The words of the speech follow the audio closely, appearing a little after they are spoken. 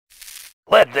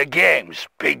Let the games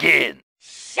begin.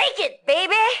 Shake it,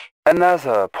 baby!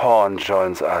 Another pawn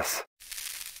joins us.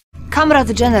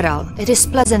 Comrade General, it is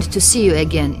pleasant to see you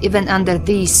again, even under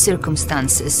these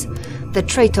circumstances. The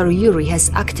traitor Yuri has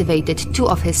activated 2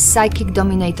 of his psychic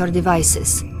dominator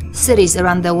devices. Cities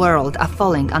around the world are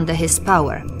falling under his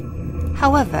power.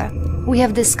 However, we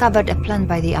have discovered a plan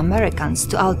by the Americans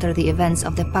to alter the events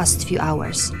of the past few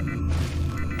hours.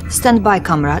 Stand by,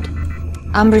 comrade.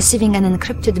 I'm receiving an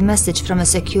encrypted message from a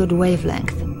secured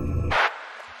wavelength.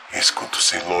 It's good to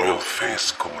see loyal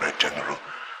face, Comrade General.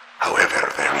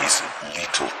 However, there is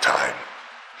little time.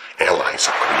 Allies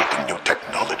are creating new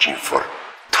technology for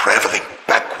traveling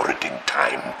backward in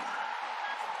time.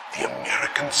 The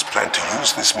Americans plan to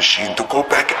use this machine to go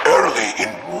back early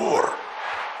in war.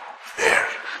 There,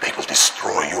 they will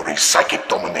destroy Yuri's psychic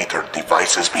dominator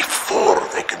devices before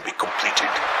they can be completed.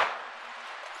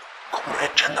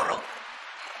 Comrade General,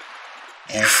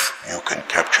 if you can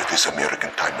capture this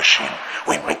American time machine,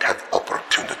 we might have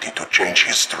opportunity to change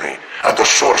history and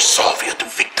assure Soviet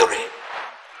victory.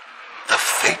 The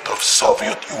fate of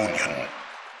Soviet Union,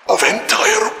 of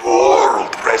entire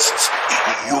world, rests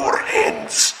in your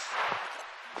hands.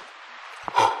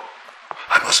 Oh,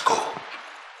 I must go.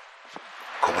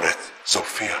 Comrade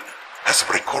Sophia has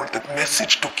recorded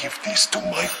message to give this to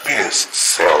my best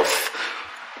self.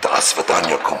 До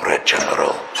свидания, Comrade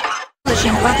General.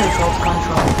 Pushing battlefield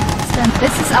control.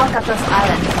 This is Alcatraz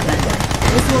Island, Commander.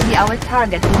 This will be our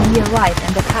target when we arrive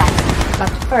in the path, but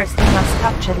first we must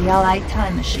capture the Allied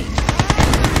time machine.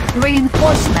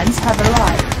 Reinforcements have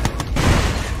arrived.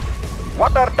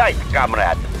 Watertight,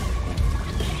 comrade.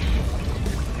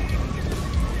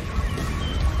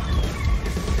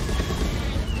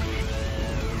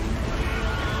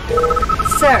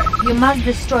 Sir, you must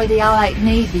destroy the Allied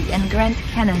Navy and Grand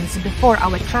Cannons before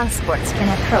our transports can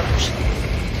approach.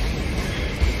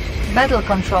 Battle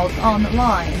controls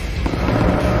online.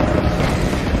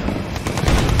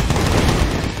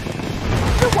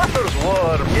 The water's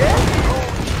warm, yes?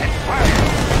 And fire!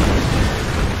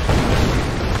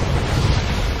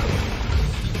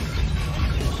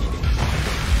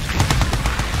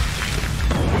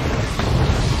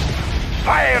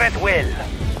 Fire at will!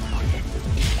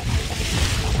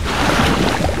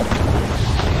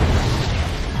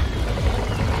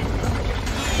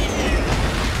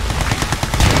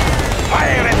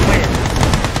 Fire at will!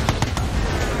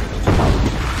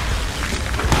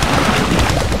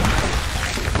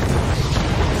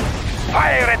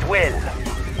 Fire at will!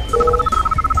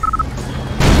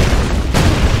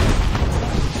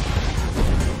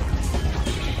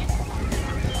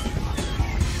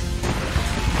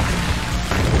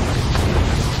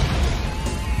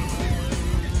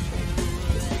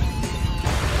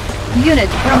 Unit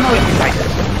promoted.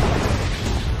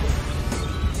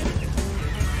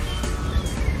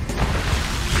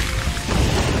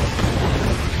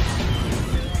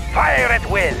 Fire at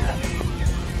will!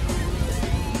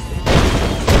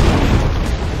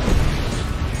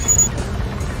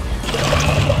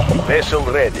 Vessel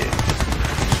ready.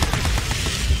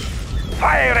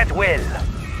 Fire at will!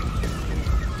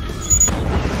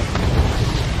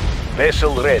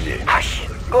 Vessel ready. Hush!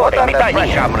 Good under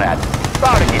pressure, comrade.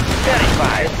 Target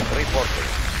verified. Reporting.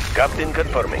 Captain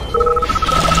confirming.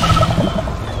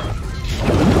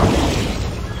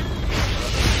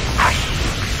 Hush!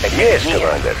 Yes,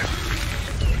 Commander.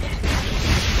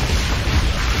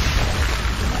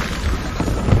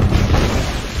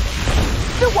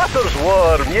 The water's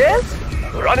warm, yes?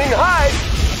 Running high.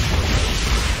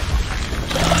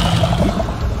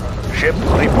 Ship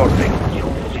reporting.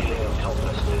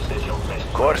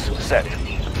 Course set.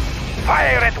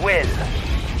 Fire at will.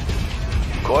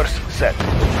 Course set.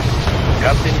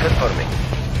 Captain confirming.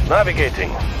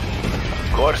 Navigating.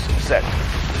 Course set.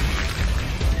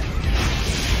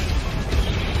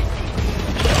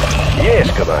 Yes,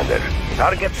 Commander.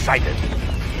 Target sighted.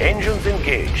 Engines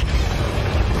engaged.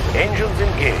 Engines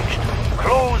engaged.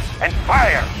 Close and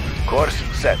fire. Course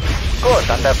set. Good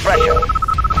under pressure.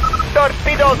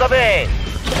 Torpedoes away.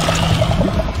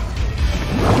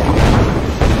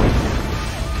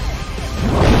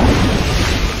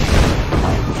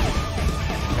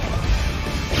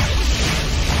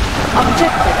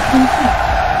 Objective complete.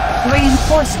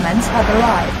 Reinforcements have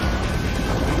arrived.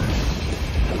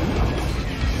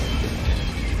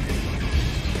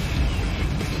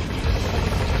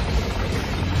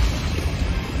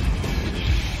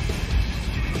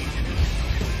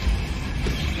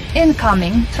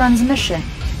 Incoming transmission.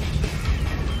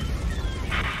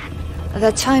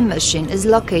 The time machine is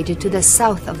located to the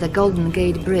south of the Golden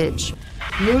Gate Bridge.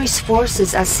 Yuri's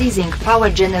forces are seizing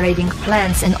power-generating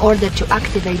plants in order to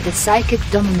activate the psychic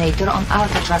dominator on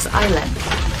Alcatraz Island.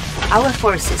 Our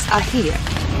forces are here.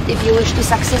 If you wish to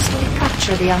successfully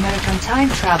capture the American time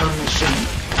travel machine,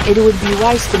 it would be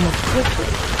wise to move quickly.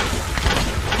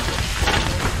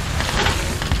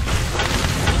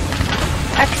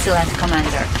 Excellent,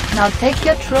 Commander. Now take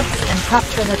your troops and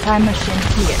capture the time machine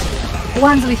here.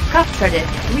 Once we've captured it,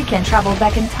 we can travel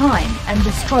back in time and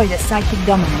destroy the psychic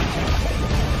dominator.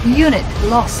 Unit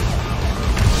lost.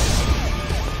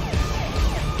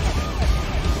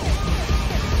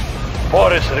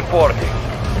 Boris reporting.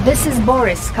 This is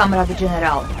Boris, Comrade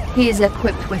General. He is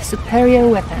equipped with superior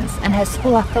weapons and has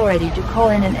full authority to call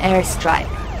in an airstrike.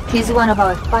 He's one of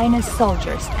our finest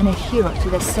soldiers and a hero to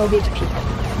the Soviet people.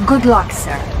 Good luck,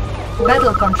 sir.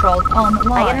 Battle control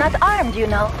online. I am not armed, you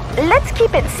know. Let's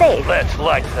keep it safe. Let's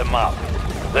light them up.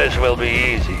 This will be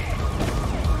easy.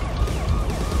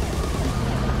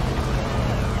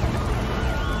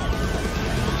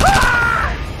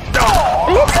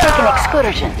 Let's take an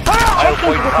excursion. Check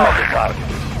into this map.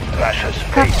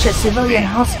 Capture civilian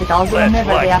hospitals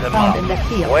whenever they are found in the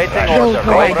field. Waiting They'll order.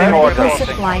 provide Waiting medical order.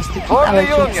 supplies to keep For our the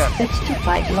troops Union. fit to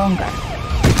fight longer.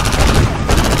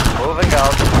 Moving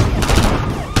out.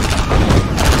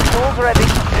 Tools ready.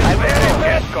 I will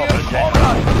get compensation.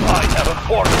 I have a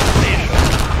force station.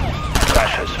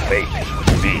 Russia's fate is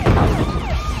with me.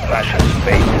 Russia's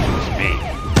fate is with me.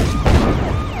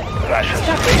 Russia's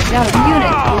fate is with me.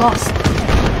 Unit lost.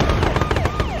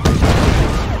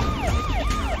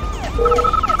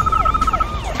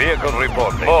 Vehicle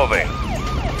reporting. Moving.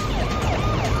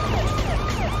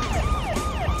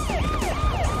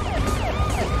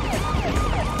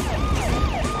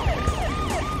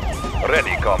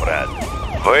 Ready, comrade.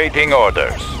 Waiting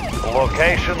orders.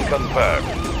 Location confirmed.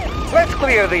 Let's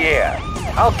clear the air.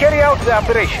 I'll carry out the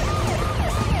operation.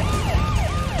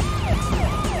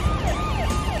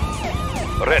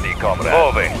 Ready, comrade.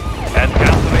 Moving.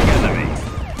 Encountering enemy.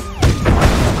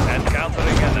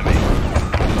 Encountering enemy.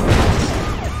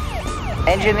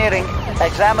 Engineering,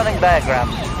 examining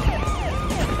diagrams.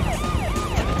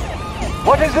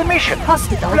 What is the mission?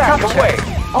 Hospital Black captured. away.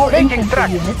 All Making infantry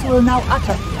tracks. units will now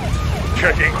utter.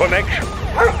 Checking connection.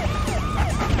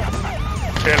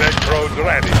 Electrodes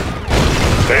ready.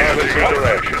 Service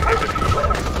direction.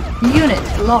 Unit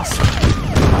lost.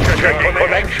 Checking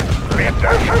connection.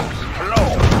 Flow.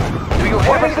 Do you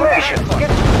have information?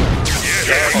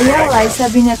 The Allies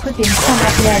have been equipping some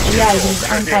of their GIs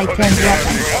with anti-tank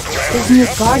weapons. These new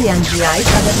Guardian GIs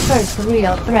are the first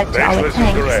real threat to our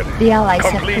tanks the Allies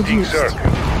have produced.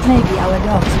 Maybe our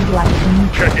dogs would like to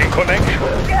meet. Checking connection.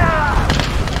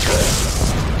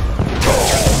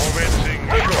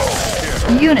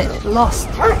 Unit lost.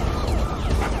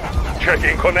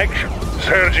 Checking connection.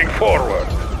 Surging forward.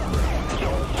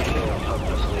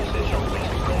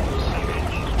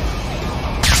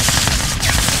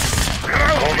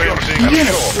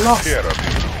 Unit lost.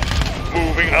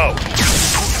 Moving out.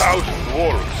 2,000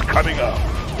 wolves coming up.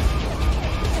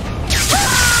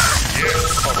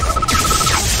 Yes, coming up.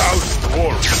 2,000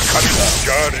 wolves coming up.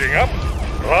 Charging up.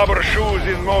 Rubber shoes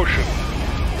in motion.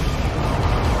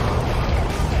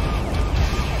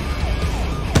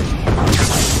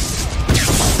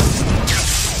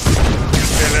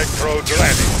 Electrodes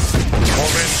landing.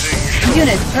 Commencing shoot.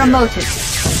 Unit promoted.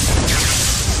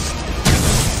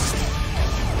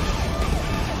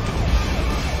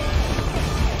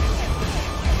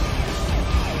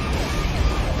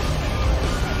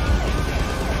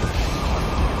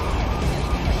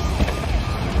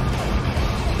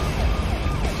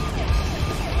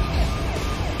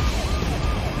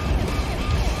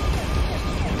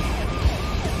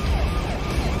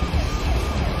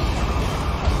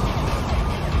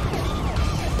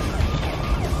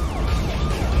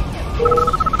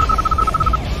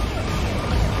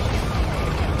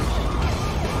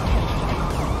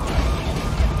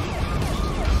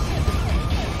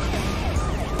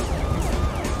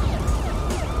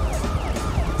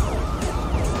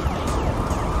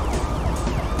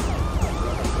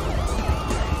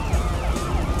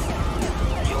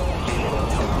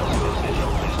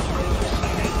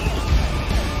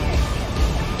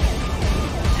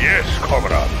 Yes,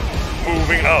 comrade.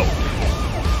 Moving out.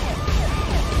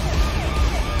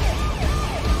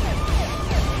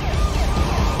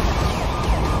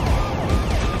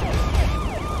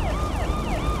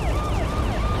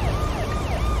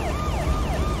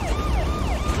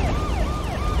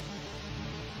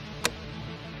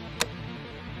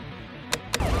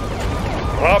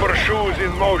 Rubber shoes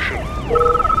in motion.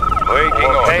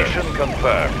 Waiting location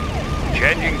confirmed.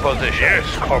 Changing position.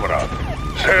 Yes, comrade.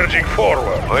 Surging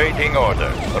forward. Waiting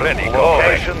orders. Ready.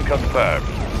 Location confirmed.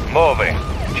 Moving.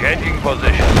 Changing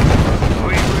position.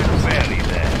 We will bury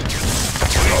them.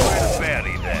 We will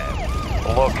bury them.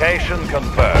 Location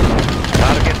confirmed.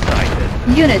 Target sighted.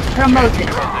 Unit promoted.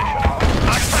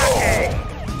 Position.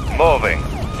 Moving.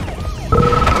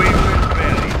 We will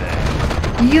bury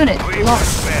them. Unit We will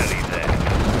lost. bury them.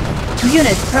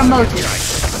 Unit promoted.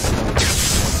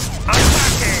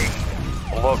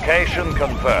 Location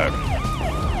confirmed.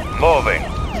 Moving.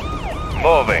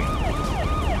 Moving.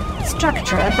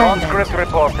 Structure abandoned. Conscript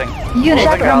reporting. Unit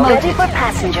Shuttle promoted. ready for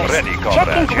passengers. Ready, Checking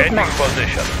comrade. with Changing map.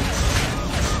 position.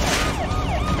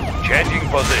 Changing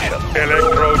position.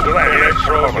 Electrodes ready.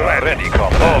 Electrodes ready. Ready,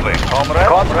 comrade. Moving. Comrade.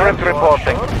 Conscript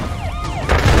reporting.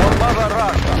 For Mother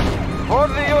Russia. For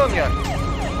the Union.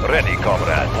 Ready,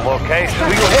 comrade. Location.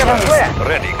 Do you have a plan?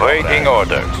 Ready, comrade. Waiting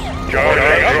orders.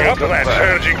 Charging up and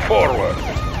surging forward.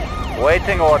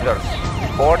 Waiting orders.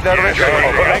 Order Charging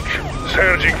received. up.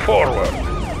 Surging forward.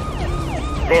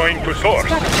 Going to source.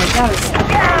 Structure garrison.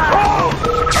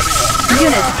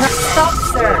 Unit stop,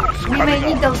 sir. We may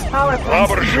need those power plants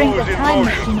Rubber to bring the shoes in time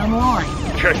motion. machine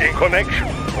online. Checking connection.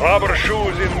 Rubber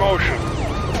shoes in motion.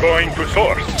 Going to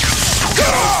source.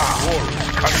 Wolves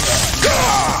coming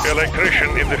up. Electrician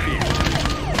in the field.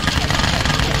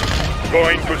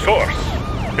 Going to source.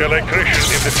 Electrician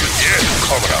in the field. Yes,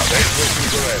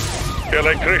 comrade.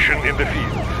 Electrician in the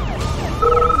field.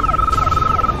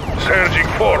 Surging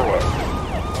forward.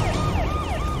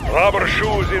 Rubber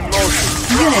shoes in motion.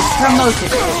 Unit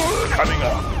promoted. Coming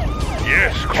up.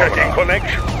 Yes, comrade. Checking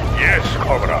connection. Yes,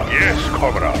 comrade. Yes,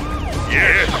 comrade.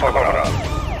 Yes, comrade.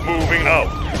 Moving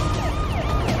out.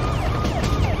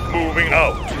 Moving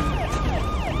out.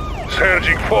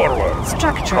 Surging forward.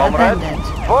 Structure Comrade. abandoned.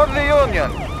 For the Union.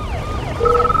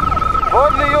 For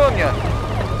the Union.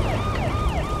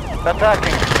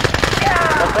 Attacking.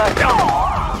 Attacking.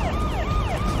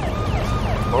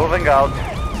 Moving out.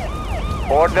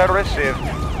 Order received.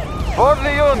 For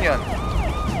the Union.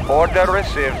 Order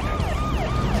received.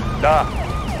 Da.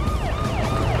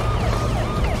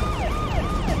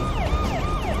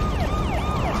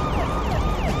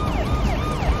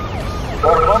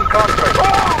 For home country.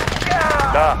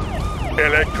 Da.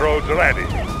 Electrodes ready.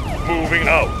 Moving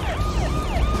out.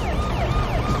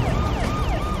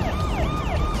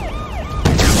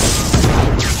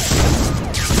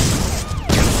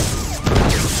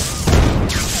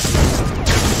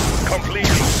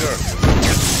 Completing circuit.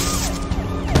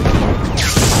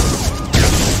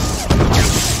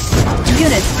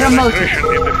 Unit promoted. Electrician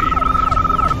in the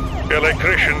field.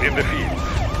 Electrician in the field.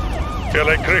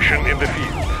 Electrician in the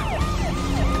field.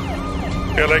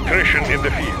 Electrician in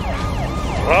the field.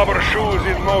 Rubber shoes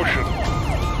in motion.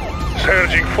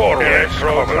 Surging forward.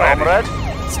 Electrodes ready. Comrade.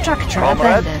 Structure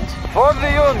Comrade. abandoned. For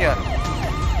the Union.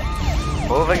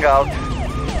 Moving out.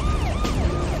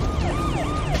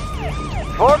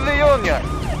 For the Union.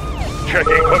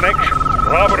 Checking connection.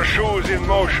 Rubber shoes in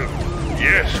motion.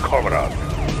 Yes, comrade.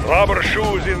 Rubber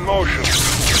shoes in motion.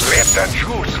 Let the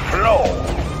juice flow.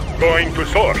 Going to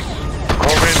source.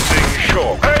 Commencing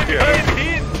shock.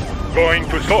 Here. Going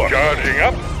to source. Charging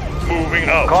up. Moving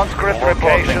out. Conscript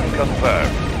reporting. Location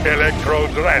confirmed.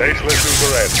 Electrodes ready. Let's do the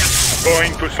red.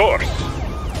 Going to source.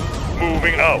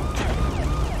 Moving out.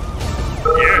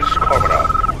 Yes, comrade.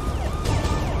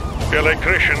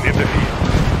 Electrician in the field.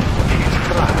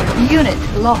 Unit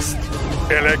lost.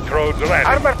 Electrodes ready.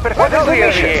 What is the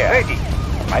mission? Ready.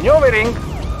 Maneuvering.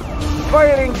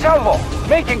 Firing salvo.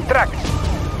 Making tracks.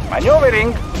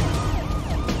 Maneuvering.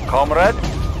 Comrade.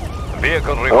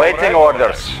 Vehicle Waiting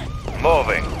orders.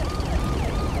 Moving.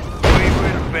 We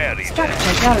will bury them.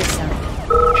 Structure garrison.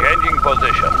 Changing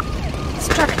position.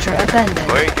 Structure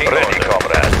abandoned. Waiting ready,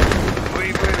 comrade.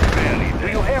 We will bury Do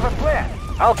them. you have a plan?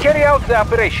 I'll carry out the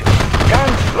operation.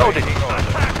 Guns loaded.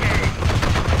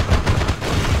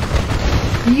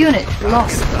 Unit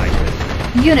lost.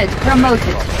 Unit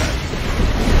promoted.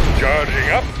 Charging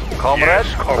up. Comrade.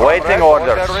 Yes, comrade. Waiting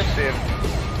orders. Order received.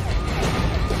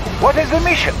 What is the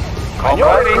mission?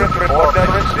 Comrade. Maneuvering. Order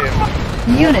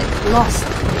received. Unit lost.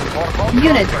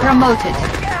 Unit promoted.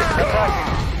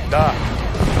 Da.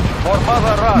 For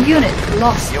Mother Russia. Unit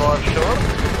lost. You are sure?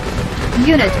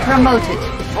 Unit promoted.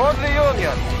 For the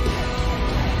Union.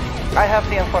 I have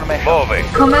the information. Moving.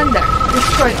 Commander,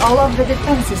 destroy all of the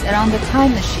defenses around the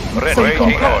time machine Ready. so you can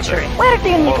Waiting capture order. it. Where do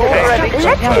you need to Ready. go?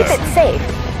 Let's keep it safe.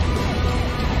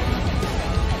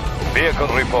 Vehicle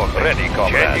report ready,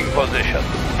 comrade. Changing position.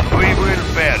 We will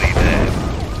bury them.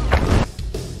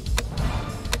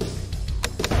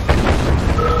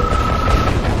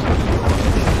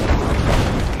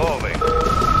 Moving.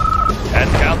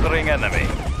 Encountering enemy.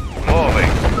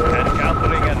 Moving.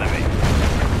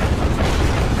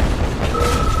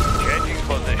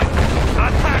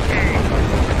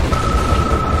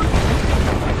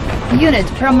 Unit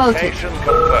promoted. Location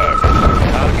confirmed.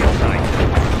 Target sighted.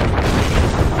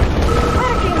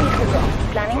 Where do you need to go?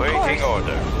 Planning Waiting course.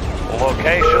 order.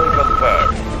 Location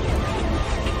confirmed.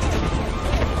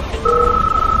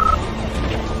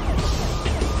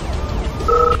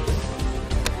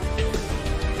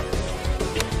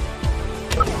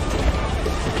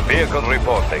 Vehicle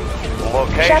reporting.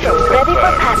 Location Shuttle ready for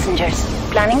confirmed. passengers.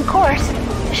 Planning course.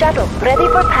 Shuttle ready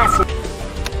for passengers.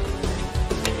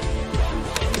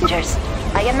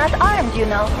 I am not armed, you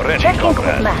know. Ready, Checking with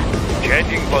comrade. map.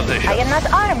 Changing position. I am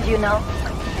not armed, you know.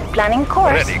 Planning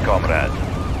course. Ready, comrade.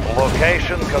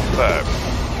 Location confirmed.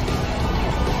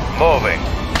 Moving.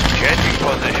 Changing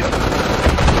position.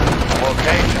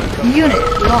 Location confirmed.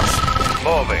 Unit lost.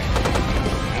 Moving.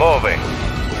 Moving.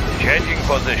 Changing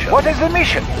position. What is the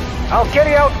mission? I'll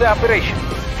carry out the operation.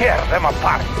 Tear them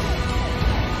apart.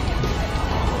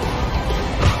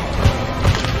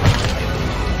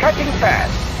 Cutting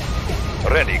fast.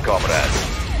 Ready, comrade.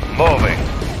 Moving.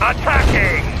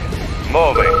 Attacking!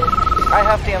 Moving. I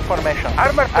have the information.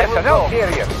 Armored personnel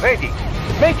carrier ready.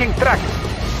 Making tracks.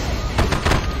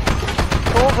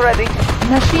 Tools ready.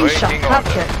 Machine shop Waiting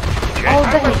captured. order. All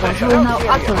Changing vehicles position. will now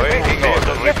operate. Waiting order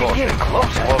Getting reporting. in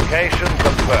closer. Location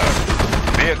confirmed.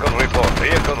 Vehicle report.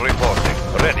 Vehicle reporting.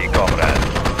 Ready, comrade.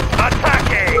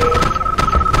 Attacking!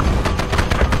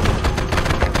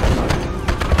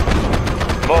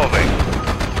 Moving.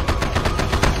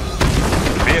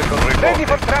 Vehicle Ready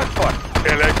for reporting. transport.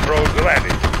 Electrodes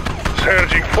ready.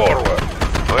 Surging forward.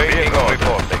 Waiting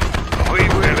reporting. We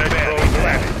will Electrodes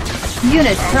ready.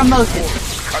 Unit promoted.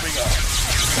 Coming up.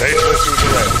 Stainless suit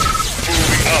ready.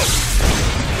 Moving out.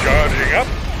 Charging up.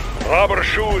 Rubber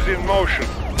shoes in motion.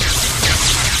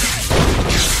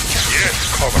 Yes,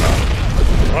 comrade.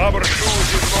 Rubber shoes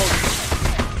in motion.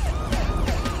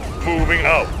 Moving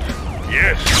out.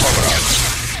 Yes, comrade.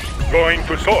 Going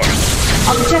to source.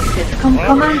 Objective,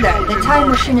 Commander, the time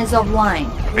machine is offline.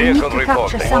 We need Vehicle to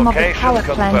capture reporting. some of the Location power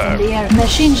plants in confirmed. the air.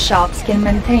 Machine shops can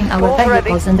maintain our All ready.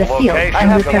 vehicles in the field Location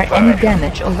and repair any confirmed.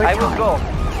 damage over I will time. go.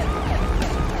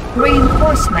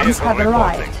 Reinforcements Vehicle have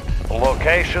arrived. reporting.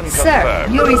 Location Sir,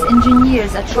 confirmed. Yuri's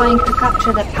engineers are trying to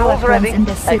capture the power Tools plants ready. in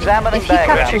the city. Examining If he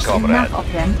diagram. captures Ready, comrade. enough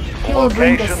of them, he will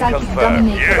bring the Location psychic confirmed.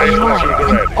 dominator Yes, online,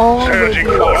 Commander. and all will Surging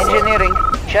be forward. lost. Engineering.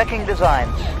 Checking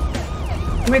designs.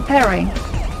 Repairing.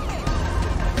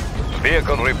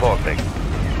 Vehicle reporting.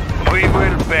 We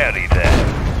will bury them.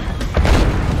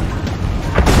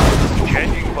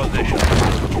 Changing position.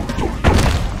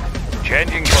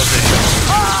 Changing position.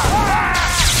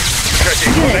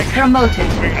 Checking Unit connection. promoted.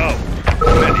 Moving out.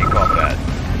 Ready, comrade.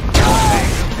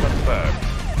 Location confirmed.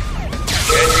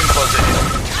 Changing position.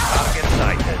 Target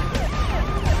sighted.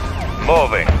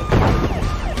 Moving.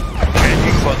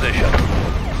 Changing position.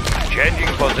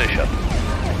 Changing position.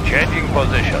 Changing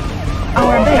position.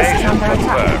 Our base is under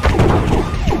attack.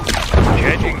 confirmed.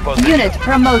 Changing position. Unit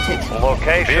promoted.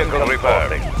 Location vehicle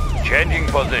reporting. Changing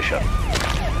position.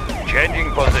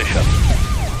 Changing position.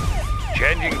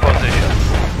 Changing position.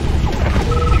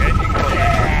 Changing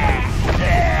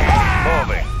position.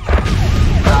 Moving.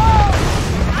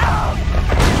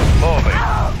 Moving.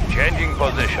 Changing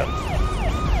position.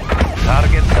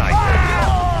 Target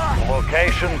sighted.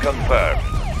 Location confirmed.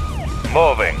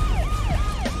 Moving.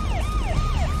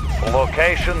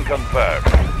 Location confirmed.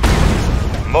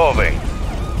 Moving.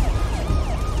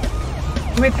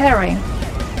 Repairing.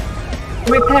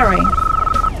 Repairing.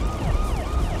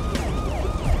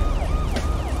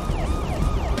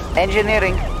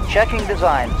 Engineering. Checking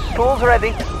designs. Tools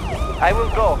ready. I will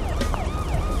go.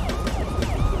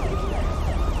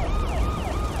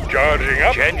 Charging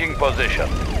up. Changing position.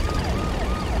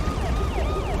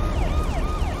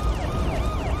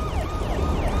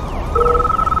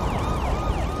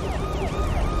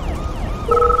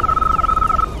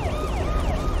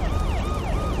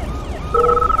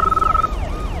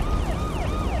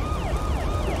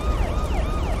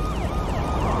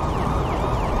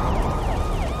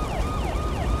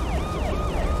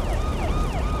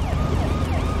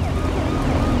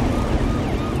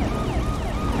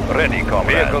 Ready,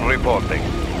 comrade. Vehicle reporting.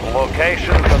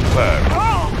 Location confirmed.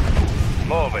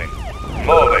 Moving.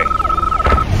 Moving.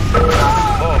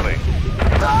 Moving.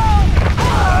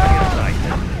 Target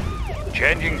sighted.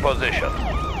 Changing position.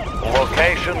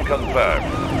 Location confirmed.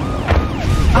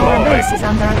 Our Moving. base is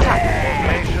under attack.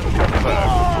 Location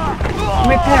confirmed.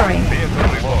 Repairing.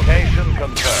 Vehicle location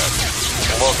confirmed.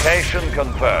 Location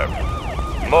confirmed.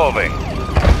 Moving.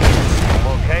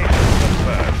 Location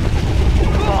confirmed.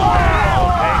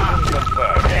 Location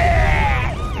confirmed.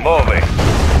 Moving.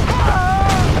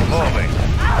 Moving.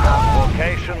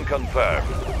 Location confirmed.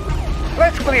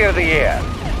 Let's clear the air.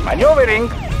 Maneuvering.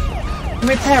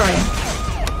 Repairing.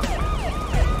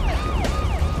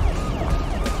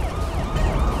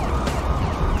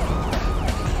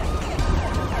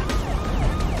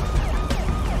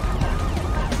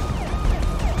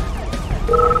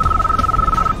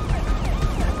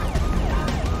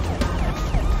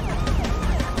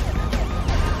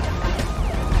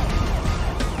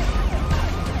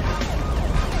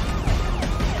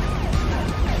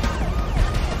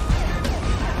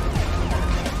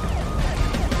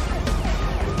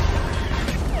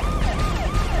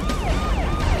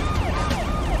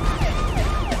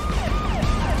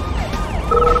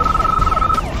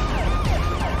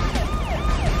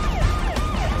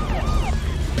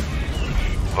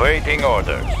 Waiting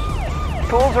orders.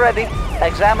 Tools ready.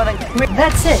 Examining.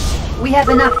 That's it. We have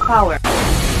enough power.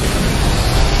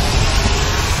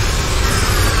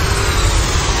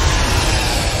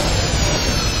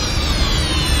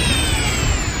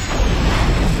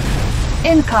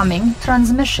 Incoming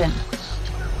transmission.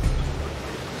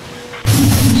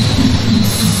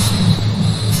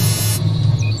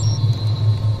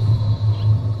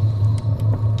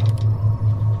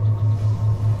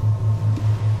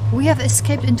 We have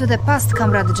escaped into the past,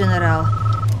 Comrade General.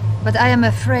 But I am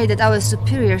afraid that our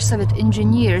superior Soviet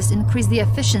engineers increased the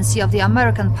efficiency of the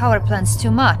American power plants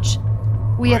too much.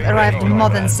 We have arrived more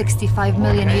than 65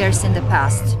 million years in the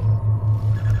past.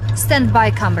 Stand by,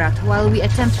 Comrade, while we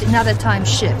attempt another time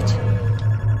shift.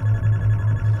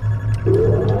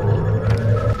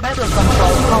 Battle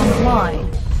control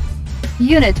online.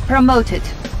 Unit promoted.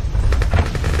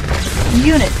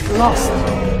 Unit lost.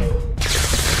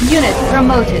 Unit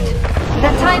promoted. The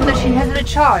time machine has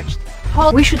recharged.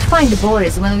 Hold. We should find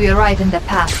Boris when we arrive in the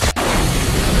past.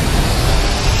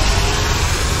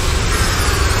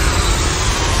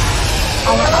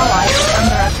 Our ally is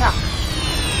under attack.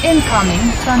 Incoming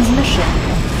transmission.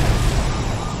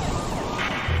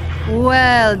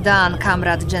 Well done,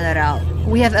 Comrade General.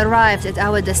 We have arrived at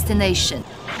our destination.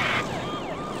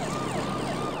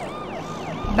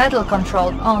 Battle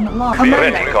control online.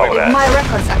 Commander, if my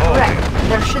records are correct,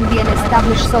 there should be an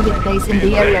established Soviet base in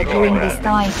the area during this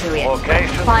time period.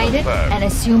 Find it and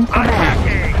assume command.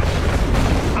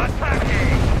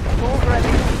 Tools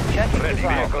ready. Checking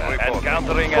design.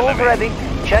 Encountering Tools enemy. ready.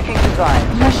 Checking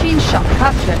design. Machine shop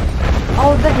captured.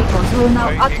 All vehicles will now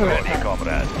Waiting auto ready, repair.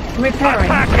 comrade. Repairing.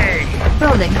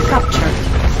 Building captured.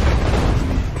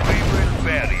 We will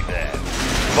bury them.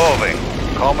 Moving.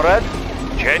 Comrade.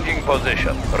 Changing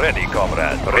position. Ready,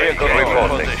 comrade. Vehicle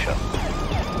reporting. Position.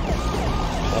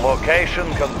 Location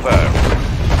confirmed.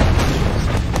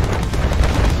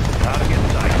 Target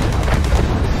sight.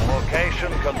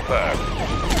 Location confirmed.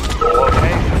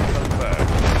 Location confirmed.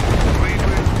 We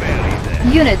will bury them.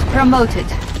 Unit promoted.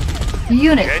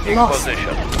 Unit Changing lost.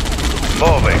 position.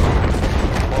 Moving.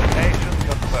 Location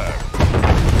confirmed.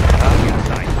 Target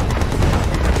sight.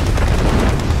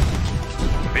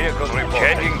 Vehicle reporting.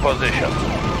 Changing position.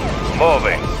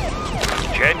 Moving.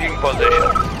 Changing position.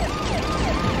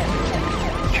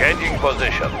 Changing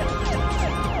position.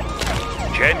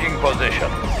 Changing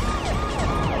position.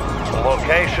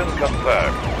 Location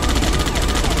confirmed.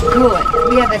 Good.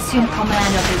 We have assumed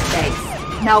command of this base.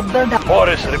 Now build up.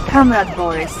 Boris, Comrade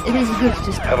Boris, it is good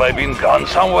to... have I been gone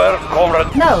somewhere, comrade?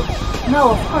 No.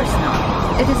 No, of course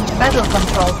not. It is battle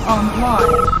control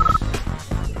online.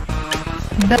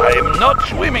 I am not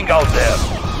swimming out there.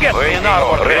 Get me an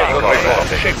armor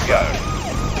shipyard.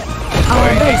 Our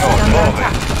base is under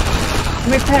attack.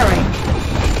 Repairing.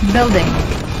 Building.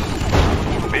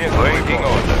 Waiting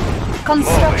order.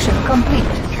 Construction complete.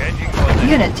 Changing position.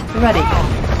 Unit ready.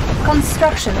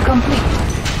 Construction complete.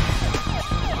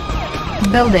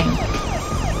 Building.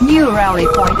 New rally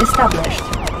point established.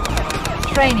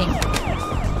 Training.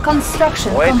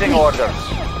 Construction Waiting complete. orders.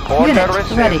 Order Unit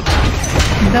received. ready.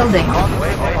 Building.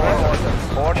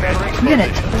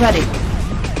 Unit ready.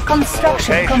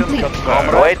 Construction complete.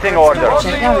 Waiting orders.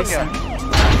 Structure garrison.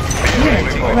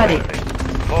 Unit ready.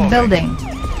 Building.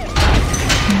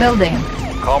 Building.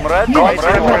 Comrade, Unit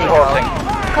comrade ready. reporting.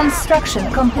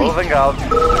 Construction complete. Moving out.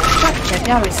 Structure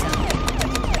garrison.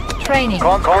 Training.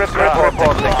 Conscript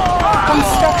reporting.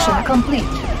 Construction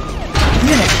complete.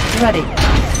 Unit ready.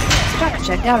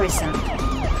 Structure garrison.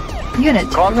 Unit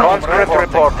ready. Conscript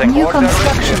reporting. New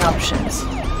construction options.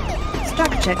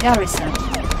 Structure garrison.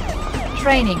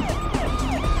 Training.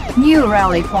 New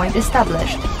rally point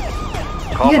established.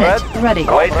 Unit ready.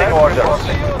 Waiting orders.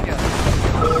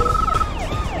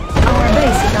 Our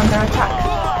base is under attack.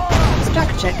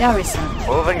 Structure garrison.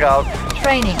 Moving out.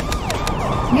 Training.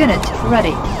 Unit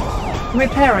ready.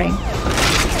 Repairing.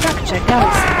 Structure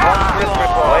garrison.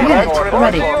 Unit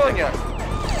ready.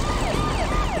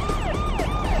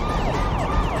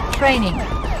 Training.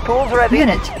 Tools ready.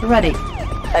 Unit ready.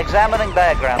 Examining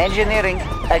diagrams. Engineering.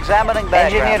 Examining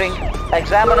diagrams. Engineering.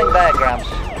 Examining diagrams.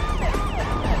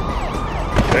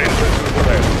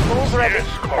 Tools ready.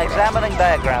 Examining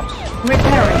diagrams.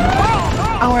 Repairing.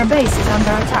 Our base is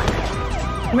under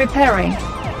attack. Repairing.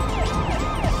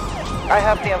 I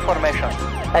have the information.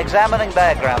 Examining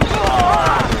diagrams.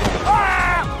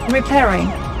 Repairing.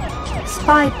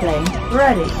 Spy plane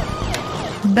ready.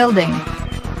 Building.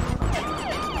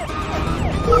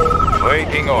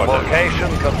 Waiting order. Location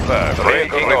confirmed.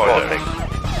 Waiting order.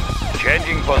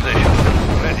 Changing position.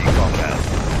 Ready, combat.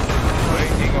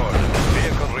 Waiting order.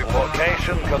 Vehicle report.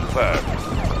 Location confirmed.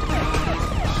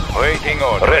 Waiting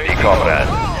order. Ready, combat.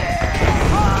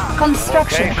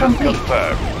 Construction Location complete.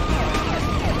 confirmed.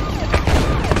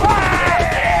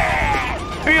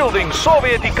 Building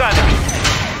Soviet economy.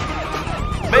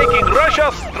 Making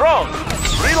Russia strong.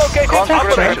 Relocating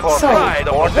Structure sold. pride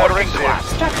of the working class.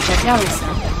 Structure garrison.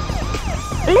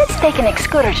 Let's take an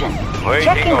excursion. Waiting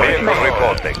Checking on with vehicle map.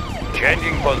 reporting.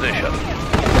 Changing position.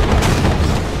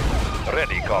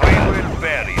 Ready, combat. We will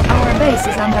bury them. Our base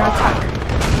is under attack.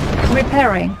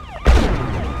 Repairing.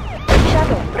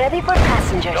 Shuttle ready for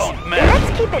passengers. Don't mess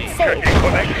Let's with keep me. it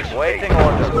safe. Waiting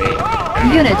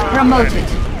order. Unit promoted.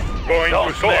 Going to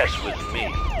Don't source. mess with me.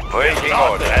 Waiting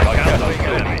order.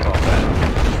 Ready, combat.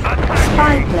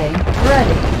 Spy plane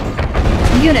ready.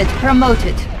 Unit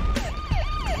promoted.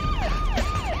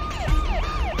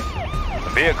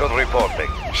 Vehicle reporting.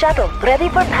 Shuttle ready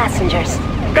for passengers.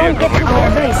 Don't get too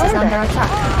Our close to base is under combat.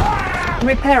 attack.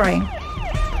 Repairing.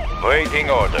 Waiting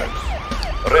orders.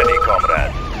 Ready,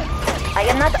 comrade. I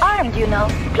am not armed, you know.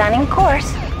 Planning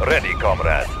course. Ready,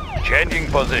 comrade. Changing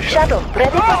position. Shuttle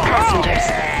ready for passengers.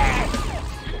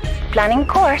 Planning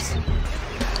course.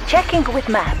 Checking with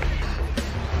map.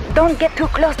 Don't get too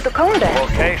close to combat.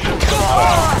 Location.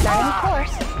 Planning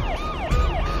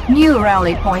course. New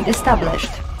rally point established.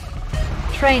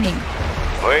 Training.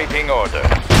 Waiting order.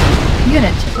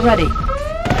 Unit ready.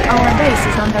 Our base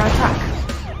is under attack.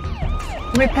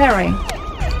 Repairing.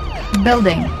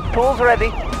 Building. Tools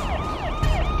ready.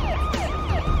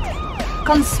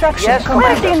 Construction Yes,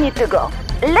 Where do you complete. need to go?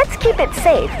 Let's keep it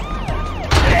safe.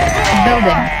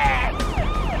 Building.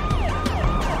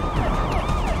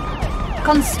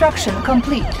 Construction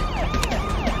complete.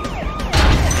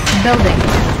 Building.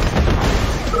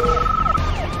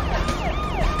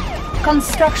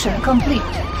 Construction complete.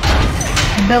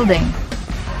 Building.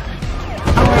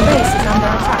 Our base is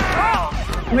under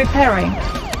attack. Repairing.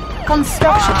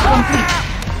 Construction complete.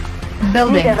 Need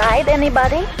Building. a ride,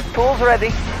 anybody? Tools ready.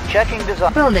 Checking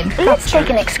design. Building Let's take captured.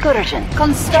 an excursion.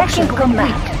 Construction Checking with complete.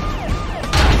 map.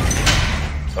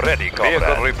 Ready, comrade.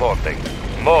 Vehicle reporting.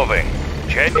 Moving.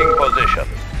 Changing position.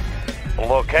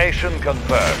 Location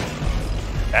confirmed.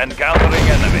 Encountering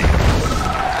enemy.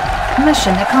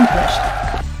 Mission accomplished.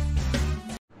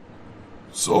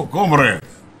 So, comrade,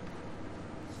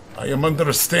 I am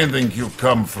understanding you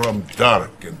come from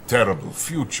dark and terrible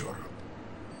future.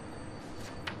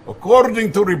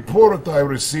 According to report I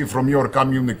received from your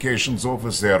communications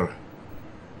officer,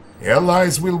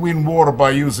 Allies will win war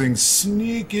by using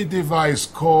sneaky device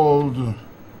called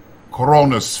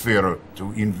Chronosphere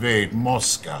to invade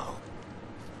Moscow.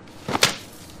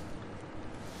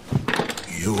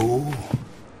 You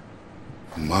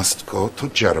must go to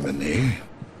Germany,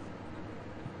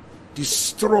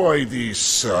 destroy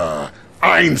this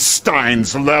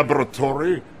Einstein's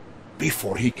laboratory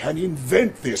before he can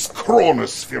invent this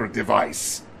Chronosphere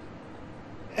device.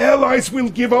 Allies will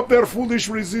give up their foolish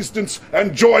resistance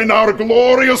and join our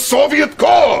glorious Soviet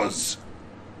cause.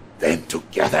 Then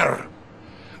together,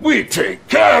 we take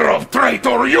care of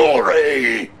traitor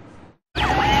Yuri!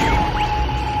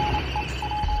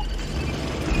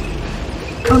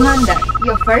 Commander,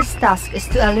 your first task is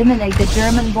to eliminate the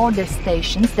German border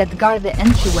stations that guard the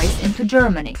entryways into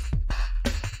Germany.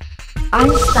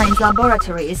 Einstein's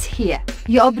laboratory is here.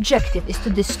 Your objective is to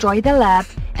destroy the lab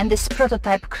and this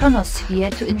prototype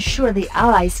chronosphere to ensure the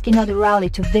Allies cannot rally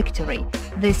to victory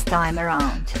this time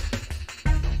around.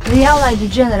 The Allied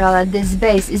general at this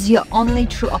base is your only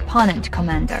true opponent,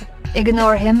 Commander.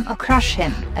 Ignore him or crush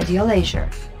him at your leisure.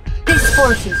 These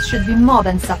forces should be more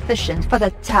than sufficient for the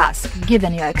task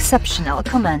given your exceptional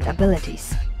command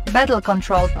abilities. Battle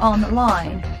control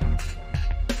online.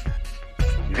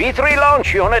 V3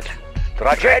 launch unit.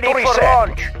 Trajectory ready for set.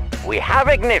 Launch. We have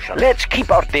ignition. Let's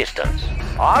keep our distance.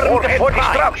 Armed for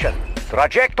destruction.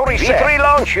 Trajectory V3 set. V3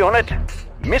 launch unit.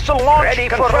 Missile launch ready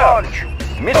confirmed. For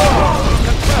launch. Missile launch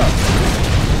confirmed.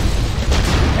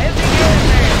 Heading in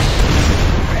there.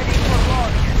 Ready for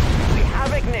launch. We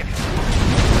have ignition.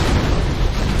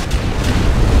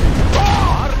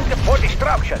 Armed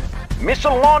position.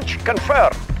 Missile launch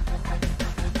confirmed.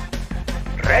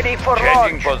 Ready for Changing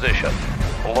launch. position.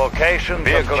 Location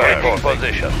changing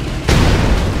position.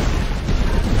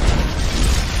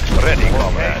 Ready,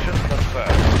 comrade.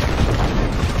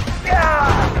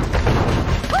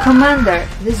 Commander,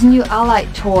 this new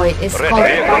allied toy is called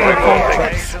Fire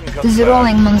Fortress. This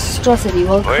rolling monstrosity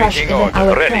will crush Waiting even order.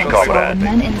 our Ready, tanks while the comrade.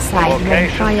 men inside will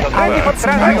Location fire confirmed. out its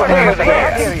many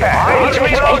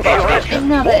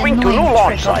Another Moving to new annoying launch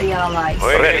trick of site. the Allies.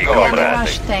 Ready, The comrade.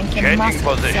 rush tank can Changing mask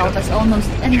position. itself as almost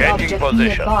any Changing object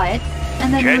position. nearby it, and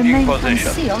then Changing remain position.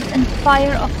 concealed and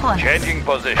fire upon it. Changing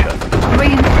position.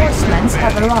 Reinforcements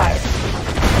have arrived.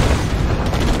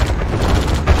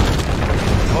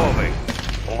 Moving.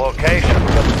 Location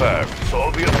confirmed.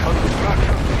 Soviet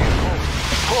construction vehicle.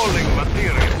 Calling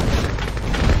material.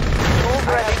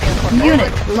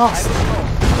 Unit lost.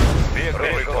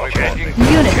 Vehicle changing.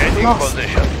 Unit Changing lost.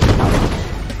 position.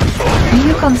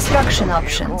 New construction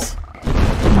options.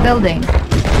 Building.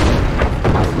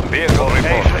 Vehicle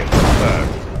reporting confirmed.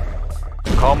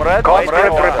 Comrade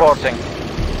reporting.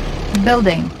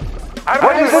 Building.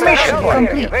 What is the mission?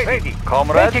 Complete. Ready.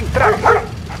 Comrade. Making track.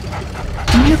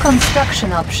 New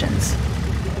construction options.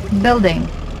 Building.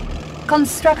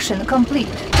 Construction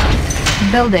complete.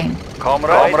 Building.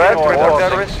 Comrade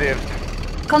order received.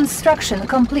 Construction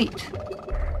complete.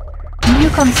 New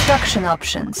construction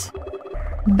options.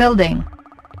 Building.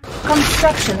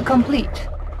 Construction complete.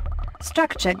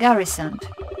 Structure garrisoned.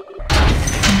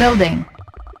 Building.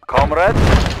 Comrade.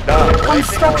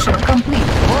 Construction complete.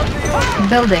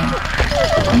 Building.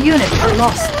 Unit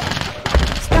lost.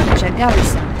 Structure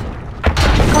garrisoned.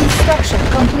 Construction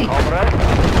complete.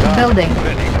 Building.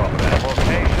 Ready, comrade.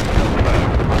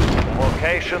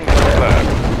 Location confirmed.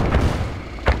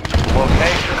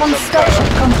 Location Construction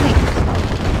complete.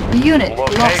 Unit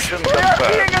lost. Location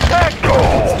confirmed.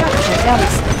 Structure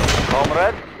garrisoned.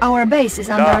 Comrade. Our base is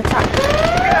under attack.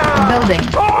 Building.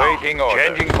 Waiting order.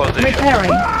 Changing position.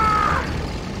 Repairing.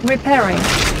 Repairing.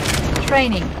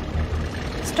 Training.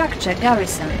 Structure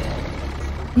garrisoned.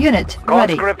 Unit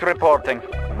ready. Conscript reporting.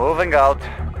 Moving out.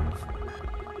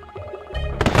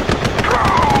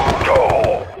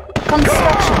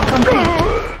 Construction complete.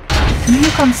 New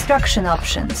construction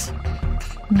options.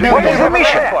 What is the Building.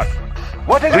 mission?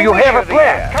 What is Do you have a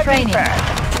plan? Training.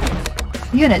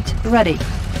 Unit ready.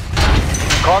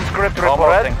 Conscript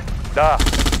reporting.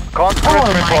 Conscript All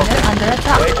miner reporting. under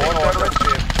attack.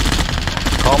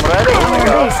 Comrade. Our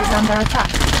base is under attack.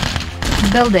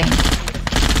 Building.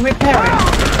 Repairing.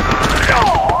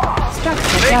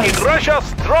 Structure garrison. Russia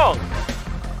strong.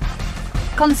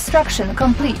 Construction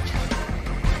complete.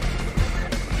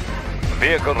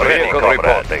 Vehicle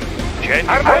reporting. Changing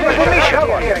What is the mission?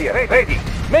 Ready.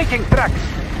 Making tracks.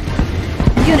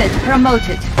 Unit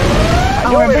promoted.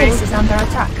 Our base is under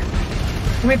attack.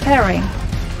 Repairing.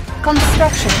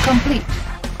 Construction complete.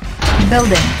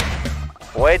 Building.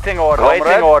 Waiting order.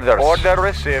 Waiting orders. Order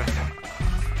received.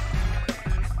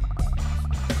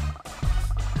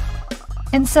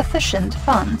 Insufficient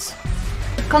funds.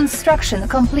 Construction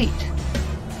complete.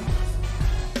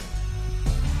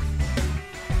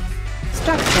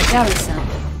 Structure garrison.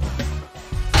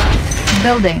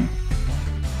 Building.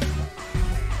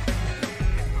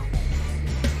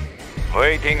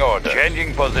 Waiting order.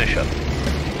 Changing position.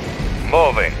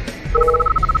 Moving.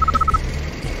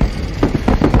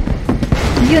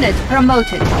 Unit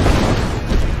promoted.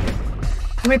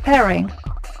 Repairing.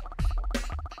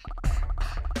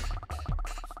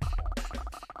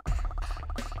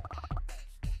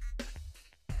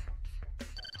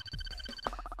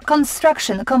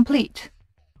 Construction complete.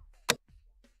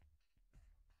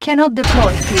 Cannot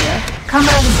deploy here.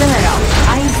 Comrade General,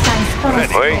 Einstein's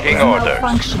policy Waiting is orders.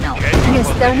 malfunctional. He has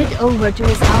turned it over to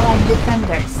his allied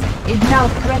defenders. It now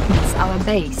threatens our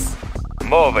base.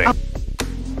 Moving.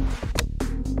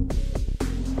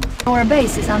 Our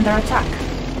base is under attack.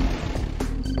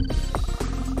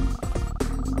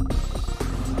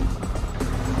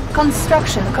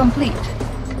 Construction complete.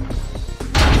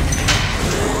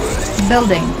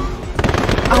 Building.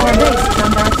 Our base is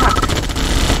under attack.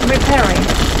 Repairing.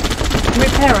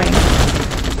 Repairing.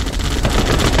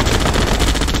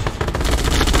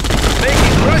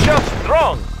 Making Russia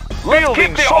strong. Let's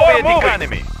keep the ore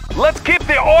moving. Let's keep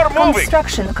the ore moving.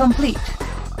 Construction complete.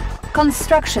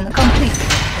 Construction complete.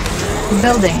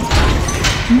 Building.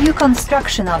 New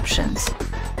construction options.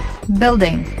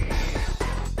 Building.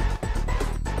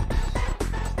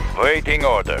 Waiting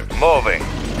order. Moving.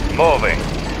 Moving.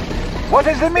 What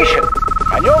is the mission?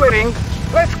 Maneuvering.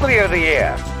 Let's clear the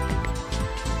air.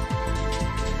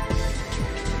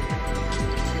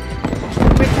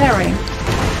 Repairing.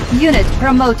 Unit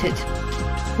promoted.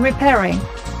 Repairing.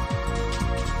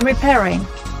 Repairing.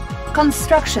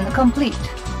 Construction complete.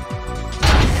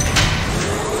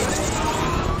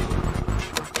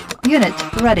 Unit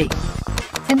ready.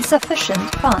 Insufficient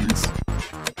funds.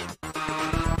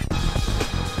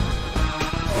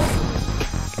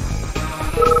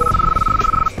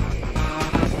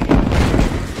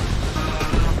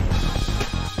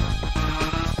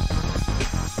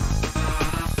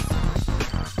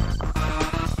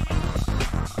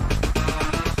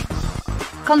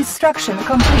 Construction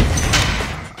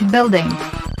complete. Building.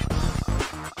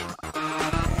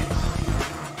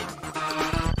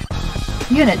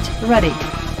 Unit ready.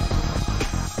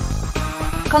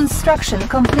 Construction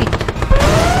complete.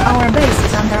 Our base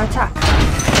is under attack.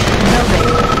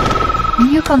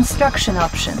 Building. New construction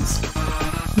options.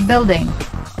 Building.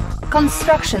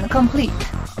 Construction complete.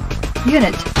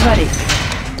 Unit ready.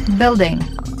 Building.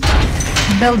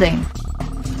 Building.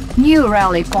 New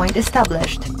rally point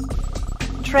established.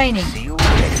 Training.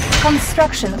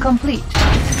 Construction complete.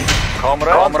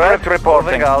 Comrade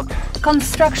reporting out.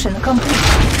 Construction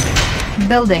complete.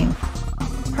 Building.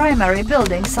 Primary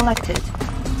building selected.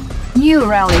 New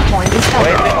rally point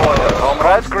established. Waiting order.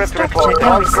 Comrade script report.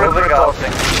 Conscript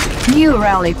reporting. New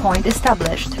rally point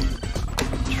established.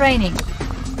 Training.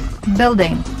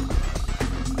 Building.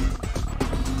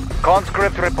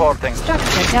 Conscript reporting.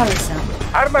 Structure garrison.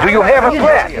 Do you have a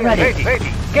plan? Unit ready.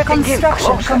 Getting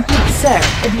Construction in complete, sir.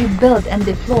 If you build and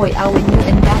deploy our new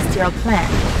industrial plan,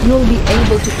 you'll be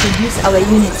able to produce our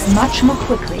units much more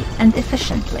quickly and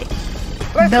efficiently.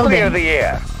 Let's Building. clear the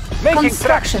air. Making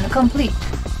Construction complete.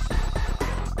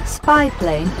 Spy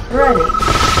plane ready.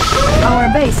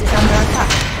 Our base is under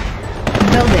attack.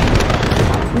 Building.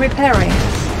 Repairing.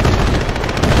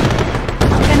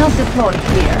 Cannot deploy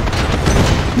here.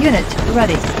 Unit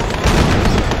ready.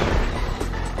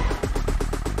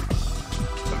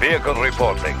 Vehicle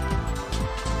reporting.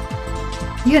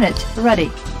 Unit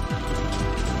ready.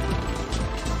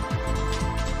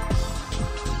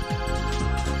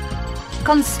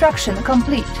 Construction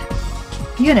complete.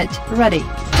 Unit ready.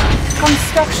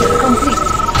 Construction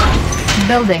complete.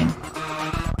 Building.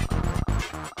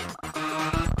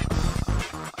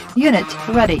 Unit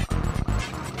ready.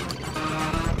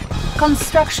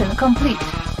 Construction complete.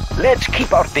 Let's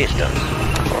keep our distance.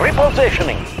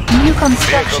 Repositioning. New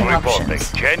construction Vehicle reporting.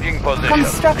 options. Changing position.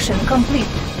 Construction complete.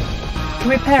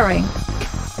 Repairing.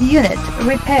 Unit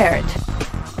repaired.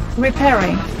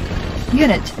 Repairing.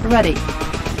 Unit ready.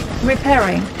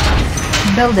 Repairing.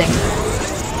 Building.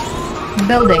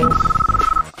 Building.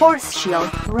 Force shield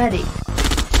ready.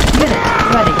 Unit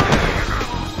ready.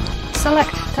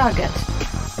 Select target.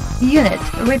 Unit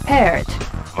repaired.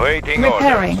 Waiting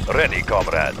Repairing. order. Ready,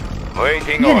 comrade.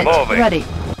 Waiting Unit order. Moving. ready.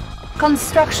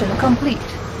 Construction complete.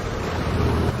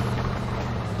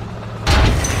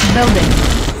 Building.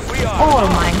 All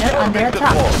miner under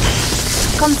attack.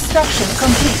 Construction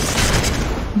complete.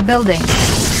 Building.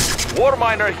 War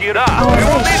miner here now. Our We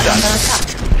will base need is under that.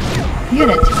 attack.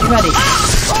 Unit ready.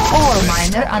 All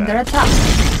miner under attack.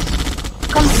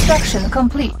 Construction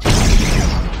complete.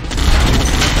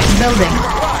 Building.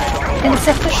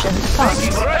 Insufficient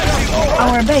funds.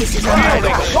 Our base is under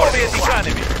attack. Soviet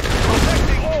economy.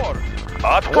 Protecting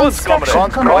war. At once, Construction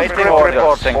comrade. complete. Waiting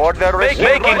reporting. Order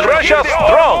Making Russia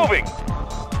strong. Moving.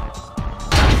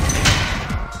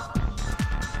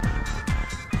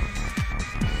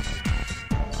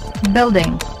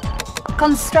 Building.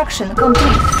 Construction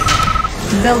complete.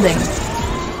 Building.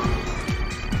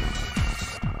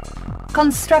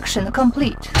 Construction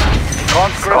complete.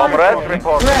 Comrade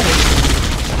reporting. Ready.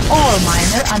 All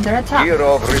miner under attack. Year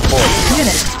of report.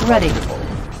 Unit ready.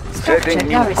 Structure Setting new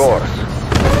garrison. course.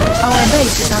 Our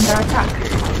base is under attack.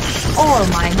 All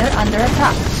miner under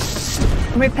attack.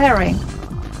 Repairing.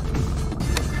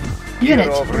 Unit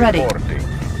Year of ready. reporting.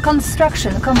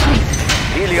 Construction complete.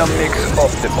 Helium mix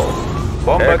optimal.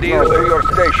 Bombardier to your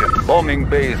station. Bombing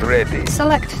base ready.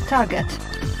 Select target.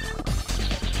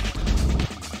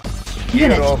 Year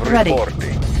Unit of ready.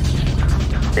 reporting.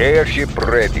 Airship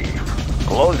ready.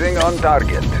 Closing on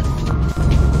target.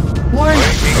 Warning.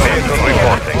 Vehicle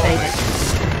reporting.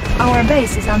 Activated. Our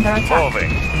base is under attack.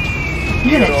 Moving.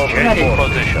 Unit ready. Changing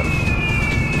position.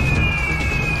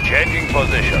 Changing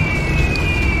position.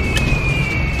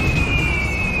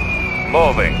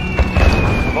 Moving.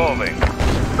 Moving.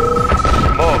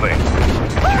 Moving.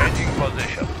 Changing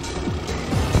position.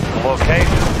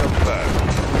 Location confirmed.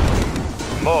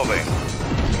 Moving.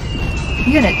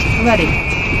 Unit ready.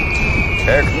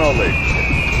 Acknowledged.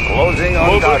 Closing on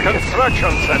Mobile target.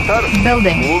 construction center.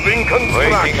 Building. Moving Waiting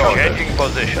construction. on changing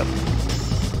position.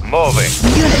 Moving.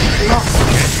 Unit lost.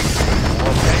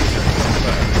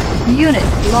 Unit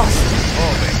lost.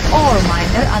 Ore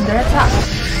miner under attack.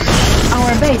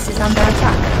 Our base is under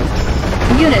attack.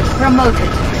 Unit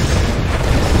promoted.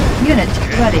 Unit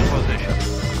ready.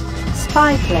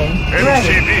 Spy plane ready.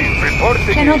 MCV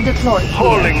reporting. Cannot deploy here.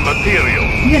 Hauling material.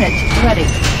 Unit ready.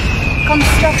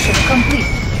 Construction complete.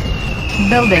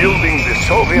 Building. Building the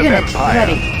Soviet Unit Empire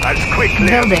ready. as quickly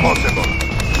Building. as possible.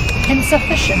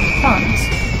 Insufficient funds.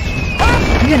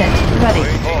 Unit ready.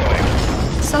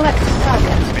 Select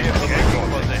target.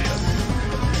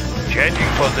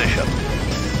 Changing position.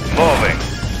 Moving.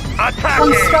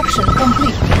 Attacking. Construction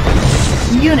complete.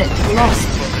 Unit lost.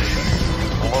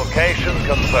 Location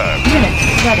confirmed. Unit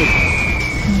ready.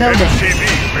 Building. MCV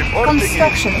reporting.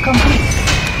 Construction complete.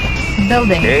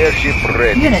 Building. Airship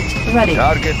ready. Unit ready.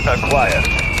 Target acquired.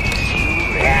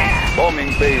 Bombing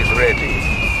base ready.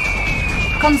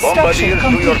 Construction Bombardiers to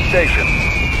your complete. station.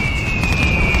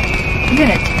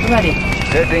 Unit ready.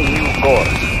 Setting new course.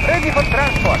 Ready for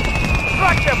transport.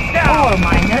 Track them down. Ore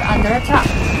miner under attack.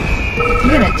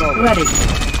 Unit ready.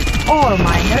 Ore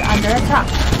miner under attack.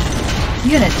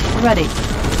 Unit ready.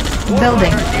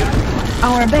 Building.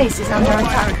 Our base is under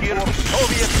attack.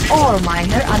 Ore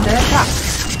miner under attack.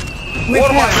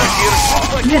 Repair.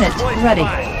 Unit ready.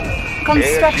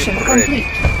 Construction complete.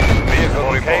 Vehicle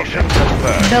location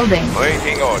confirmed. Building.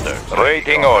 Waiting order.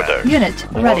 Waiting order. Unit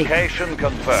ready. Location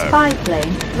confirmed. Spy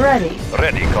plane ready.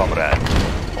 Ready, comrade.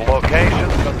 Location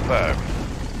confirmed.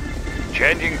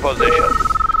 Changing position.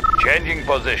 Changing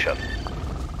position.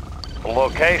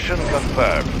 Location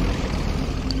confirmed.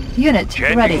 Unit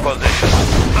Changing ready. position.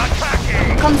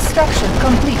 Attacking. Construction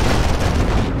complete.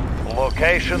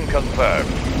 Location confirmed.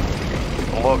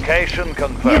 Location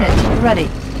confirmed. Unit ready.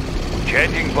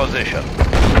 Changing position.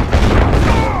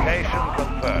 Location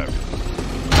confirmed.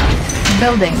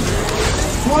 Building.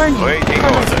 Warning. Waiting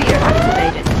Chronosphere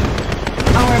activated.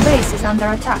 Our base is under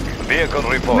attack. Vehicle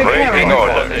report. Repairing. Waiting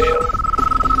order.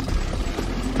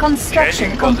 Construction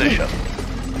Changing complete.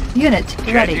 position. Unit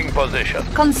ready. Changing position.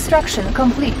 Construction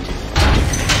complete.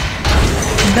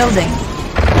 Building.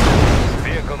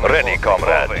 Vehicle ready,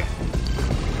 comrade.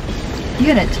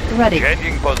 Unit ready.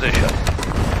 Changing position.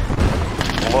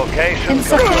 Location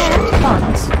Insufficient confirmed.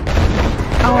 funds.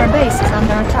 Our base is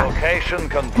under attack. Location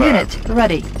confirmed. Unit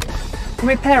ready.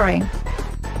 Repairing.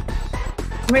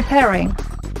 Repairing.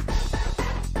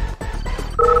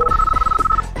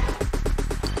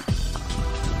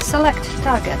 Select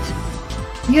target.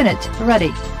 Unit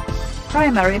ready.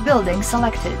 Primary building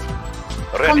selected.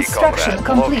 Ready, Construction comrade.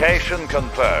 complete. Location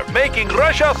confirmed. Making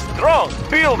Russia strong.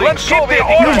 Building. Let's keep the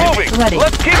ore ore Unit moving. ready.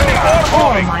 Let's keep the ore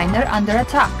Ore moving. miner under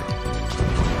attack.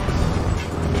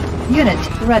 Unit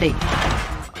ready.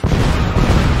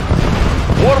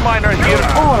 Ore miner here.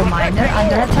 Ore miner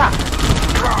under attack.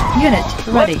 Unit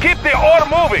ready. Let's keep the ore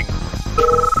moving.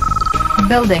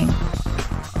 Building.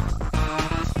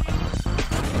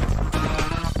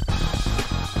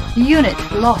 Unit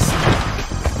lost.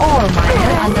 Ore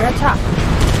miner under attack.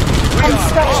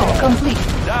 Construction complete.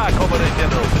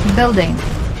 Building.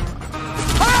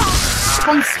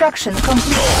 Construction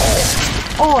complete.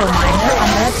 Ore miner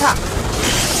under attack.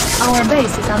 Our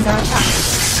base is under attack.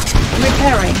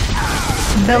 Repairing.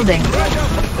 Building.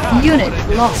 Unit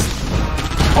lost.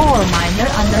 Ore miner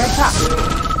under attack.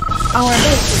 Our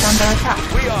base is under attack.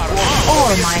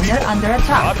 Ore miner under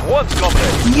attack.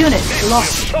 Unit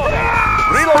lost.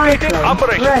 Spy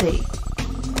plane ready.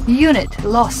 Unit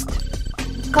lost.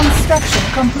 Construction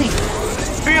complete.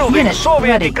 Building Unit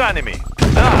Soviet ready. economy. We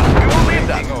will leave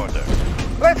that order.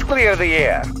 Let's clear the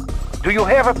air. Do you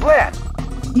have a plan?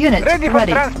 Unit Ready for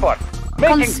transport.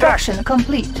 Making Construction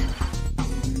complete.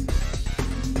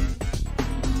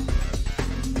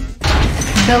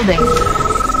 Building.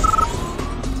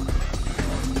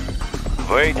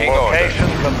 Waiting location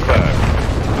confirmed.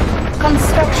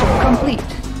 Construction complete.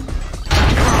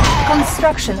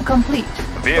 Construction complete.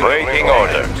 Waiting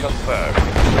order. Confirmed.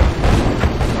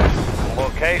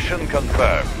 Location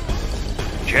confirmed.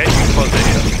 Changing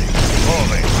position.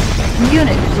 Moving.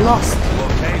 Unit lost.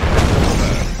 Location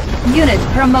confirmed. Unit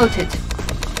promoted.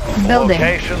 Building.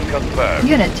 Location confirmed.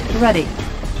 Unit ready.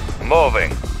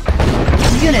 Moving.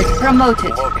 Unit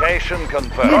promoted. Location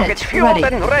confirmed. Unit ready.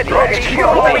 Rockets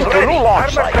fueled and ready. New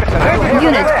launch site.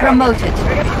 Unit promoted.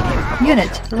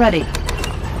 Unit ready.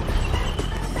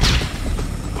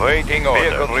 Waiting order.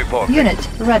 Vehicle report. Unit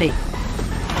ready.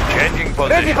 Changing position.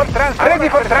 Ready for transport. Ready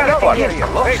for transport. Unit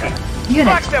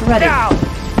ready.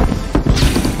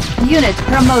 Unit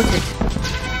promoted.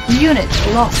 Unit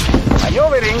lost.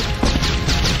 Maneuvering.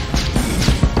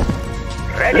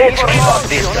 Ready for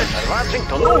launch. Advancing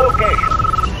to new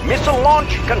location. Missile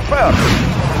launch confirmed.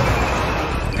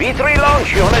 V3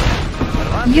 launch unit.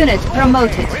 Unit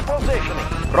promoted.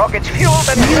 Repositioning. Rockets fueled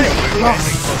and Unit ready.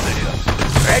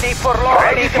 lost. Ready for launch.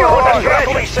 Ready for launch.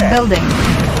 Ready. Building.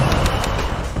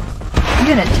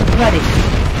 Unit ready.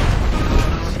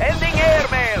 Sending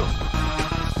airmail.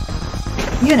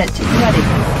 Unit ready.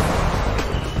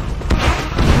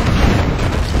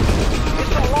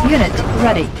 Unit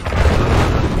ready.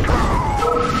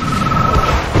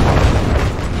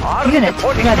 Unit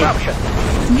ready.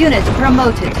 Unit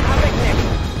promoted.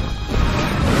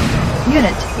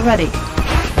 Unit ready.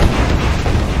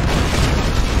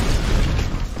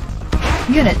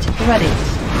 Unit ready.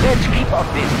 Let's keep up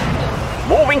distance.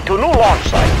 Moving to new launch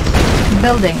site.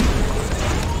 Building.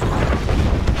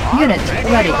 Unit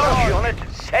ready. Unit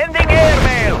sending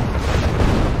airmail.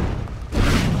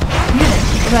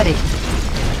 Unit ready.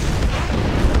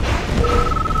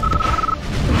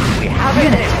 We have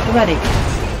Unit ready.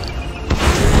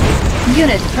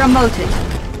 Unit promoted.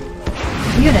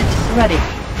 Unit ready.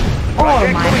 All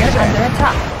miners under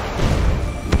attack.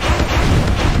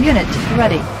 Unit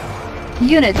ready.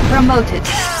 Unit promoted.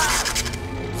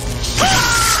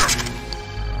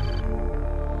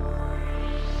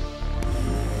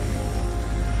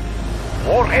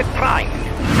 Warhead primed.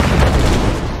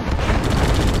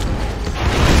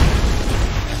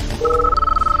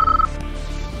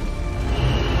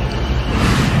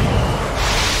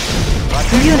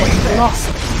 Unit lost.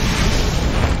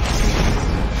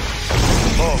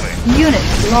 Moving. Unit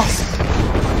lost.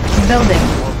 Building.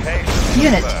 Location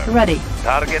Unit confirmed. ready.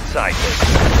 Target sighted.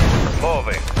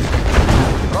 Moving.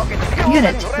 Rockets fueled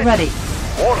Unit and ready.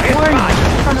 Warhead Warning. primed.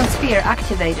 Chronosphere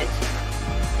activated.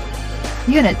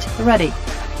 Unit ready.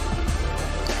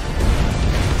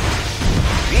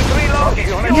 V3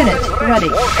 launch Unit ready.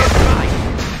 Warhead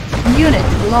primed. Unit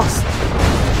lost.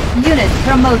 Unit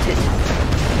promoted.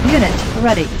 Unit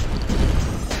ready.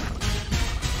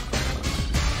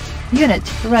 Unit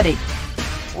ready.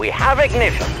 We have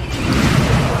ignition.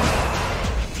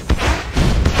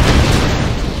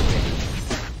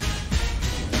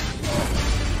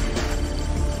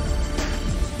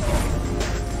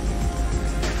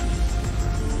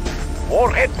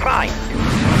 Warhead primed.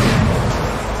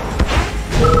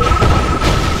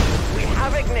 We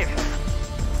have ignition.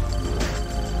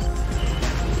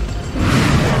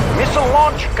 Missile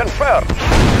launch confirmed.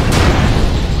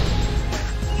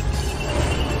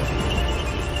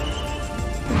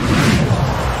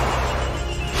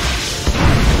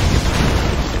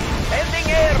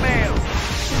 Sending airmail.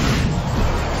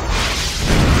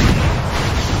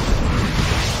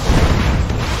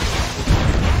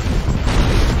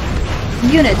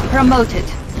 Unit promoted.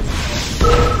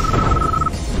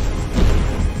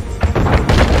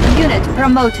 Unit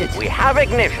promoted. We have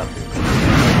ignition.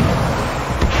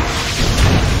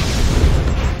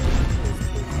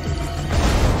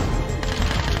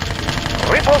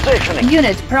 Repositioning.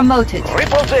 Unit promoted.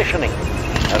 Repositioning.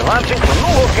 Advancing to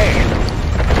new location.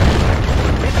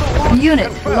 Missile launch Unit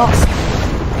confirmed. lost.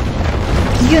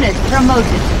 Unit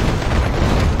promoted.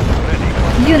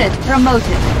 Unit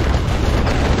promoted.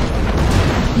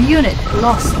 Unit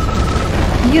lost.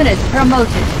 Unit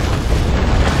promoted.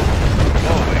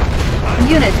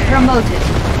 Unit promoted.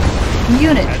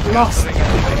 Unit lost.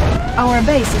 Our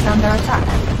base is under attack.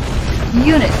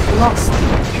 Unit lost.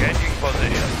 Changing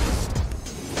position.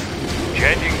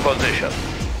 Changing position.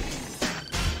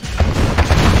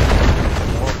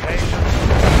 Location.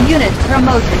 Unit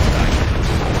promoted.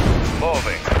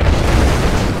 Moving.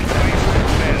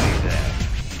 Barely there.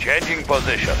 Changing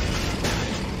position.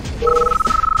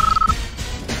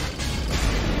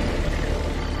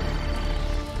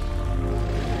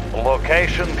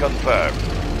 Location confirmed.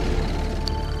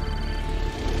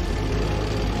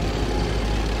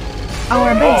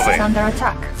 Our base is Moving. under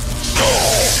attack.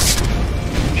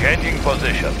 Changing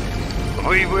position.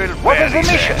 We will What is the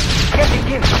bury mission? them.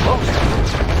 Getting in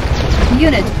closer.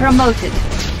 Unit promoted.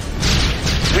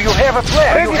 Do you have a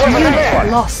plan? Do you have a Unit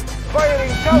plan? lost.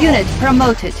 Firing double. Unit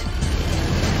promoted.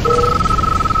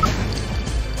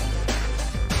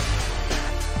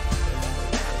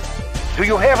 Do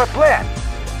you have a plan?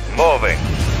 Moving.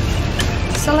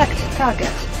 Select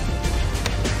target.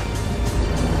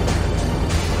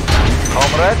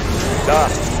 Comrade,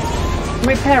 done.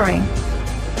 Repairing.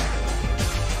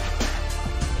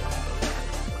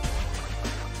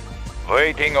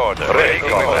 Waiting order. Ready,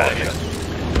 commander.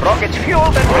 Rockets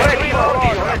fueled and ready for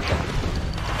launch.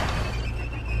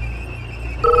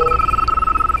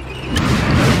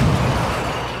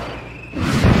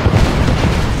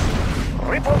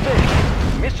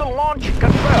 Reposition. Missile launch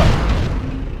confirmed.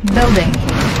 Building.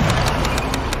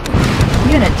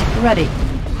 Unit ready.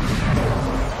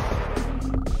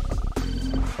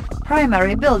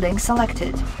 Primary building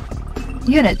selected.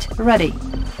 Unit ready.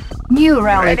 New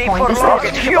rally point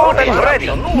established.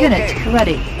 Unit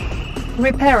ready.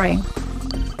 Repairing.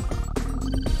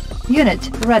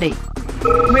 Unit ready.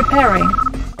 Repairing.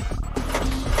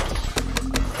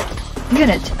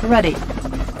 Unit ready.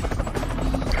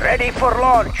 Ready for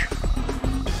launch.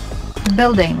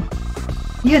 Building.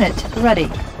 Unit ready.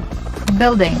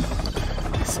 Building.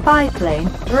 Spy plane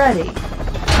ready.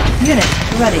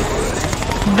 Unit ready.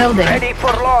 Building. Ready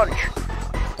for launch.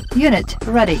 Unit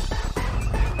ready.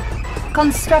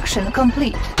 Construction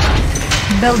complete.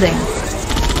 Building.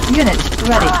 Unit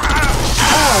ready.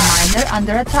 All miner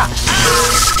under attack.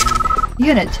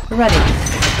 Unit ready.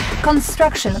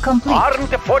 Construction complete. Armed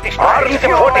for destruction.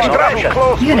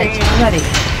 Unit ready.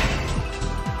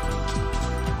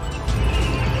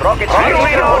 Rockets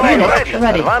Unit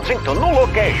ready. advancing to new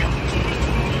location.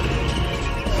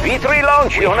 V3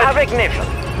 launch. We have ignition.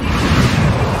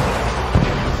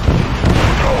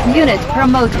 Unit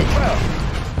promoted.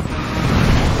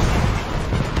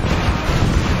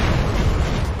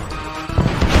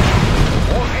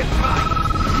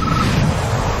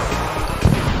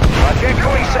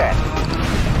 Trajectory set.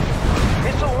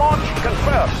 Missile launch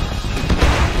confirmed.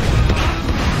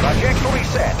 Trajectory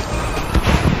set.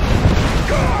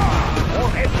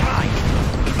 Warhead prime.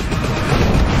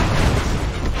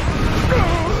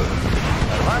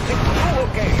 Advancing to new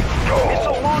location.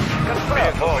 Missile launch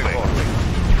confirmed.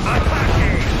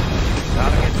 Attacking.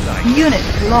 Target sight. Unit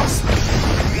lost.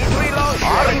 V3 launch.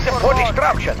 Armed for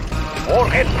destruction.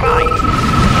 Warhead prime.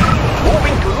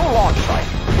 Moving to new launch site.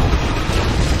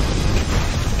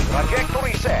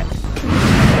 Trajectory set.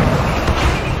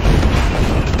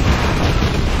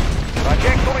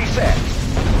 Trajectory set.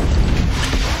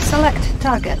 Select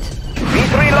target.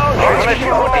 V3 launch ready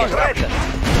for destruction.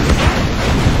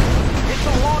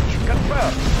 Missile launch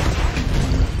confirmed.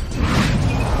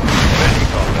 Ready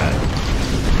for that.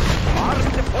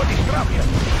 Armed for destruction.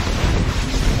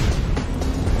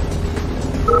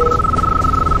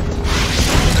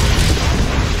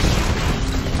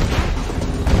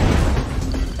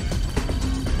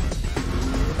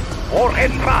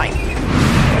 Warhead prime.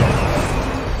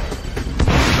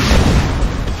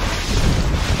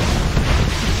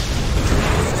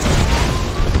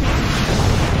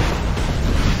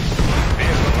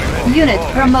 Unit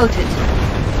promoted.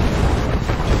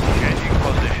 Changing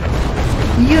position.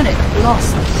 Unit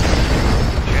lost.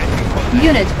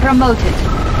 Unit promoted.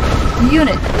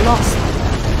 Unit lost.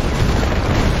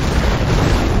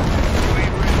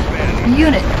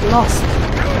 Unit lost.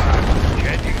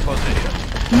 Changing position.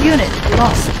 Unit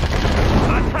lost.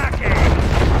 Attacking.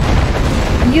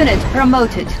 Unit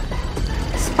promoted.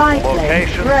 Spy plane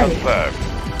Location ready. confirmed.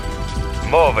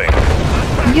 Moving.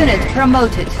 Unit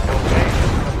promoted.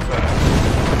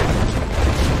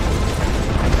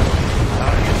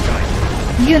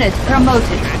 Unit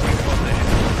promoted.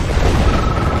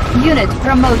 Unit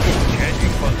promoted.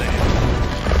 Changing position.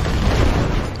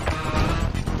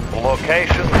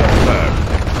 Location confirmed.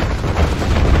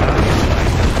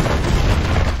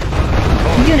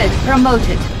 Unit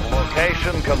promoted.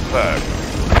 Location confirmed.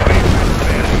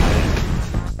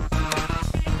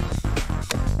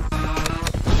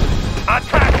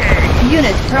 Attacking!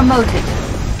 Unit promoted.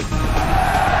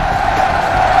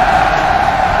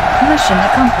 Mission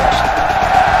accomplished.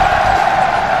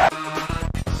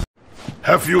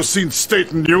 Have you seen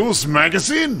State News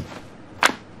magazine?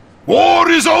 War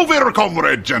is over,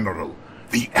 Comrade General.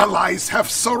 The Allies have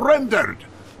surrendered.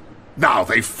 Now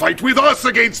they fight with us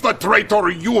against the traitor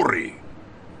Yuri.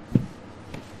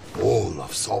 All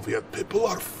of Soviet people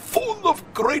are full of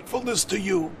gratefulness to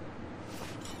you.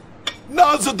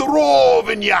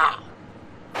 Nazdrovnya!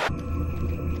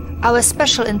 Our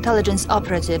special intelligence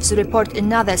operatives report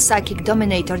another psychic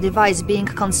dominator device being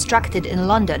constructed in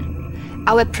London.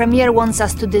 Our premier wants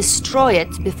us to destroy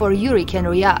it before Yuri can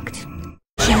react.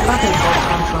 Battlefield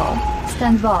control.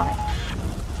 Stand by.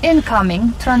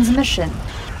 Incoming transmission.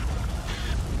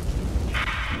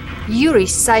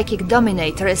 Yuri's psychic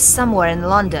dominator is somewhere in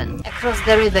London. Across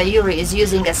the river, Yuri is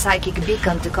using a psychic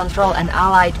beacon to control an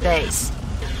allied base.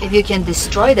 If you can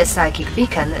destroy the psychic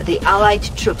beacon, the allied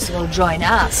troops will join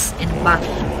us in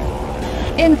battle.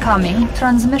 Incoming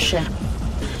transmission.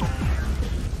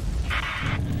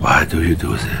 Why do you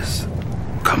do this,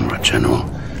 Comrade General?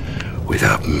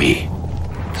 Without me,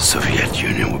 the Soviet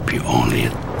Union would be only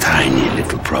a tiny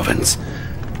little province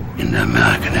in the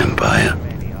American Empire.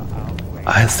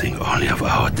 I think only of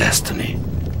our destiny.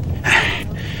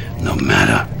 No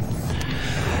matter.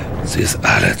 These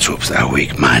other troops are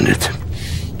weak-minded.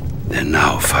 They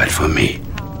now fight for me.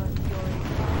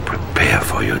 Prepare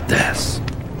for your death.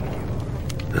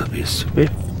 They'll be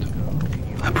swift.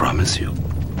 I promise you.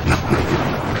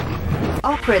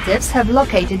 Operatives have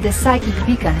located the psychic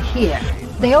beacon here.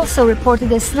 They also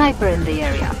reported a sniper in the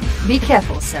area. Be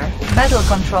careful, sir. Battle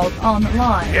control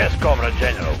online. Yes, Comrade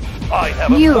General. I have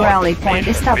New rally point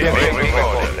established.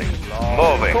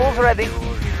 Moving. Tools ready.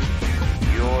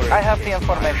 I have the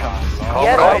information.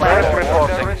 Yes, Comrade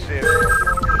Commander.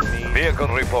 reporting. Vehicle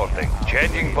reporting.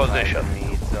 Changing position.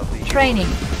 Training.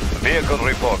 Vehicle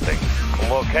reporting.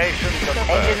 Location confirmed.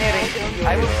 Engineering.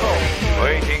 I will go.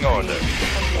 Waiting order.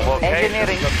 Location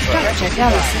Engineering. confirmed. Structure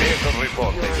garrison. Vehicle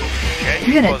reporting.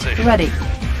 Changing Unit position. ready.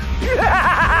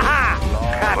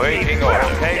 Waiting order.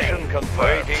 Location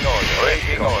confirmed. Waiting order.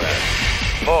 Waiting order.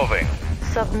 Moving.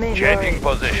 Changing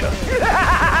position.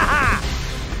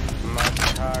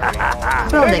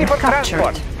 Building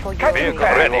captured. Vehicle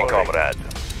ready, comrade.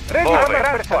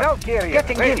 Moving.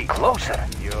 Getting in closer.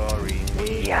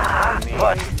 Yeah,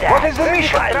 what's that? What is the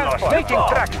mission? Making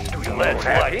tracks. Let's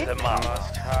light them up.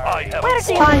 I have Where's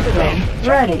the Spy plane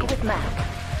ready. with map?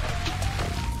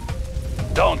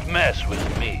 Don't mess with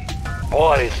me.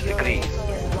 Boris agrees.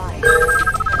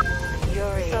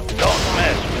 Don't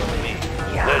mess with me.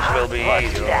 This will be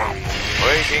easy.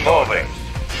 Waiting moving.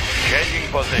 Changing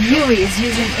position. Yuri is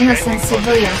using innocent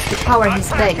civilians to power his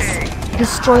base.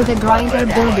 Destroy the grinder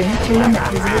building to limit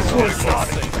his resources.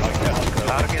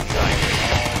 Target sight.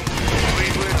 We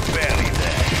will bury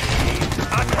them.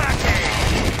 Attacking!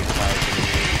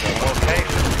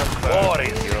 Location confirmed.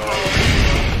 Boris.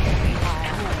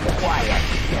 Quiet.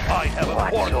 I have a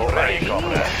port ready,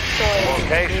 comrade.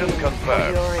 Location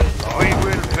confirmed. We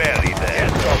will bury them.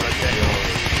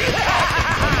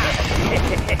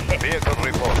 Vehicle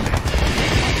reporting.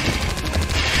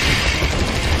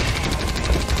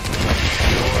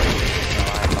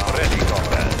 Ready,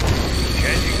 comrade.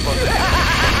 Changing position.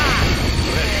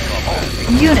 Ready,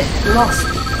 comrade. Unit lost.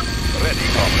 Ready,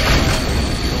 comrade.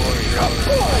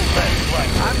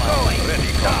 I'm going.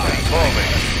 Ready, comrade.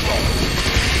 Moving.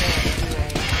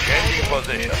 Changing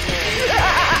position.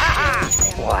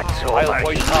 What's over I'll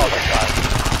point out the target.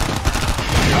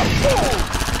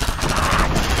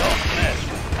 Don't miss.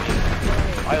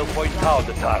 I'll point out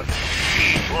the target.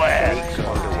 Eat legs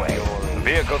on the way.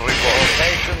 Vehicle report.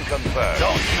 Location confirmed.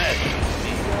 Don't miss.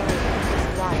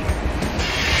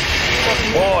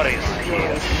 War is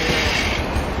here.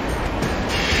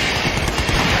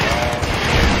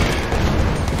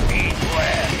 Eat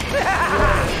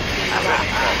legs.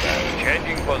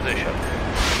 Changing position.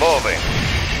 Moving.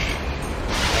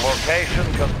 Location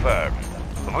confirmed.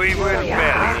 We will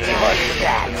bury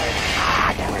them.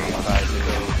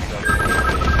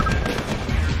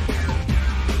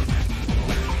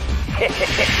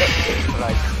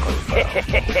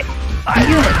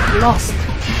 Unit lost.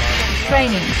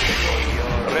 Training.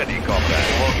 Ready, comrade.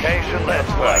 Location,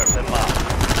 let's work them up.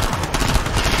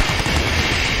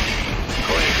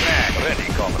 Going back. Ready,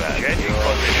 comrade. Changing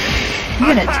position.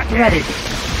 Unit ready.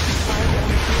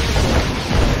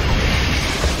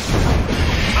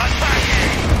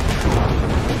 Attacking!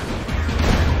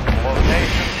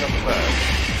 Location confirmed.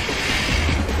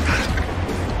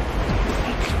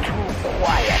 It's too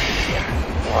quiet here.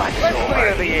 Let's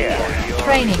clear the air.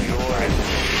 Training.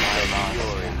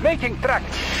 Making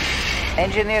tracks.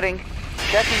 Engineering.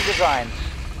 Checking designs.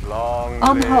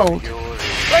 On hold.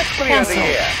 Let's clear Cancel. the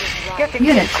air. Getting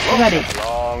Unit ready.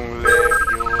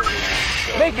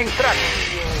 making tracks.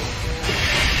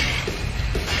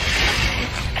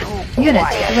 Unit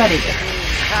ready.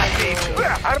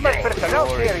 Armored personnel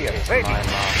carrier ready.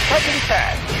 Cutting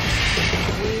pad.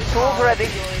 Tools ready.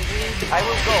 I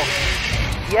will go.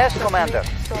 Yes, Commander.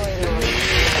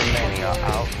 Many are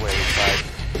outweighed by...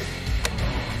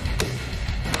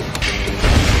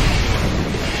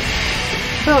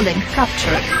 Building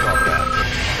captured.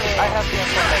 I have the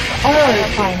information. Oil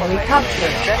refinery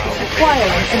captured.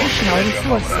 Requiring additional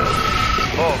resources.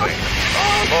 Moving.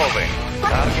 Moving.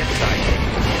 Target sight.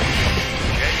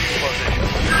 Changing position.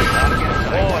 Target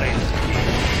boarding.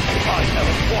 I have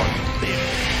a port there.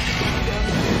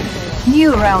 New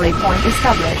rally point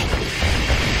established.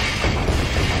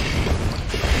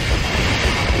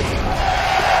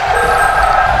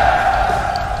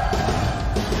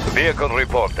 Vehicle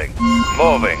reporting.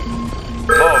 Moving.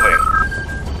 Moving.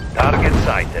 Target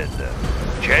sighted.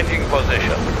 Changing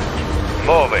position.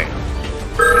 Moving.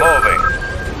 Moving.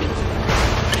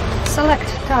 Select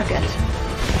target.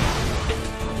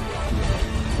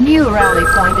 New rally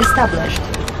point established.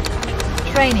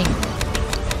 Training.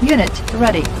 Unit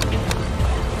ready.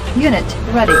 Unit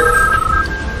ready.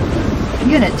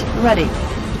 Unit ready.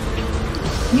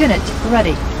 Unit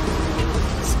ready.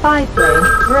 Spy plane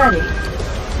ready.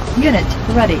 Unit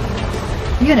ready.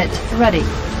 Unit ready.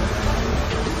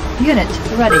 Unit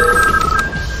ready.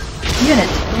 Unit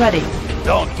ready.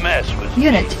 Don't mess with me.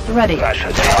 Unit ready.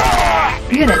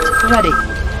 Unit ready.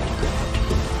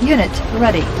 Unit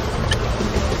ready.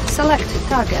 Select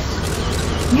target.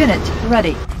 Unit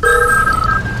ready.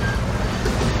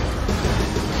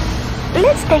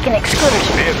 Let's take an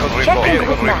excursion. Vehicle Checking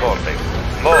with map. reporting.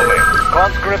 Moving.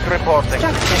 Conscript reporting.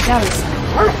 Structure garrison.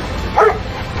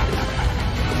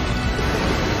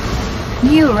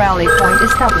 New rally point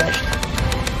established.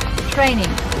 Training.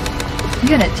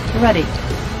 Unit ready.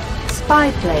 Spy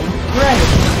plane ready.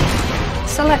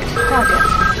 Select target.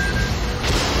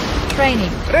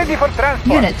 Training. Ready for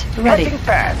transport. Unit ready. Cutting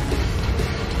path.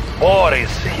 War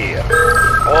is here.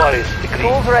 War is decreed.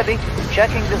 Tools ready.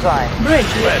 Checking design. Bridge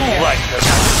Let's repair. light them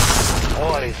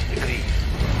up. War is decreed.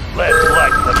 Let's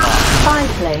light them up. Spy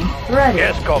plane ready.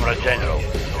 Yes, Comrade General.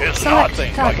 There's Select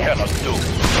nothing target. I cannot do.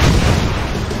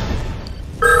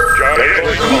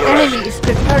 The enemy is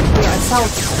prepared for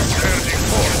assault.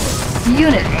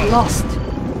 Unit lost.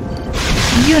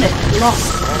 Unit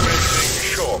lost.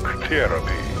 Shock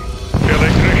therapy.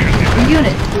 Electrician is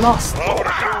Unit lost. Rubber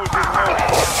shoes in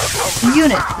motion.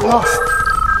 Unit lost.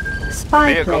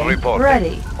 Spy Vehicle plane reporting.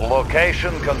 ready.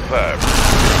 Location confirmed.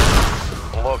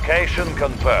 Location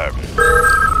confirmed.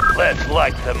 Let's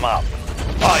light them up.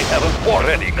 I have a port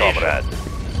ready, comrade.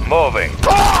 Moving.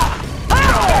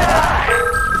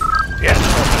 Yes,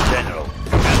 Comrade General.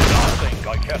 And nothing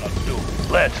I cannot do.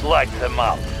 Let's light them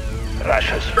up.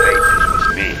 Russia's fate is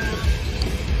with me.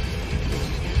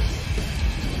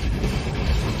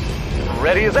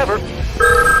 Ready as ever.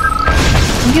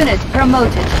 Unit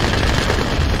promoted.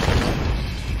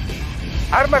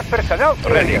 Armored personnel.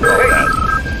 Ready,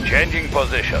 comrade. Changing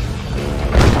position.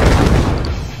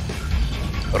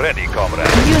 Ready, comrade.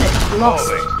 Unit lost.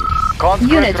 Moving.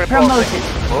 Conscript Unit reporting. promoted.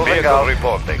 Moving Vehicle out.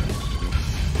 reporting.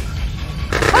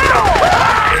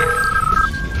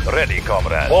 Ready,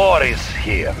 comrade. War is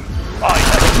here. I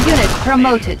have Unit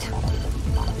promoted.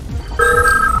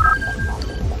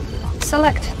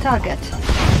 Select target.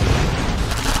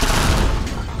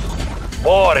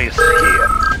 war is here.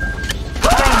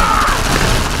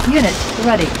 Unit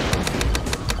ready.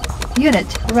 Unit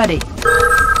ready.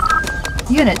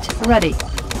 Unit ready.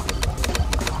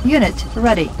 Unit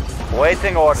ready.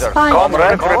 Waiting order. Spy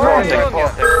Comrade reporting.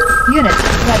 reporting. Unit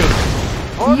ready.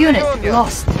 For the Unit Union.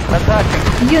 lost.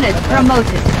 Attacking. Unit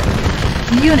promoted.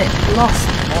 Unit lost.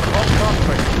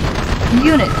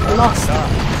 Unit lost.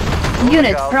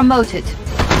 Unit promoted.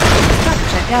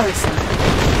 Structure garrison.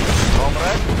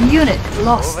 Comrade. Unit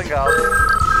lost. Moving out.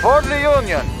 For the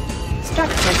Union.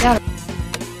 Structure garrison.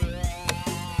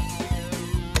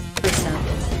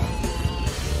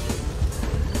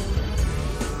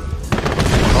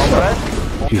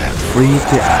 Comrade. You have freed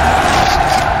the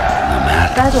islands. No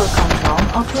matter. Battle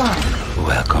control offline.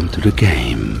 Welcome to the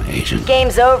game, Agent.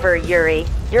 Game's over, Yuri.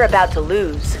 You're about to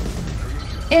lose.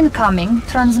 Incoming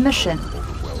transmission.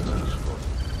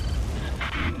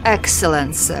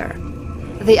 Excellent, sir.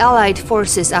 The Allied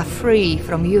forces are free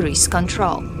from Yuri's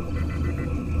control.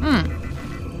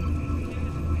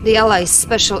 The Allies'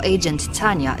 special agent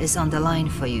Tanya is on the line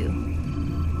for you.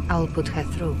 I'll put her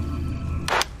through.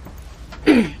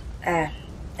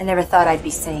 I never thought I'd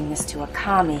be saying this to a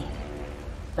commie,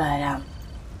 but,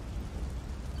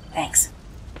 thanks.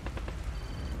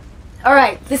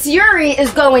 Alright, this Yuri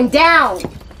is going down!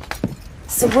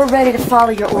 So we're ready to follow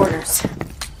your orders.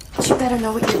 But you better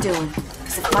know what you're doing,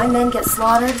 because if my men get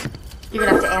slaughtered, you're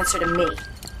gonna have to answer to me.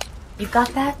 You got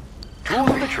that? Tools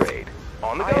of the trade.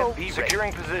 On the go.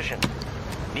 Securing position.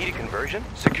 Need a conversion?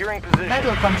 Securing position.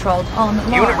 Battle control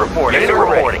online. Unit reporting. Unit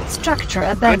reporting. Structure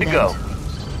Good abandoned. to go.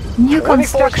 New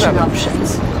construction 24/7. options.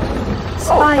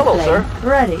 Spy hello, plane sir.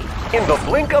 ready. In the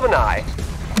blink of an eye.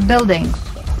 Building.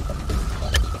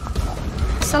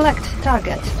 Select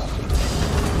target.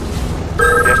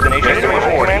 Destination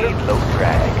reporting. Low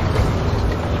drag.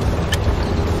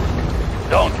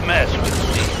 Don't mess with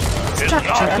me. There's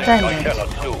Structure nothing I abandoned.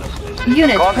 cannot do.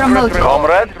 Unit promoted.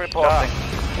 Comrade reporting.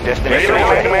 Destination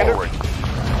commander.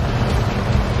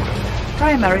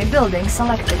 Primary building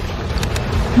selected.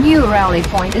 New rally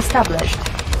point established.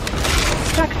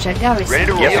 Structure garrison. Ready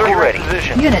to roll. Yes, ready.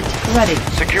 Position. Unit ready.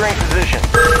 Securing position.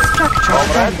 Structure Comrade.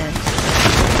 abandoned.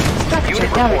 Structure Unit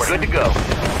report. Good garrison. to go.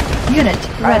 Unit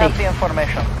I ready. have the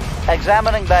information.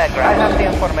 Examining diagram. I have the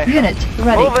information. Unit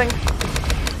ready. Moving.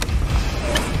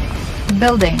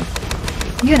 Building.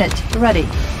 Unit ready.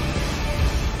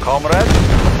 Comrade.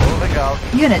 Moving out.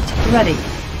 Unit ready.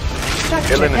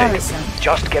 Structure Eliminated. garrison.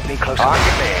 Just get me closer. On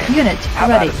command. Unit How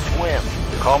ready. about a swim?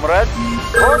 Comrade.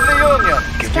 For the Union.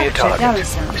 Give me a Structure target.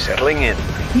 garrison. Settling in.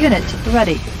 Unit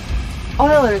ready.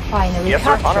 Oil refinery Yes, sir.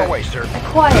 captured. On our way, sir.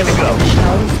 Acquiring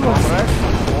additional resources.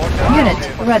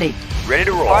 Unit ready. Ready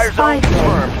to roll. Fire zone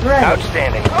confirmed. Ready.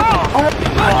 Outstanding. Oil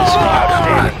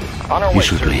Outstanding. On our You way,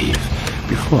 should sir. leave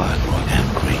before I grow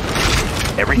angry.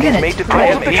 Everything's Unit made to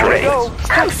ready. close the train.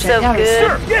 I'm so good.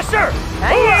 Sir, yes, sir.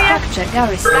 I hear ya. Structure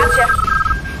garrison.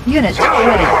 Gotcha. Unit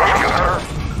ready.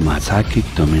 My psychic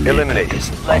dominator Eliminated. is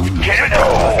Let's almost get it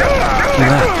gone. on.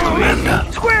 Relax, Commander.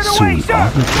 Soon all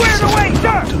the pieces will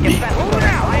belong to me.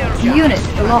 Unit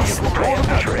lost.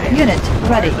 Unit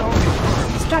ready.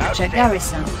 Structure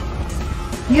garrison.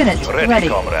 Unit ready.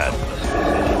 comrade.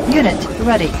 Unit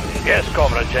ready. Yes,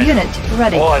 comrade. General. Unit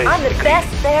ready. What is I'm the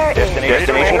best there is.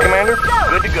 Destination, Commander?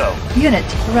 Good to go. Unit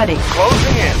ready.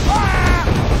 Closing in.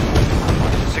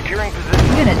 Securing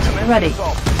position. Unit ready.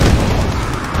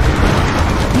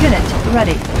 Unit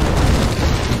ready.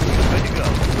 Good to go.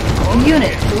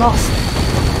 Unit lost.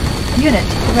 Unit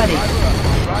ready.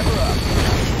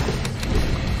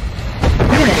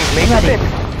 Unit ready.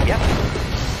 Yep.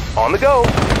 On the go.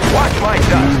 Watch my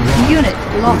dust. Unit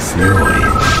lost.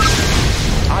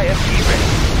 IFT ready.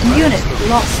 Unit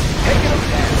lost.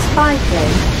 Spy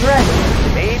plane ready.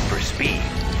 Made for speed.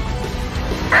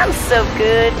 I'm so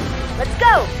good. Let's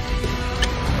go.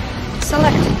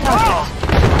 Select target.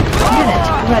 Unit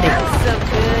ready. I'm so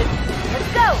good.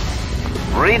 Let's go.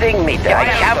 Reading meter. I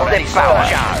have the power.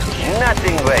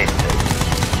 Nothing wasted.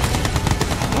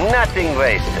 Nothing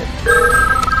wasted.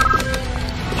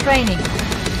 Training.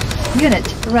 Unit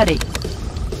ready.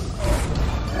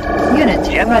 Unit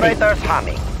ready. Generators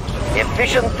humming.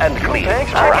 Efficient and clean.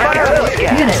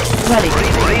 Unit ready.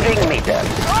 Reading meter.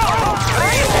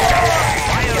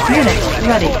 Unit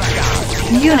ready.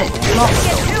 Unit lost.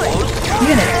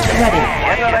 Unit ready.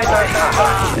 Generators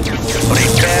humming.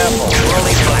 Prepare for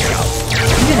rolling blackout.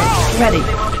 Unit ready.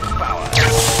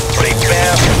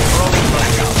 Prepare for rolling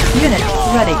blackout. Unit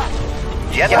ready.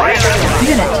 Generators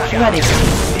Unit ready.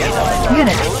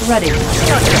 Unit ready.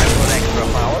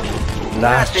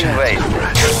 Last Nothing chance, wasted.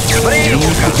 comrade.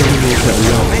 Leave the generator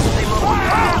alone.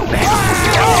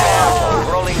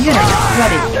 Unit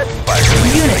ready.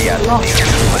 Unit lost.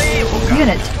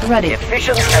 Unit ready.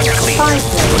 Efficient and clean. Spy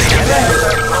plane ready.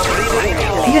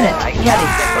 Unit ready.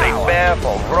 Prepare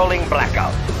for rolling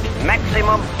blackout.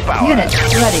 Maximum power. Unit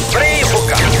ready. Free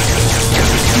hookup.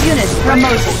 Unit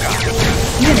promoted.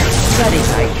 Unit ready.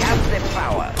 I have the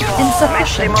power.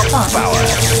 Insufficient Maximum funds. power.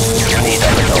 Need a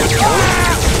little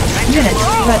boost. Unit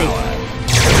ready.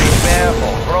 Prepare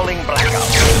for rolling blackout.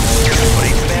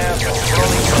 Prepare for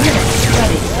rolling Unit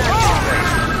ready.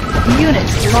 Unit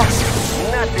lost.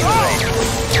 Nothing wasted.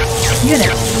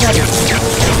 Unit ready.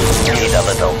 Need a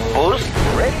little boost.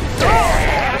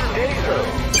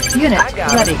 Unit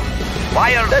ready.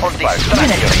 Fire for destruction.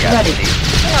 Unit ready.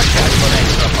 No chance for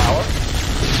extra power.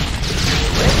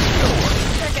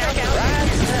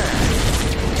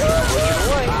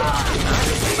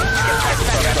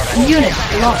 Unit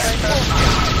lost.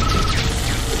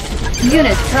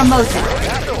 Unit promoted.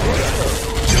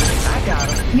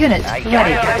 Unit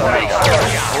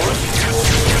ready.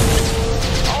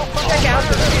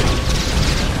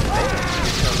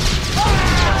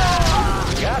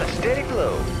 Got a steady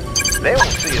flow. They won't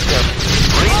see us coming.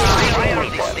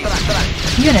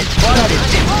 Unit ready.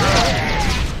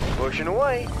 Pushing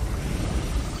away.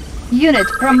 Unit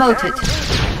promoted.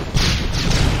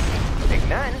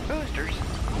 Igniting boosters.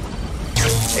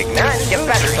 Ignite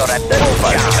capacitor at the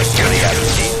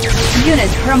curiosity. Unit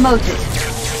promoted.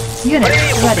 Unit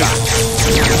ready.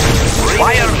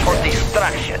 Fire for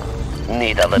destruction.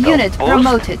 Need a little Unit boost.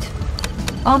 promoted.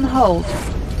 On hold.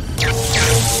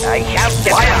 I have the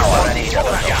power. Need a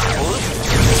little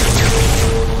boost.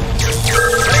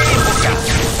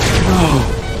 No,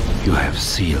 you have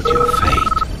sealed your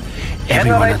fate.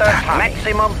 Everyone Generator attack.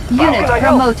 maximum Unit power.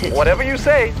 promoted. Whatever you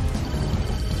say.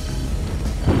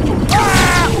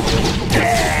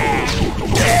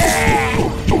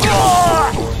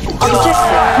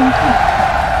 Objective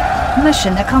complete.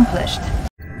 Mission accomplished.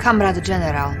 Comrade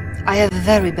General, I have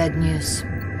very bad news.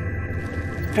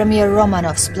 Premier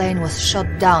Romanov's plane was shot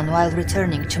down while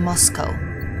returning to Moscow.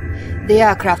 The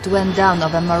aircraft went down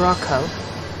over Morocco.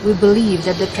 We believe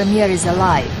that the Premier is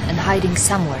alive and hiding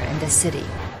somewhere in the city.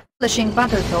 Establishing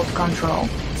battlefield control.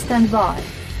 Stand by.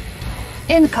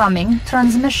 Incoming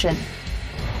transmission.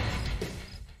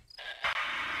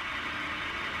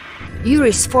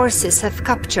 Yuri's forces have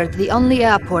captured the only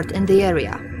airport in the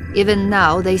area. Even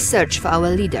now, they search for our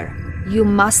leader. You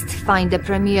must find the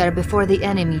Premier before the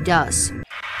enemy does.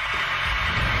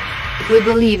 We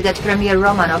believe that Premier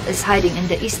Romanov is hiding in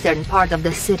the eastern part of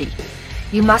the city.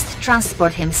 You must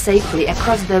transport him safely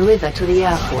across the river to the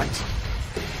airport.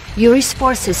 Yuri's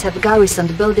forces have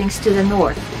garrisoned buildings to the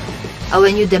north. Our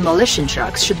new demolition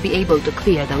trucks should be able to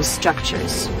clear those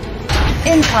structures.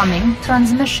 Incoming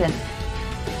transmission.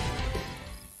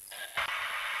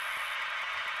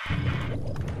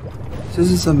 This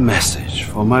is a message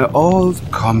for my old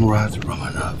comrade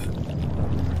Romanov.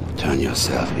 Turn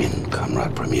yourself in,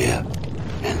 Comrade Premier,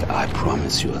 and I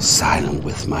promise you asylum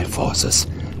with my forces.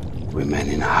 Remain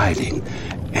in hiding,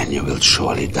 and you will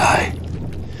surely die.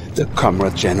 The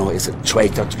Comrade General is a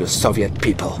traitor to the Soviet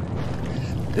people.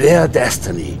 Their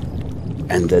destiny,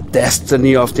 and the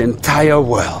destiny of the entire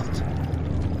world,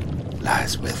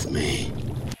 lies with me.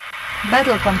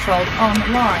 Battle control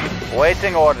online.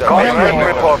 Waiting order. Commander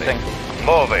Reporting.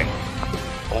 Moving.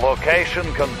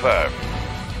 Location confirmed.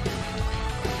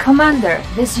 Commander,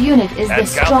 this unit is the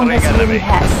strongest Yuri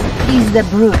has. He's the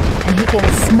brute, and he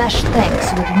can smash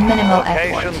tanks with minimal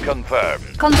effort. Location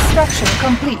confirmed. Construction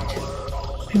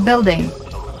complete. Building.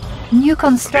 New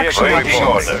construction Waiting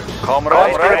options. order.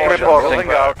 Comrade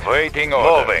reporting out. Waiting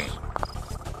order. Moving.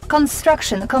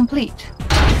 Construction complete.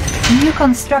 New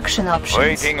construction options.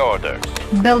 Waiting order.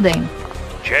 Building.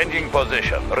 Changing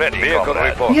position. Ready. Vehicle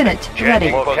report. Unit ready.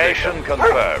 Changing location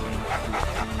confirmed.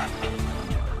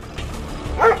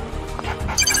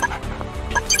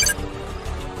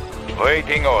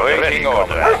 Waiting order. Waiting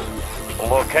order.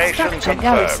 Location Structure confirmed.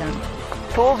 garrison.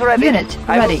 Tools ready. Unit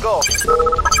I will ready. go.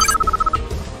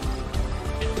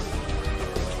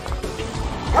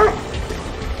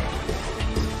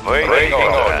 Waiting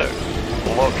order.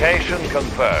 Location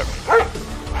confirmed.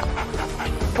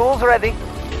 Tools ready.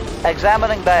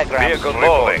 Examining diagrams. Vehicle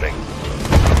moving.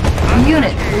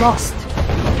 Unit lost.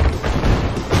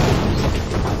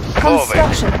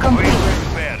 Construction complete.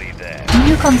 Barely there.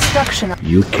 New construction.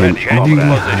 You can Ready, only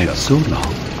comrade. hide so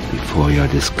long before you're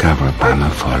discovered by my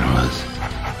followers.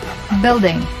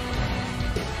 Building.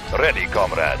 Ready,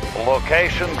 comrade.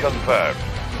 Location confirmed.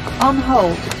 On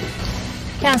hold.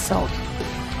 Cancelled.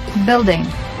 Building.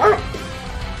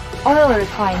 Oil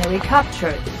refinery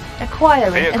captured.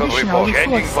 Acquiring Vehicle additional report.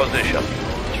 Changing resources. position.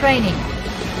 Training.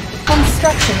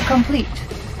 Construction complete.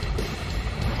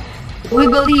 We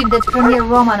believe that Premier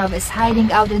Romanov is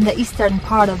hiding out in the eastern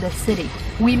part of the city.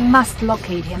 We must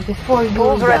locate him before Yuri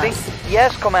Tools ready. does.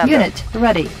 Yes, Commander. Unit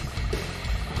ready.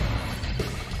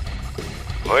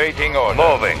 Waiting order.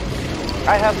 Moving.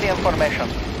 I have the information.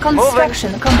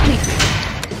 Construction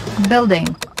complete. Building.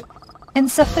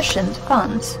 Insufficient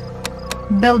funds.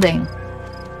 Building.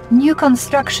 New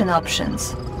construction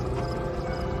options.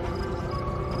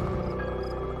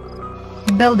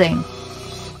 Building.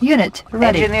 Unit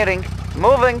ready. Engineering.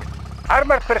 Moving.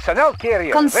 Armored personnel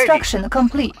carrier. Construction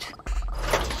complete.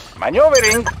 Ready.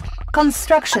 Maneuvering.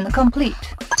 Construction complete.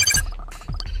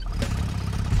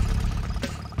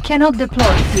 Cannot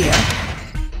deploy here.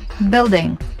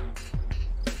 Building.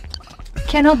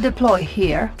 Cannot deploy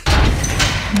here.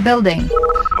 Building.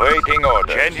 Waiting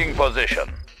order. Changing position.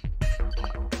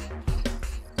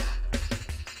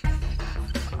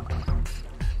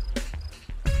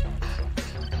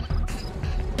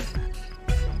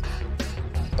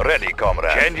 Ready,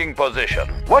 comrade. Changing position.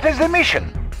 What is the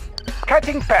mission?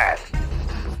 Cutting path.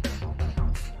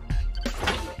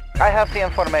 I have the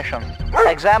information.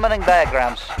 Examining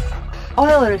diagrams.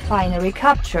 Oil refinery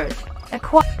captured.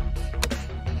 Acquiring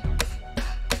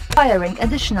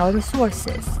additional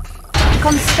resources.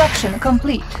 Construction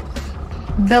complete.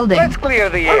 Building. Let's clear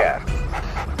the air.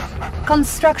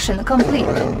 Construction complete.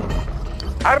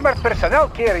 Armored personnel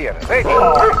carrier. Ready.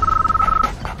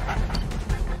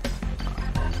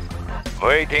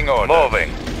 Waiting order.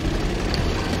 Moving.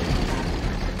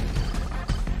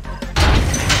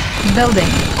 Building.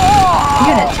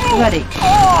 Unit ready.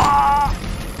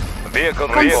 Vehicle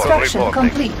Construction reporting.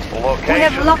 complete. Location We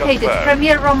have located confirmed.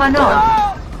 Premier Romanov.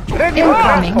 Ready.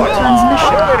 Incoming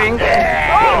transmission. Maneuvering.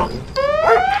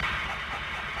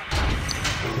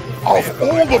 Of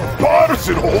all the bars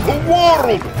in all the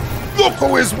world, look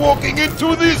who is walking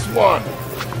into this one.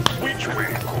 Which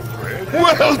way, comrade?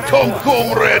 Welcome,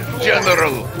 Comrade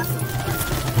General.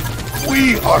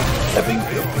 We are having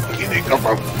the beginning of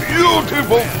a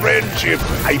beautiful friendship,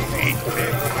 I think.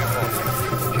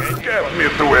 Get me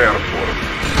to airport.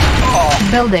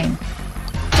 Building.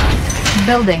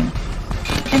 Building.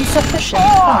 Insufficient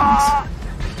funds.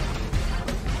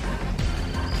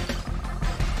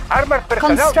 Armored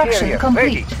personnel Construction carrier.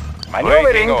 complete. Ready.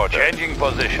 Waiting Maneuvering. order. Changing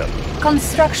position.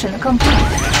 Construction complete.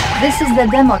 This is the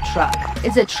demo truck.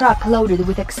 It's a truck loaded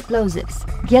with explosives.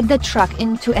 Get the truck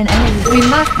into an enemy. We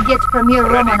must get Premier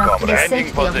Ready, Romanov to the comrade. safety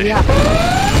of the Position. airport.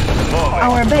 Moving.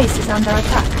 Our base is under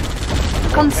attack.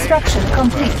 Construction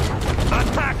complete.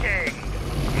 Attacking!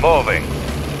 Moving.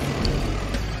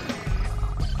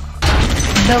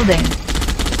 Building.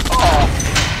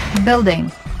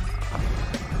 Building.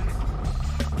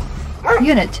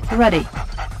 Unit ready.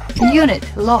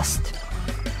 Unit lost.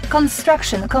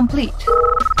 Construction complete.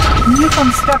 New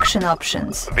construction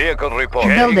options. Vehicle report.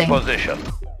 Building. Position.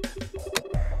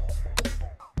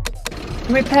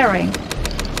 Repairing.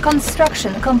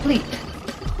 Construction complete.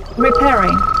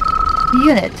 Repairing.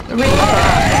 Unit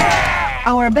repair.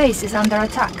 Our base is under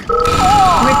attack.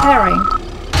 Repairing.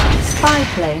 Spy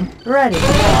plane ready.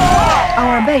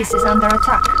 Our base is under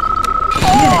attack.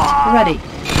 Unit ready.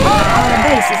 Our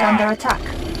base is under attack.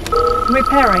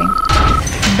 Repairing.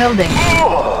 Building.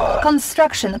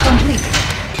 Construction complete.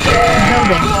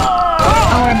 Building.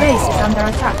 Our base is under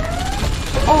attack.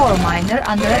 Ore miner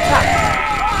under attack.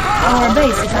 Our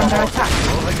base is under attack.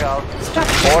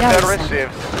 Structure garrison.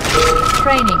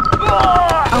 Training.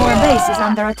 Our base is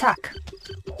under attack.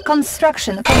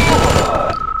 Construction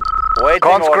complete.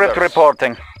 Conscript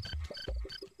reporting.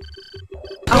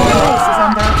 Our base is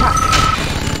under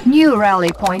attack. New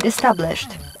rally point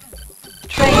established.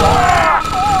 Training.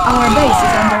 Our base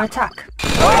is under attack.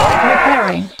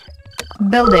 Repairing.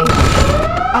 Building.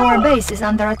 Our base is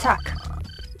under attack.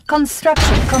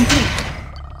 Construction complete.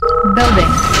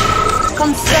 Building.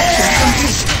 Construction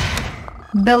complete.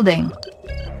 Building.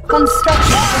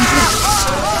 Construction complete.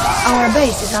 Our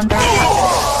base is under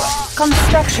attack.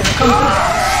 Construction complete.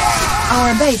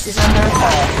 Our base is under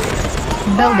attack.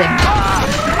 Building.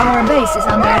 Our base is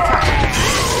under attack.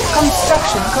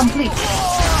 Construction complete.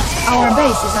 Our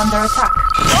base is under attack.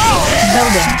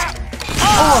 Building.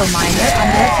 Ore miner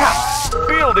under attack.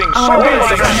 Building. Our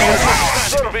base is under attack.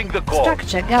 Serving the call.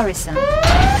 Structure garrison.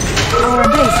 Our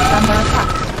base is under attack.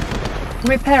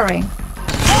 Repairing.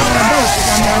 Our base is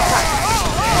under attack.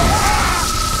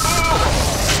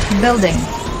 Building.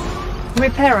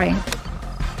 Repairing.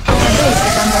 Our base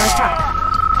is under attack.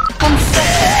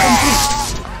 Construction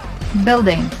complete.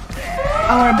 Building.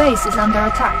 Our base is under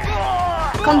attack.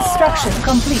 Construction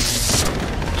complete.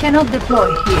 Cannot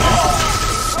deploy here.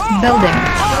 Building.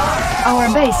 Our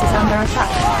base is under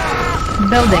attack.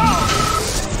 Building.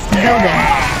 Building.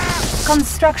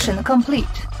 Construction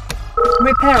complete.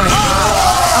 Repairing.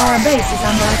 Our base is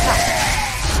under attack.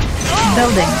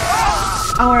 Building.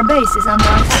 Our base is under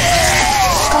attack.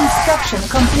 Construction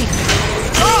complete.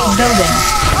 Building.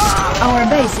 Our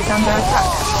base is under attack.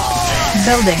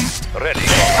 Building. Ready.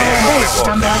 Our base is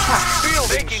under attack.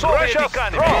 Building. Soviet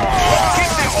economy.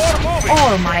 Keep the ore moving.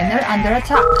 Ore miner under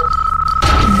attack.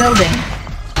 Building.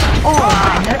 Ore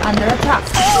miner under attack.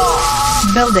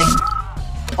 Building.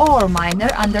 Ore miner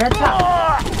under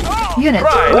attack. Unit.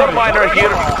 Ore miner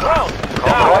here.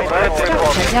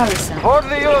 Structure garrison. For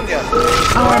the Union.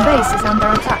 Our base is under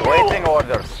attack. Waiting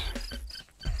orders.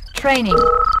 Training.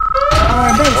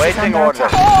 Our base is Waiting under orders.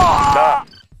 attack.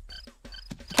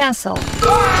 Cancel.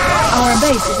 Our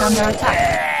base is under attack.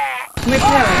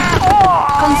 Repairing.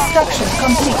 Construction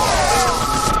complete.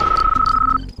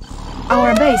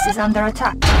 Our base is under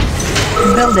attack.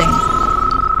 Building.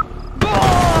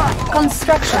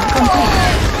 Construction complete.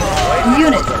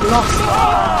 Unit lost.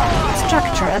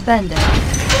 Structure abandoned.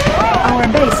 Our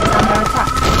base is under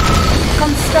attack.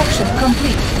 Construction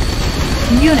complete.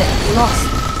 Unit lost.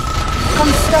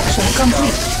 Construction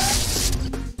complete.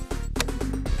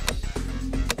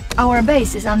 Our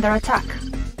base is under attack.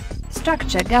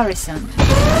 Structure garrisoned.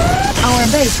 Our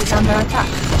base is under attack.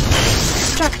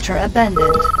 Structure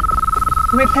abandoned.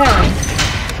 Repairing.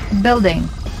 Building.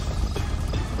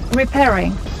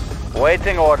 Repairing.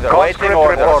 Waiting order. Waiting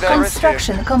order.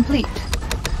 Construction complete.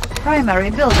 Primary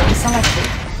building selected.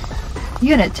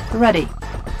 Unit ready.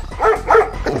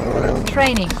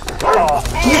 Training.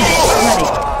 Unit ready.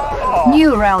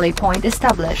 New rally point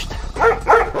established.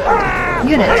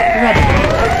 Unit ready.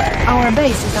 Our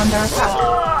base is under attack.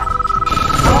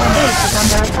 Our base is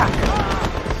under attack.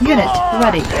 Unit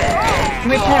ready.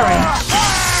 Repairing.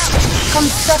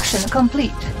 Construction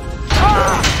complete.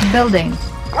 Building.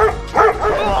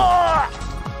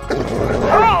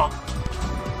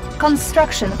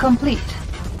 Construction complete.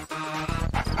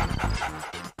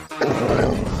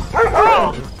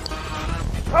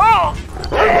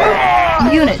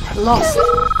 Unit lost.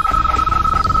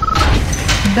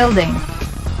 Building.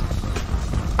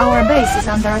 Our base is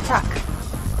under attack.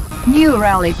 New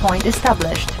rally point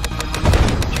established.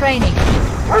 Training.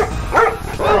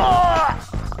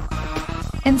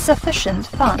 Insufficient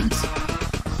funds.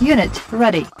 Unit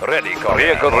ready. Ready.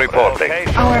 Vehicle reporting.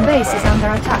 Our base is under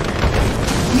attack.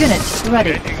 Unit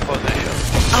ready. Changing position.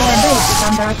 Our base is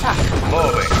under attack.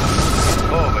 Moving.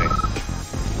 Moving.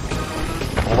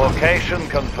 Location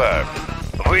confirmed.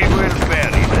 We will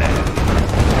bury them.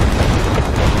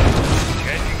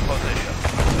 Changing position.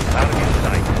 Target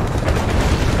sight.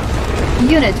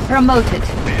 Unit promoted.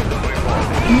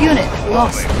 Unit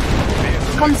lost.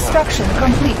 Construction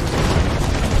complete.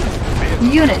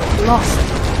 Unit lost.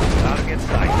 Target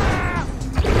sight.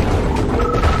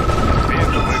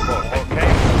 Vehicle report.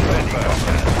 Location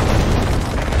confirmed.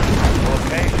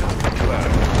 Location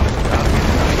confirmed. Target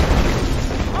sight.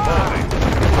 Moving.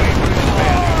 We will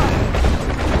bury them.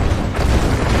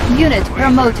 Unit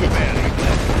promoted.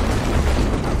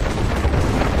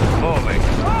 Moving.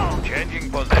 Changing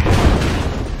position.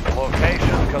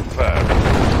 Location confirmed.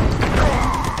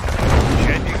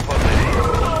 Changing position.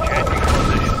 Changing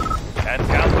position.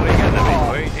 Encountering enemy.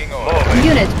 Waiting order. Moving.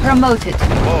 Unit promoted.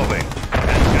 Moving.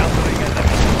 Encountering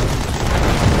enemy.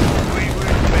 We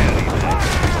will bury them.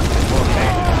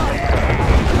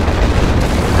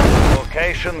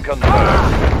 Location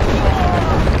confirmed.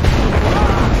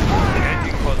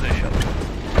 Changing position.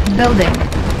 Building.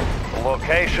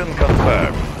 Location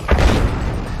confirmed.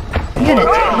 Unit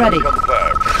ready.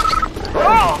 Confirmed.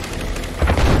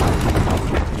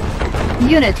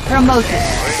 Unit promoted.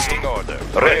 Waiting order.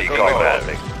 Ready combat.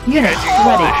 Unit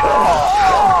ready.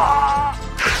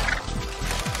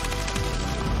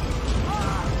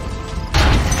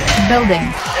 Building.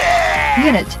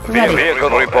 Unit ready. Vehicle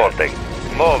reporting.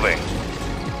 Moving.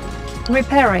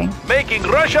 Repairing. Making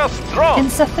Russia strong.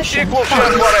 Insufficient Equal share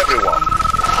funds. for everyone.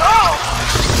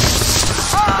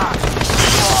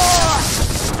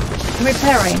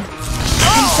 Repairing.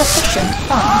 Insufficient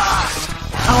funds.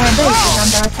 Our base is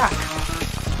under attack.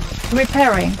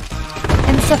 Repairing.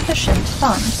 Insufficient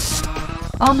funds.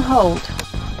 On hold.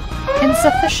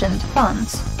 Insufficient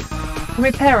funds.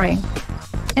 Repairing.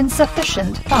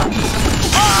 Insufficient funds.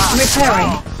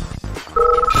 Repairing.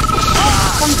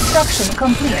 Construction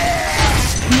complete.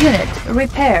 Unit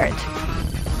repaired.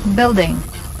 Building.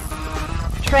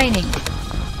 Training.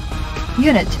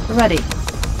 Unit ready.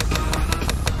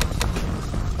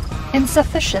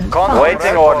 Insufficient funds.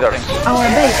 Waiting orders. Our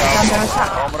base is under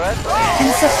attack.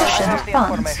 Insufficient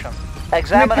funds.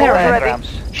 Examining Repairing. diagrams.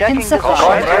 Checking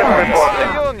Insufficient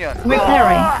design. funds.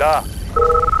 Repairing.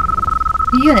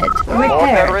 Unit Order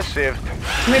repaired. received.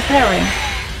 Repairing.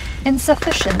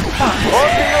 Insufficient funds.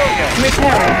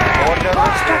 Repairing.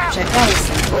 Structure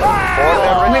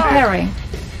garrison. Repairing.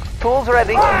 Tools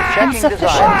ready. Checking Insufficient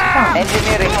design. funds.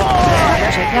 Engineering.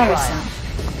 Structure garrison.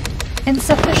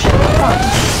 Insufficient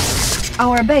funds.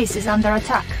 Our base is under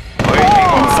attack.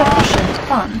 Insufficient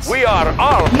funds. We are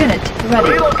armed. Unit ready.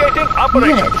 Relocating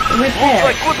operation. Unit Looks repaired.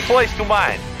 like good place to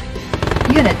mine.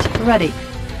 Unit ready.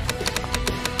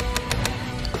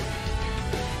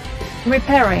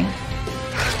 Repairing.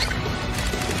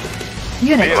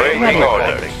 Unit Waiting ready.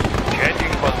 orders.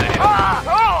 Changing position.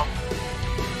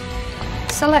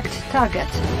 Select target.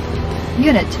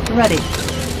 Unit ready.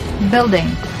 Building.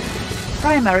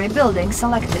 Primary building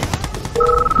selected.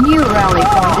 New rally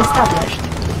point established.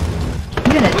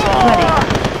 Unit ready.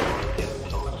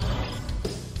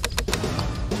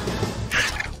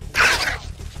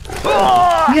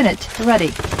 Unit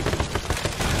ready.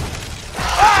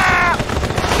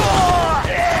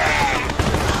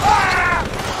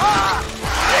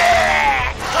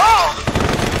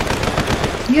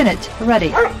 Unit ready.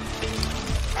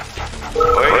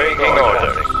 Waiting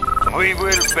orders. We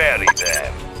will bury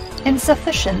them.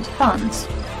 Insufficient funds.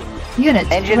 Unit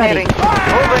Engineering. ready.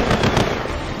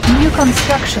 Moving. New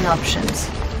construction options.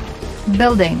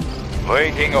 Building.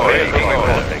 Waiting orders. Waiting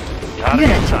orders.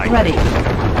 Unit ready.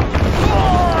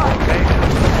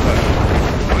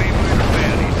 We will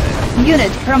bury them.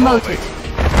 Unit promoted.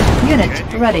 Unit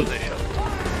ready.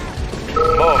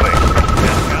 Moving.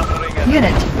 Encountering enemy.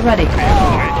 Unit ready.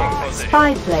 Changing position.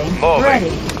 Spy plane Moving. ready.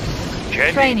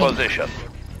 Changing Training. position.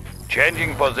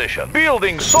 Changing position.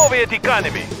 Building Soviet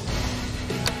economy.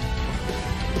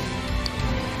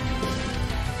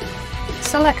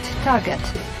 Select target.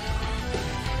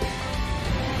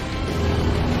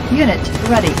 Unit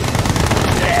ready.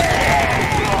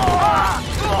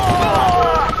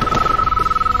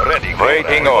 Ready.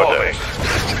 Waiting orders.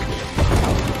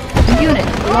 Unit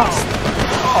lost.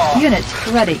 Unit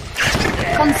ready.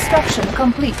 Construction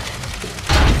complete.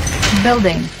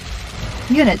 Building.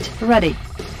 Unit ready.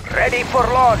 Ready for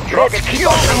launch. Let's keep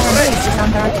on Our base is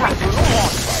under attack.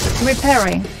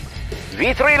 Repairing.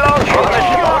 V3 launch.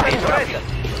 Is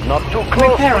ready. Not too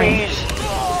close, Repairing. please.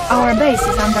 Our base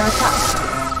is under attack.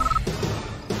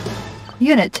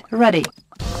 Unit ready.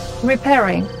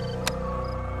 Repairing.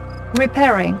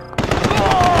 Repairing.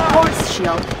 Force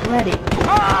shield ready.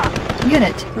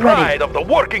 Unit ready. Pride of the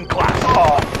working class.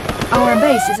 Our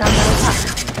base is under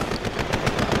attack.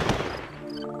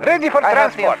 Ready for I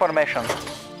have the transport. information.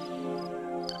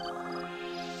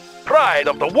 Pride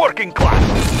of the working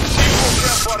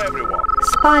class. For everyone.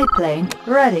 Spy plane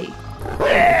ready.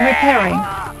 Repairing.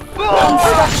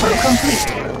 Construction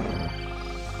complete.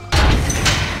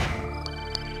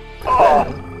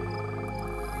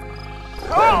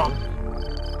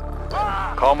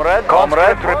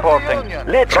 Comrade reporting.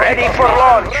 Let's ready for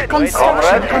launch.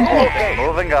 Construction complete.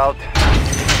 Moving out.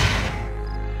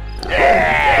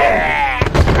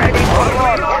 Ready for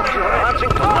launch. Launching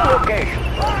to new location.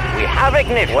 We have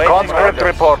ignition. Conscript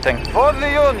reporting. For the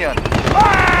Union.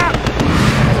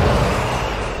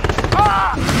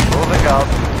 Moving out.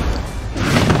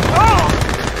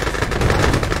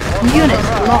 Unit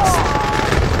lost.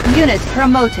 Unit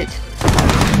promoted.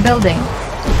 Building.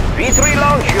 V3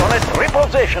 launch unit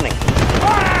repositioning.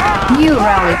 New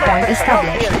rally point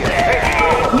established.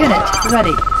 Unit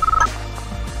ready.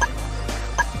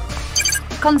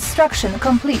 Construction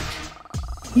complete.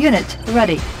 Unit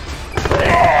ready.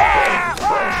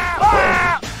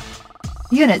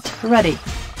 Unit ready.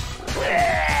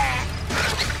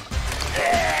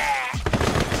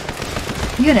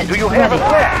 Unit Do you have ready. a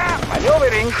plan?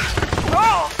 Maneuvering.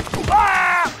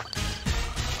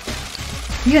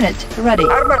 Unit ready.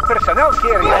 Armored personnel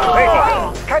carrier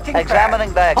ready. Cutting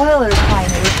Examining diagram. Oil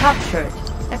refinery captured.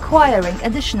 Acquiring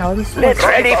additional resources. Let's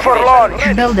ready for launch.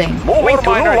 Building. Moving to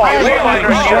new launch.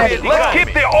 Ready. Let's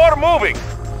keep the ore moving.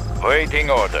 Waiting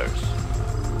orders.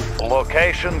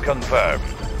 Location confirmed.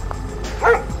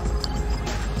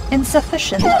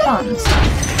 Insufficient funds.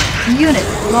 Unit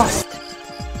lost.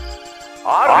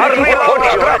 Army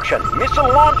launch direction. Missile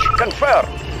launch confirmed.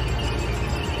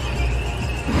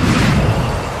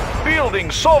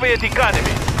 Building Soviet economy.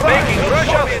 Making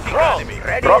Russia strong.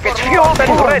 Rockets fueled and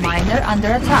Ore ready. miner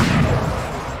under attack.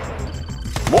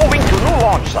 Moving to new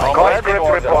launch site. Conscript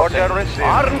reporting.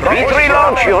 Armed V3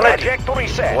 launch unit. Trajectory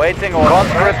set. Waiting order.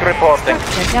 Conscript reporting.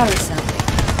 Structure garrison.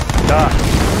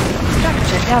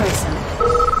 Structure garrison.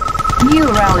 New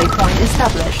rally point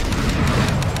established.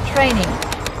 Training.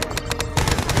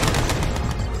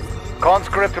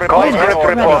 Conscript Unit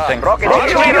reporting. Rockets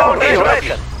V3 launch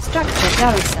unit. Structure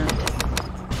garrison.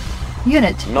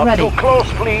 Unit Not ready. too close,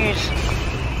 please.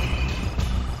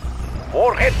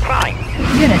 Warhead prime.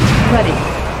 Unit ready.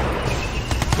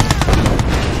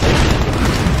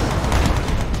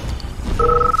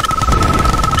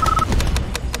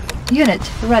 Unit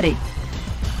ready.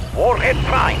 Warhead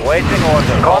prime. Waiting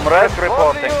order. Comrade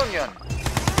reporting.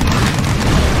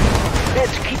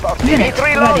 Let's keep our Unit V3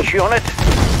 ready. launch unit.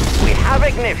 We have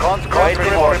ignition. Conscript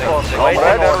reporting. Waiting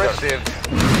order. Received.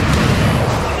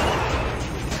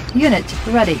 Unit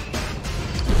ready.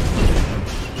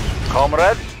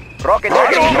 Comrade. Rocket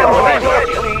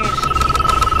please.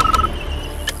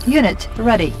 Unit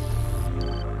ready.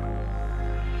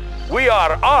 We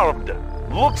are armed.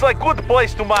 Looks like good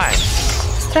place to mine.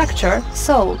 Structure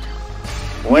sold.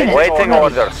 Unit Waiting ready.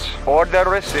 orders. Order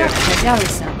received. Structure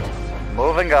garrison.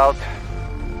 Moving out.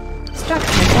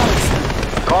 Structure garrison.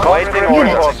 Waiting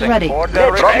Unit orders. ready.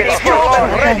 Order Rockets received. fueled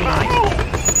and Ready. ready.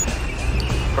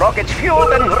 Rockets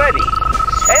fueled and ready.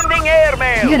 Sending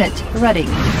airmail. Unit ready.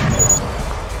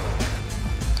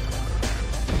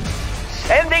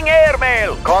 Sending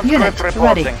airmail. Conscript Unit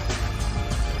reporting. ready.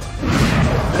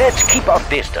 Let's keep our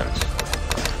distance.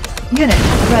 Unit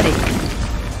ready.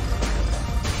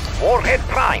 Warhead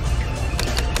prime.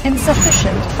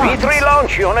 Insufficient funds. V3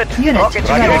 launch unit. Unit Rockets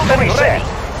ready. fueled and ready.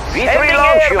 V3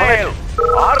 launch unit.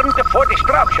 Armed for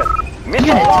destruction. Missile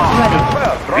Unit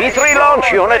launch. ready. V3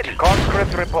 launch unit.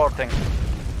 Conscript reporting.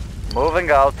 Moving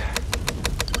out.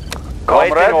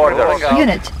 Waiting Comrade orders. moving out.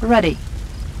 Unit ready.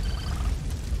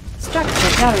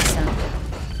 Structure garrison.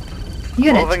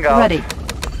 Unit Moving out. ready.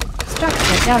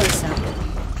 Structure garrison.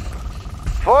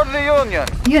 For the Union.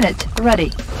 Unit ready.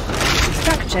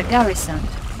 Structure garrison.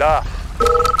 Da.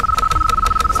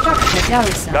 Structure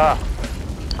garrison. Da.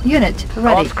 Unit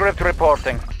ready. Conscript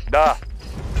reporting. Da.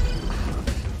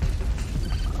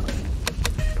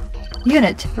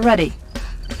 Unit ready.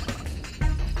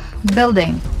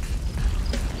 Building.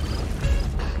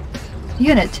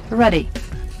 Unit ready.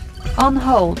 On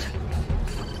hold.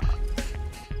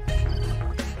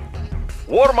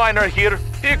 War miner here.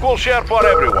 Equal share for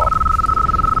everyone.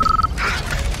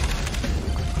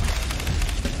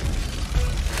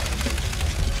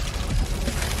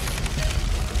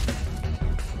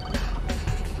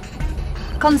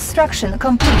 Construction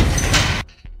complete.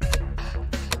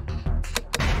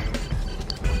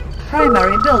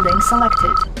 Primary building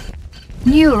selected.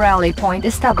 New rally point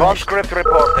established. Conscript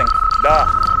reporting.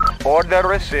 Da. Order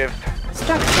received.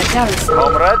 Structure garrison.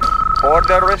 Comrade.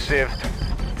 Order received.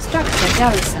 Structure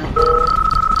garrison.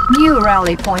 New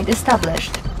rally point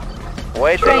established.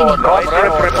 Waiting Training.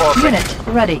 order. Unit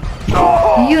ready.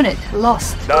 Unit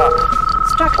lost.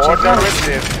 Structure Order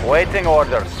garrison. received. Waiting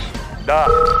orders.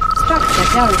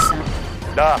 Structure garrison.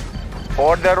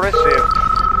 Order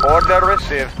received. Order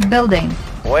received. Building.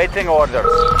 Waiting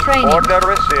orders. Training. Order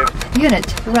received.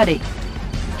 Unit ready.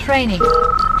 Training.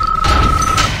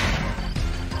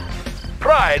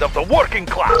 Pride of the working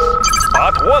class.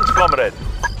 At once, comrade.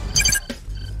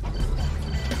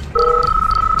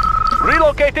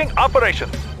 Relocating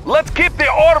operations. Let's keep the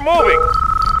ore moving.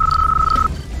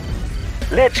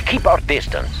 Let's keep our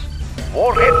distance.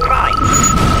 Warhead prime.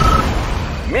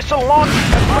 Missile launch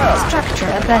confirmed. Structure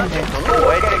abandoned.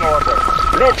 Waiting orders.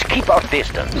 Let's keep our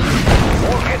distance.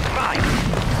 Warhead prime.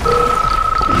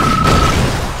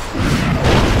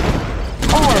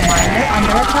 Ore miner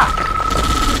under attack.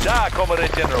 Da,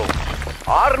 Comrade General.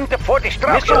 Armed for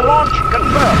destruction. Missile launch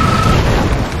confirmed.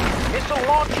 Missile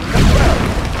launch confirmed.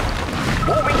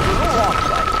 Moving to new launch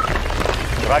site.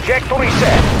 Trajectory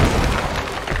set.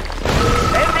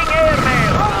 Sending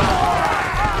airmail.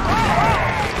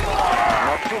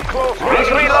 Not too close. Please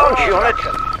relaunch unit.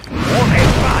 Warhead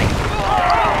prime.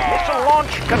 Missile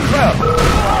launch confirmed.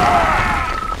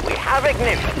 We have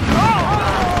ignition.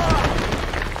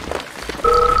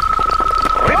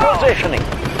 Repositioning.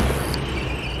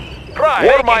 Pride.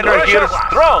 Ore miner here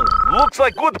strong. Looks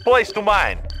like good place to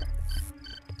mine.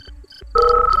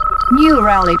 New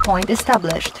rally point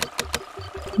established.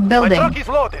 My Building. truck is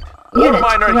loaded. Unit Ore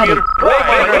miner ready. here. Ore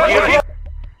miner here.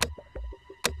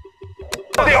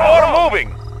 The ore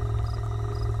moving.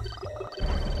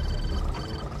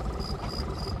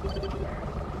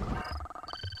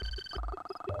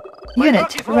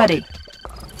 Unit ready.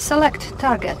 Select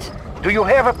target. Do you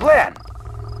have a plan?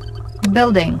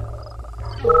 Building.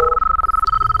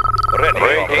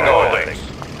 Waiting orders.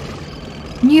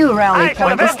 New rally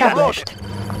point established.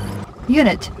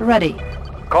 Unit ready.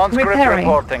 Conscript Repairing.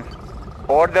 reporting.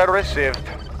 Order received.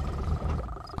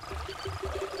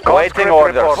 Waiting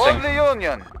orders. reporting. For the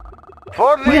Union.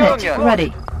 For the Unit Union.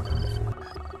 ready.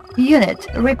 Unit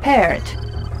repaired.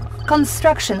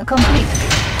 Construction complete.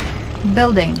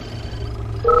 Building.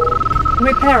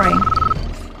 Repairing.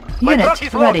 My Unit truck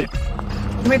is ready.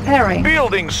 Repairing.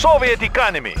 Building Soviet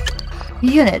economy.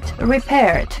 Unit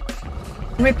repaired.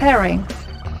 Repairing.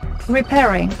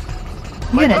 Repairing.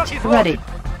 My Unit truck is ready.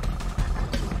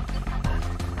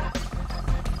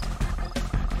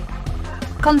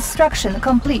 Construction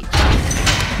complete.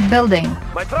 Building.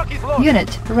 My truck is loaded.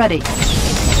 Unit ready.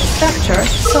 Structure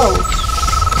sold.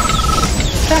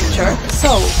 Structure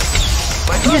sold.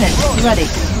 My truck Unit is loaded. ready.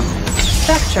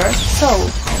 Structure sold.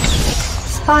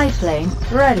 Spy plane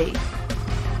ready.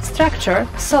 Structure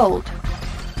sold.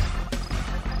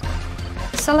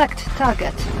 Select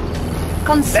target.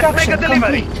 Construction Let's make a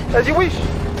delivery. complete. As you wish.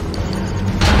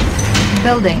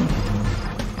 Building.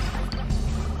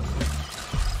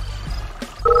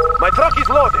 My truck is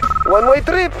loaded. One-way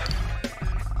trip.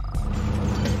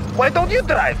 Why don't you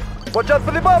drive? Watch out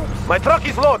for the bumps. My truck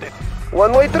is loaded.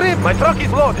 One-way trip. My truck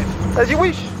is loaded. As you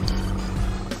wish.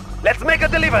 Let's make a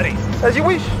delivery. As you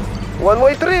wish.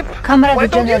 One-way trip. Why Comrade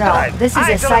don't you General, drive? this is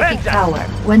I a shall psychic avenge us. power.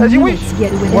 When As you units wish.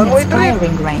 get within One-way its trip.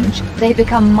 firing range, they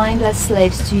become mindless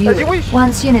slaves to As you you. wish.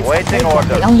 Once units are Waiting taken, orders.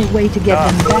 the only way to get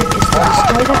them back is to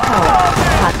destroy their power.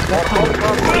 Cut their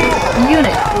power.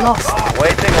 Unit lost.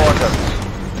 Waiting orders.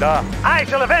 I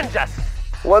shall avenge us.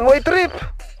 One-way trip.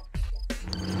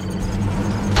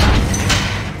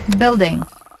 Building.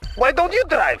 Why don't you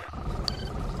drive?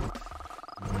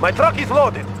 My truck is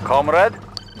loaded. Comrade,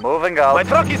 moving out. My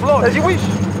truck is As loaded. you wish.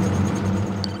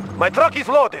 My truck is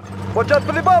loaded. Watch out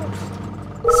for the bumps.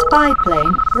 Spy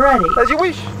plane ready. As you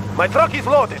wish. My truck is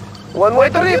loaded. One-way Why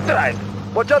don't you trip.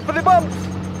 drive? Watch out for the bumps.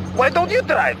 Why don't you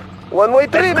drive? One-way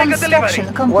Let's trip. make a delivery.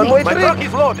 Construction complete. One-way My trip. truck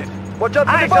is loaded. Watch out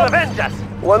for I the shall bumps. avenge us.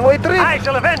 One-way trip. I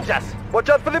shall avenge us. Watch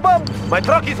out for the bumps. My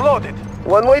truck is loaded.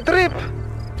 One-way trip.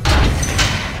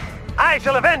 I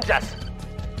shall avenge us.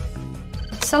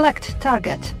 Select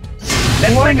target.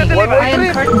 Let's Warning, make a delivery.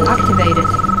 iron curtain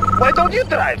activated. Why don't you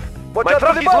drive? Watch My out for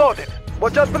truck the is bumps. loaded.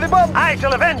 Watch out for the bumps. I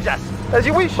shall avenge us. As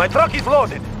you wish. My truck is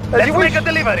loaded. As Let's you make wish. a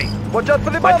delivery. Watch out for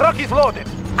the My bumps. truck is loaded.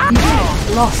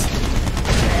 Unit lost.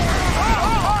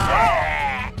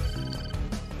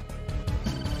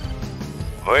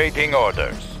 Waiting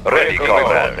orders. Ready,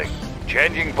 comrade.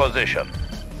 Changing position.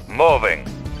 Moving.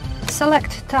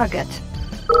 Select target.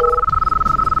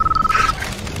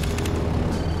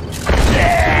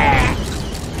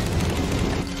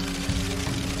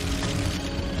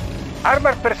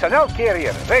 Armored personnel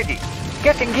carrier ready.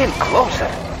 Getting in closer.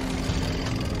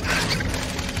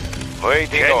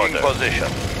 Waiting order. Position.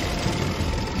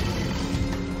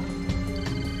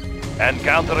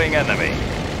 Encountering enemy.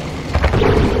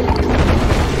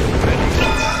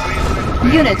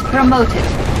 Unit promoted.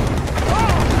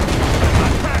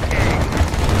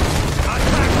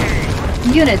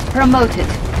 Unit promoted.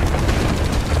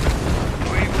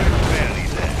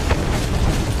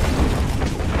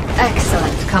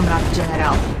 Excellent, Comrade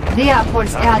General. The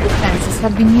airport's air defenses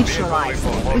have been neutralized.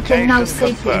 We can now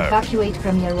safely evacuate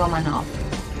Premier Romanov.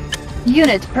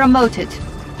 Unit promoted.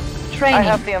 Training. I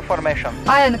have the information.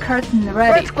 Iron Curtain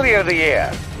ready. Let's clear the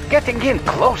air. Getting in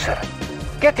closer.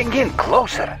 Getting in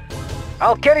closer.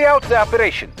 I'll carry out the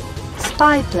operation.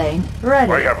 Spy plane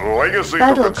ready. I have legacy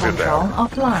Battle to consider. control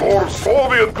offline. For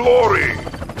Soviet glory!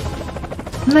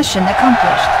 Mission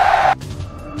accomplished.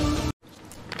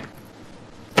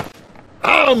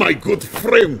 Ah, my good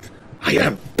friend! I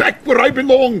am back where I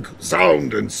belong,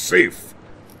 sound and safe.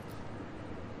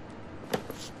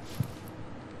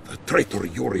 The traitor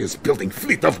Yuri is building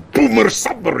fleet of boomer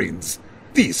submarines.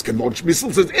 These can launch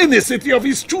missiles at any city of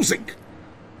his choosing.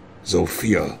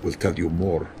 Zofia will tell you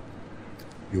more.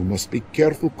 You must be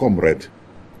careful, comrade.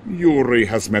 Yuri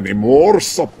has many more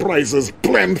surprises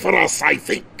planned for us, I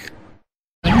think.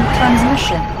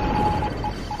 Transmission.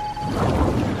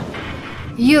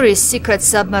 Yuri's secret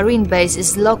submarine base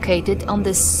is located on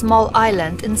this small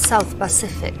island in South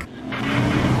Pacific.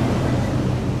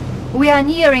 We are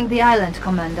nearing the island,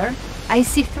 Commander. I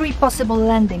see 3 possible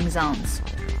landing zones.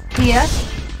 Here,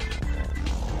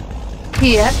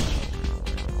 here,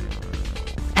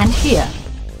 and here.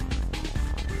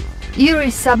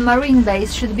 Yuri's submarine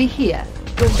base should be here,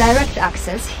 with direct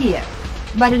access here,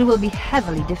 but it will be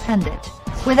heavily defended.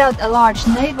 Without a large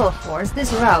naval force,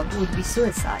 this route would be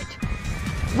suicide.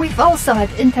 We've also had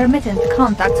intermittent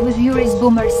contacts with Yuri's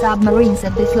boomer submarines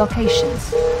at these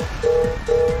locations.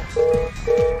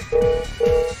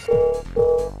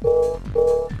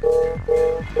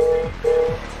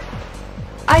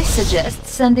 I suggest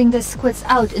sending the squids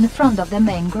out in front of the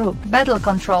main group. Battle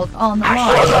control online.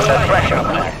 Under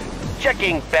pressure.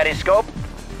 Checking periscope.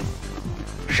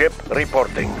 Ship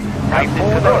reporting.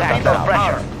 Typhoon under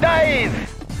pressure. Dive!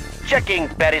 Checking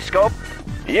periscope.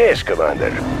 Yes, Commander.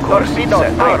 Torpedo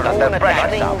out under pressure.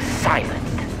 Running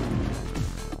silent.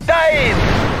 Dive!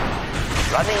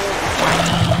 Running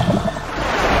silent.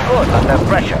 Good under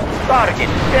pressure. Target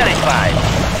verified.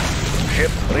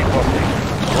 Ship reporting.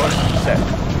 Course set.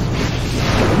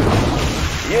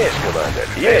 Yes, Commander.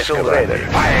 Yes, Commander.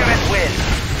 Fire at will.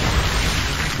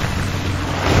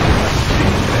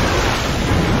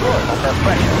 Good under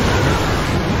pressure.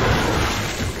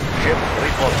 Ship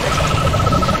reporting.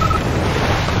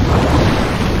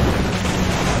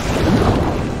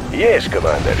 Yes,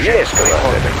 Commander. Yes,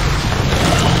 Commander.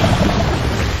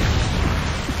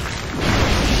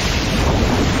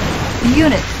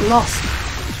 Unit lost.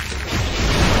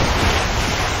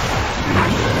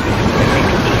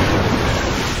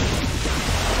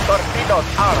 Torpedoes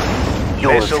out.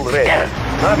 Vessel ready.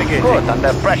 Navigating. Good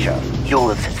under pressure.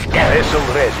 Use stealth. Vessel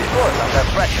ready. Good under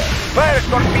pressure. Fire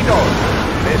torpedoes.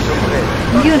 Vessel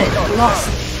ready. Unit lost.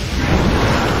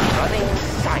 Running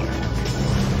silent.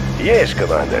 Yes,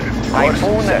 Commander.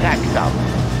 Typhoon attack zone.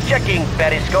 Checking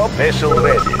periscope. Vessel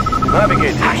ready.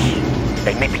 Navigating. Hush.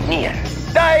 They may be near.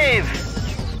 Dive!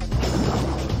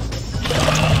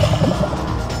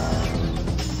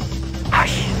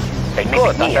 Hush. They may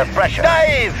be near. Under pressure.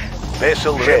 Dive!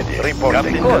 Vessel ready.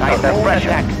 Reporting. Good under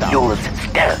pressure. Use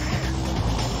stealth.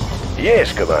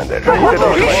 Yes, Commander.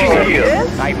 Fishing here.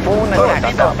 Typhoon attack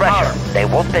under pressure. They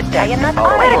won't detect. I am not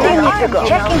where do you need to go?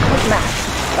 Checking with map.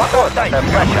 What under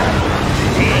pressure?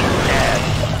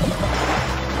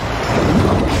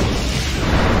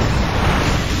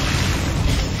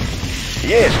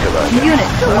 Yes, Commander.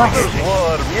 Unit lost.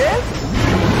 Warm, yes?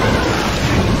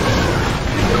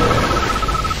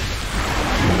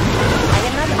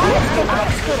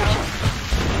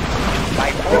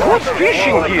 What's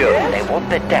fishing here? They won't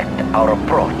detect our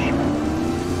approach.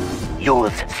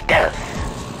 Use stealth.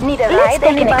 Need a ride,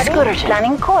 take an excursion.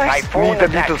 Planning course. Need a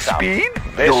little speed?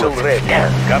 Vessel ready.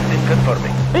 Captain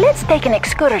confirming. Let's take an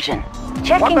excursion.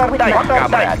 Checking with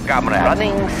map. Comrade.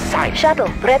 Running silent.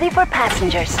 Shuttle ready for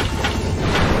passengers.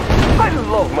 I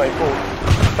love my boat.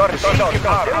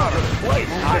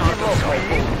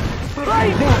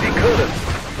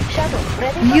 Shuttle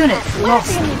ready for Unit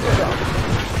lost.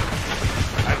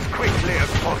 As quickly as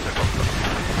possible.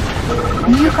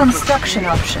 New construction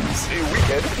options.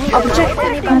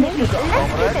 Objective complete. Let's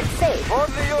keep it safe.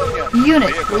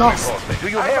 Unit lost. Do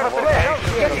you have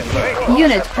a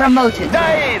Unit promoted.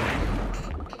 Dive!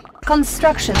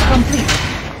 Construction complete.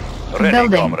 Ready,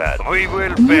 Building. comrade. We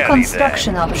will New bury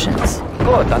construction options.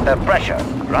 Good under pressure.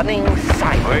 Running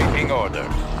silent. them. Waiting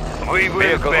orders. We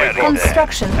will bury them.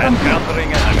 Construction complete.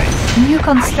 Encountering enemy. New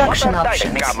construction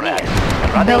options.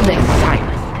 Building.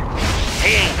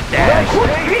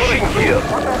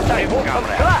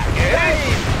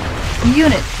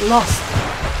 Unit lost.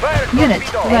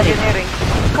 Unit ready.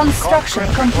 Construction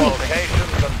complete. Location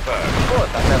confirmed.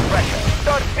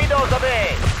 Torpedoes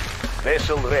away!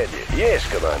 Vessel ready. Yes,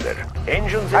 Commander.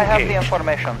 Engines I have the engaged.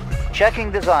 information.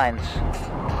 Checking designs.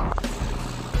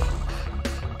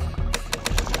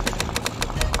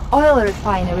 Oil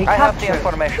refinery I have the captured.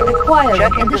 information. Acquiring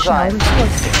Checking additional design.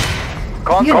 resources.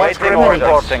 Waiting ready.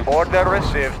 reporting. Order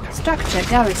received. Structure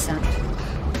garrison.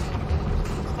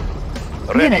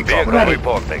 Ready. Unit Vehicle ready.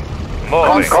 reporting.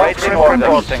 Moving. Construction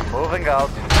orders. complete. Moving out.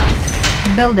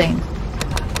 Building.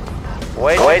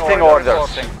 Waiting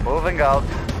orders. Moving out.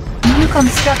 New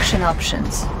construction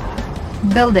options.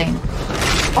 Building.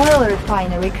 Oil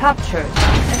refinery captured.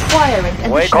 Acquiring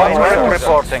additional resources.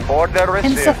 Reporting. Order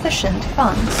received. Insufficient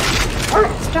funds.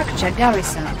 Structure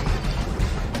garrison.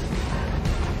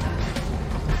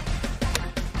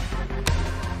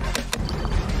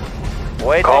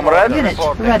 Waiting Comrade. Unit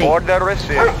reporting. ready. Order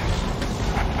received.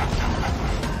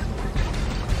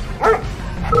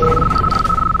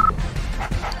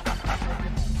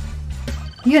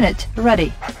 Unit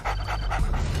ready.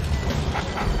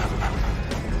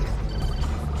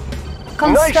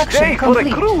 Construction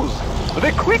complete. cruise.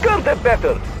 The quicker the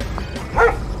better.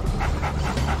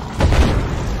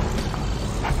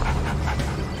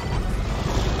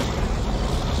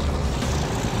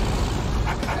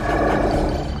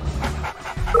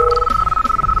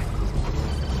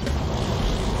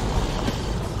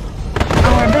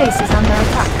 Our base is under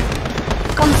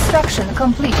attack. Construction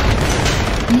complete.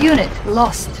 Unit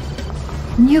lost.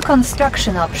 New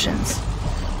construction options.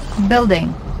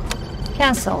 Building.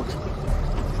 Cancelled.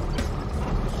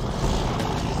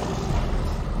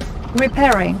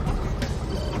 Repairing.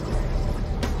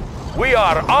 We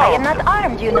are I am armed. not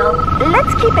armed, you know.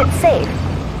 Let's keep it safe.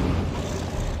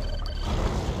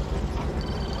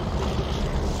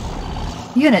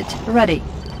 Unit ready.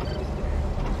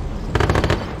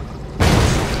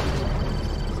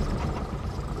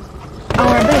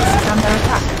 Our base is under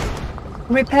attack.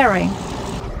 Repairing.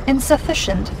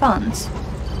 Insufficient funds.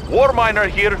 War miner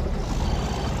here.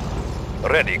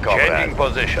 Ready, comrade. Changing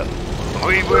position.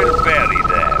 We will bury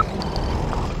them.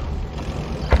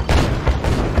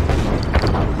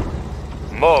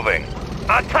 Moving.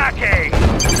 Attacking!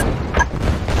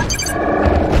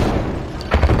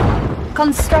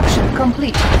 Construction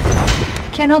complete.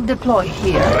 Cannot deploy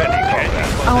here. Ready,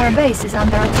 comrade. Our base is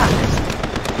under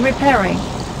attack. Repairing.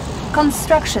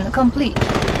 Construction complete.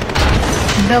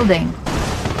 Building.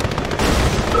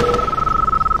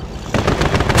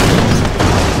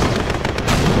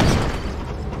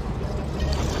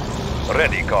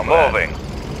 Ready, comrade. Moving.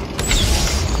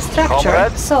 Structure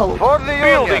Comrade, sold. For the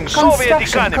building, Soviet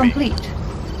Construction economy. complete.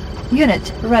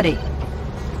 Unit ready.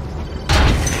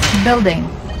 Building.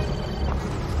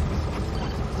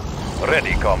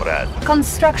 Ready, comrade.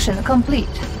 Construction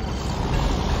complete.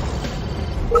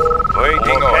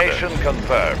 Waiting location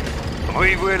confirmed.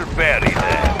 We will bury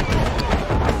them.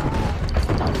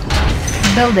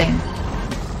 Building.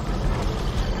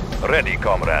 Ready,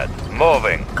 comrade.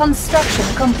 Moving. Construction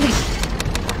complete.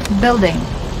 Building.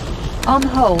 On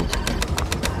hold.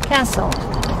 Cancelled.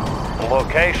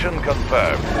 Location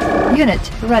confirmed.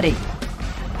 Unit ready.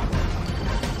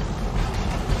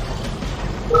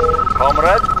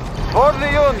 Comrade, for the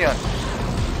Union.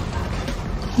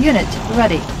 Unit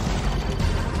ready.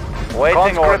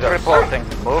 Waiting orders. Reporting.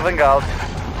 Moving out.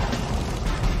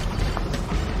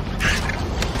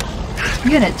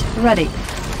 Unit ready.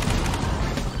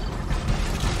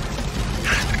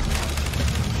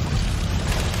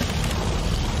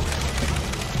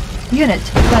 Unit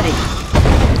ready.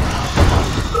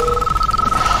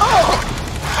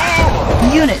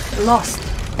 Unit lost.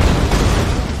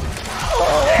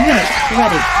 Unit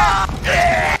ready.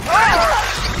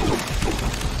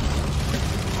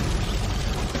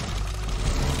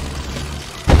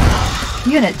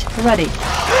 Unit ready.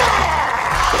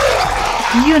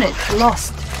 Unit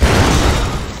lost.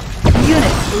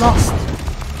 Unit lost.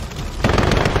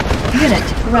 Unit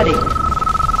ready.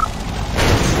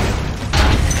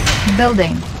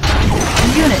 Building.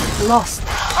 Unit lost.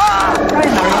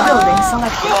 Primary building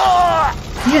selected.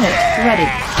 Unit ready.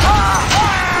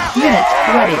 Unit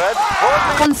ready.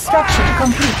 Construction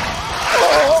complete.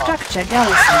 Structure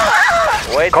garrison.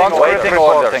 Waiting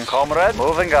orders. Comrade.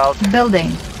 Moving out.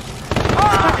 Building.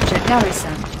 Structure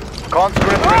garrison.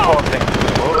 Conscript reporting.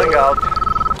 Moving out.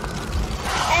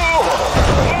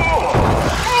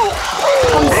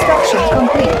 Construction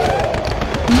complete.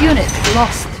 Unit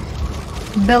lost.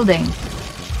 Building.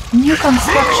 New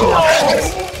construction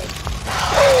options.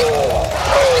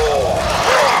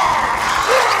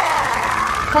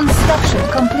 Construction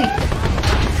complete.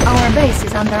 Our base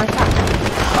is under attack.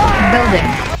 Building.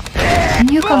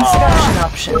 New construction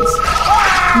options.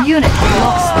 Unit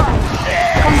lost.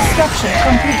 Construction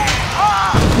complete.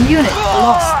 Unit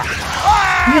lost.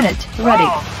 Unit ready.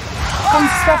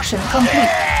 Construction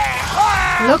complete.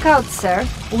 Look out, sir.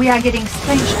 We are getting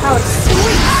strange powers.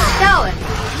 Sweet Stalin!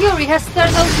 Yuri has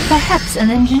turned out. Perhaps an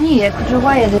engineer could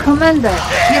rewire the commander.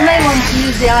 You may want to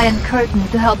use the Iron Curtain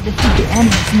to help defeat the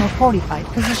enemy's more fortified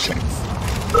positions.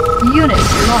 Unit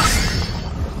lost.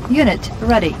 Unit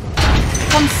ready.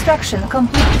 Construction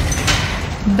complete.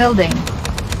 Building.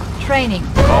 Training.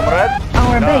 Comrade?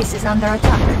 Our base is under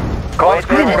attack.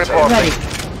 Unit ready.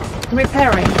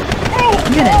 Repairing.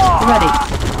 Unit ready.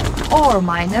 Ore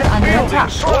miner under attack.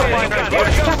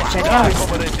 Structure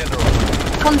garrison.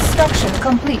 Construction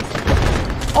complete.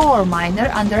 Ore miner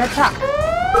under attack.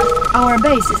 Our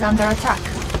base is under attack.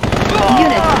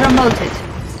 Unit promoted.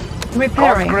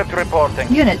 Repairing. Conscript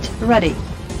reporting. Unit ready.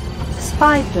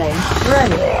 Spy plane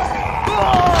ready.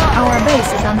 Our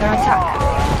base is under attack.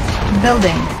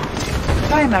 Building.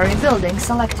 Primary building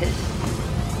selected.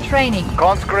 Training.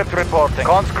 Conscript reporting.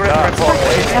 Conscript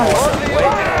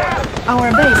reporting.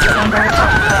 Our base is under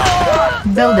attack.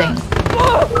 Building.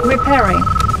 Repairing.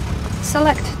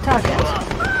 Select target.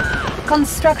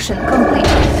 Construction complete.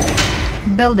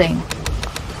 Building.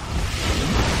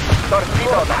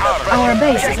 Our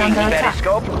base is under attack.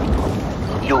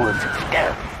 Use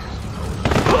stealth.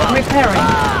 Repairing.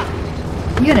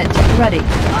 Unit ready.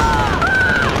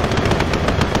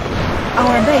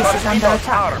 Our base is under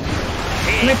attack.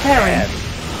 Repairing.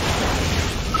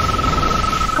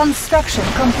 Construction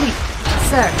complete.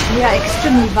 Sir, we are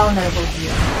extremely vulnerable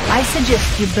here. I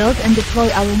suggest you build and deploy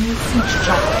our new siege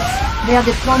choppers. Their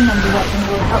deployment weapon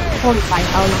will help fortify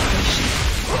our location.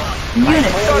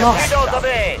 Unit lost.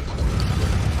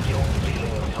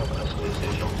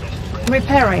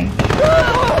 Repairing.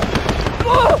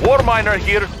 War miner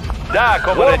here. Da,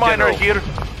 Comrade War miner here.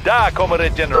 Da,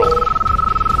 Comrade General.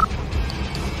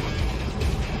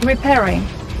 Repairing.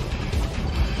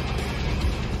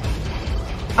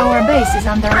 Our base is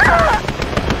under attack.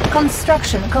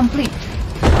 Construction complete.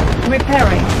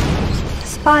 Repairing.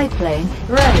 Spy plane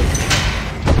ready.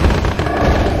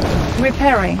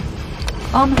 Repairing.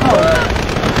 On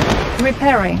hold.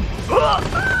 Repairing.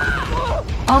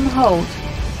 On hold.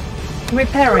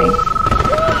 Repairing.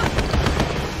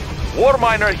 War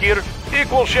miner here.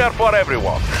 Equal share for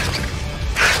everyone.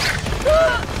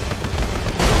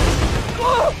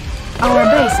 Our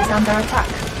base is under attack.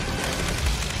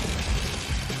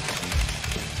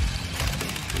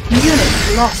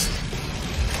 Unit lost.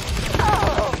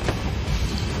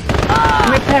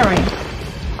 Repairing.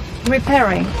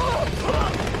 Repairing.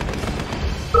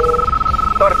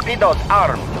 Torpedoes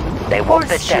armed. They won't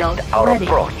Force shield detect our ready.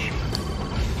 approach.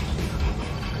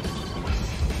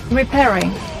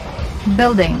 Repairing.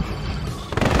 Building.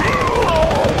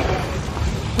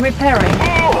 Repairing.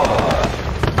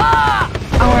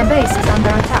 Our base is under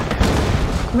attack.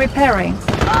 Repairing.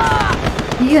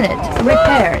 Unit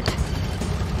repaired.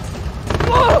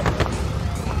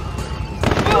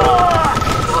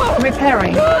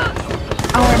 Repairing.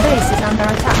 Our base is under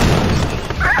attack.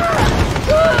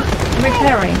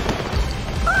 Repairing.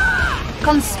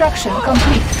 Construction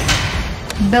complete.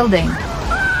 Building.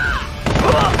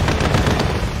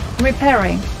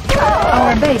 Repairing.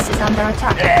 Our base is under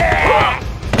attack.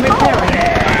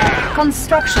 Repairing.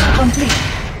 Construction complete.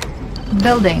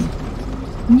 Building.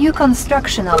 New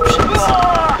construction options.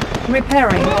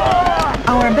 Repairing.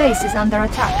 Our base is under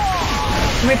attack.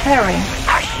 Repairing.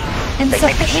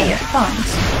 Insufficient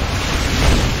funds.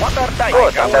 What are they?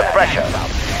 Good under pressure.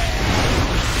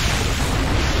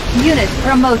 Unit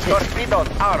promoted. Torpedoes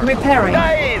armed. Repairing.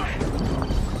 Dive!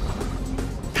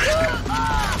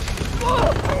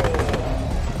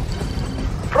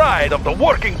 Pride of the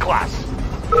working class.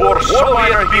 For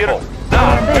Soviet people.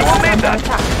 Our base We will is need under that.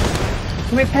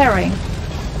 attack. Repairing.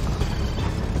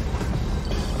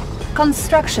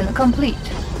 Construction complete.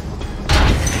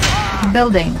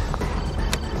 Building.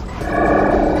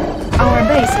 Our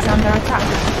base is under attack.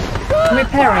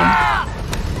 Repairing.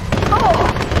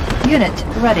 Unit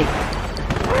ready.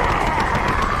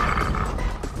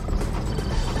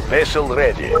 Vessel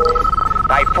ready.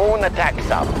 Typhoon attack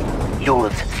sub.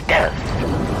 Use stealth.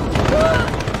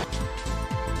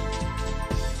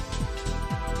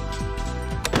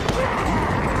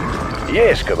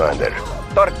 Yes, Commander.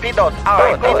 Torpedoes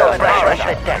armed. Torpedoes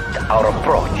pressure detect our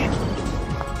approach.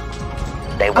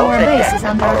 They won't Our base detect is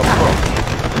under our attack.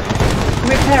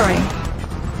 approach. Repairing.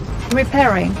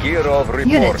 Repairing. Gear of reporting.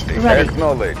 Unit ready.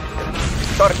 Acknowledged.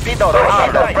 Torpedoes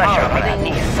under pressure.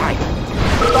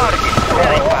 Target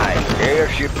verified.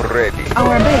 Airship ready.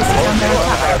 Our base is under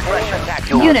attack.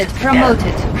 Unit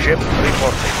promoted. Ship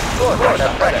reporting. Under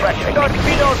pressure.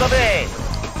 Torpedoes away.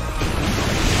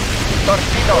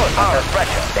 Torpedoes under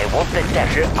pressure. They won't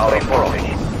detect our approach.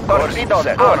 Torpedoes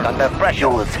armed under pressure.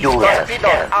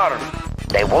 Torpedoes armed.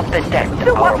 They won't detect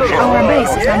our approach. Our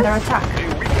base is under attack.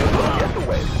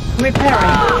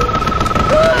 Repairing.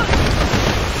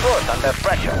 Put under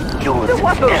pressure. The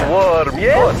water's warm,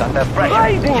 yes? Put under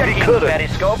pressure. Checking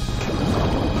periscope.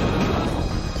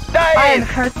 Iron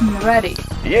curtain ready.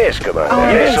 Yes, Commander.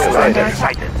 Our Yes, base is Commander. under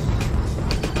attack.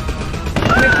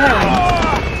 Repairing.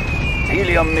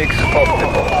 Helium mix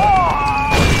optimal.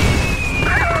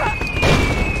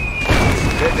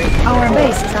 Our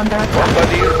base is under attack.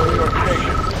 Bombardier to your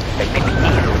station.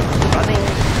 Running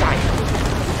sight.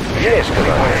 Yes,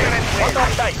 Commander.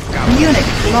 Unit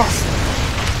lost.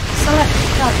 Select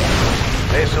target.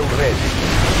 Vessel ready.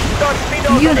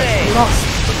 Torpedoes Unit away. lost.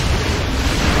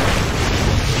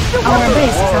 Our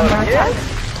base is under attack.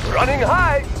 Running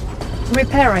high.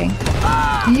 Repairing.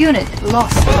 Unit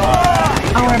lost.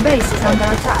 Our base is under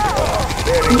attack.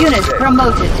 Unit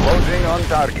promoted. Closing on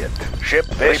target. Ship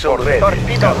vessel ready.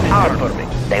 Torpedoes armed for me.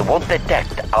 They won't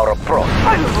detect our approach.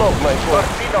 I love my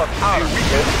torpedoes armed.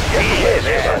 Yes,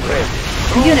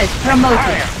 Commander. Unit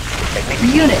promoted.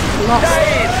 Unit lost.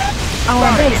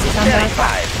 Our base is under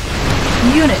attack.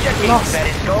 Unit lost.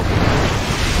 Periscope.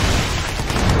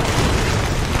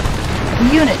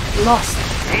 Unit lost.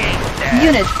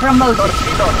 Unit promoted.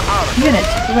 Torpedoes armed. Unit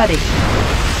ready.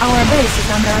 Our base is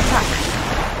under attack.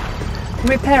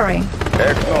 Repairing.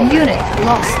 Unit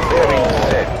lost.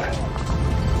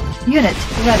 Unit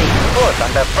ready. Put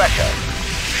under pressure.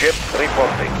 Ship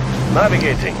reporting.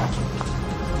 Navigating.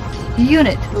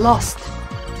 Unit lost.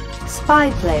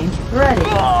 Spy plane ready.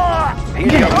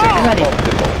 Helium Unit mix ready.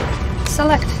 optimal.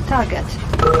 Select target.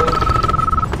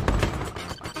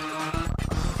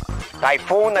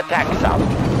 Typhoon attacks us.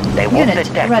 They won't Unit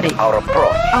detect ready. our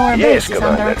approach. Our Yes, base is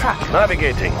under Commander. attack.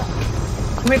 Navigating.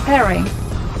 Repairing.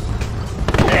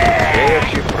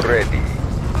 Airship ready.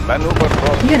 Maneuver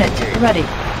from Unit ready.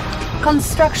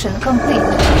 Construction complete.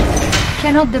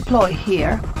 Cannot deploy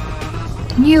here.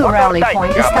 New rally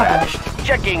point established.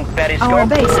 Checking periscope. Our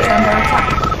base is under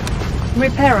attack.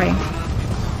 Repairing.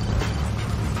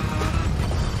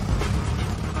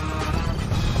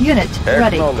 Unit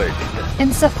ready. Acknowledged.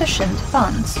 Insufficient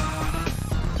funds.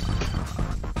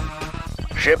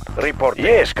 Ship reporting.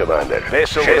 Yes, Commander.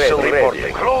 Vessel ready.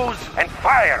 reporting. Close and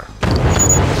fire.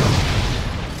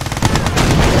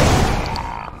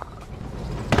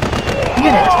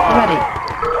 Unit ready.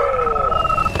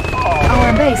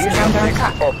 Our base is under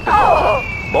attack.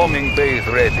 Optimal. Bombing base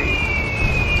ready.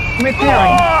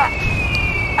 Repairing.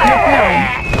 Repairing.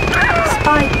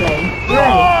 Spy plane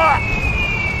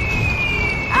ready.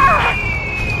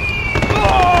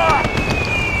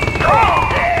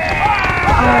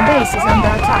 Our base is under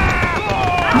attack.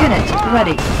 Unit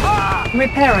ready.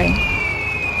 Repairing.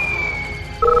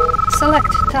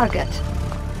 Select target.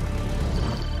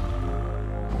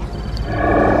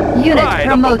 Unit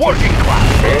promoted.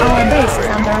 Our base is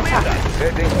under attack.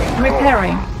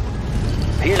 Repairing.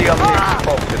 Helium mix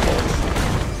optimal.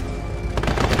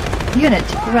 Unit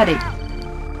ready.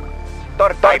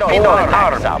 Torpedo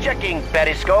armed. Checking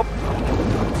periscope.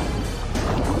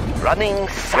 Running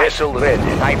sight. Vessel ready.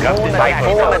 Typhoon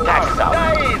attacks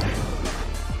us.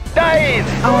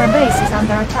 Dive! Our base is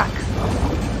under attack.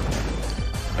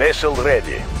 Vessel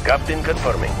ready. Captain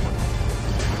confirming.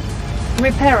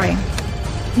 Repairing.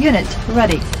 Unit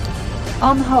ready.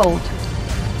 On hold.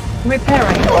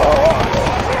 Repairing.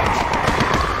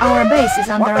 Our base is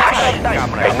under attack.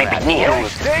 They may be near.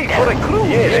 Stay for a cruise.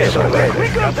 Yes, Commander. We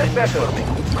got that better.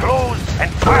 Close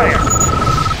and fire!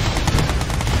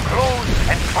 Close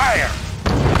and fire!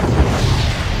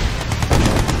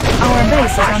 Our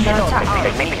base is under attack.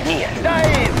 They may be near.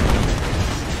 Dive!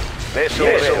 Vessel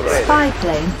ready. Spy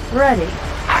plane ready.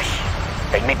 Hush!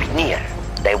 They may be near.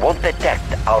 They won't detect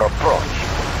our approach.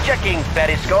 Checking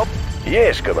periscope.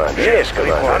 Yes, Commander. Yes,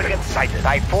 Commander. Target sighted.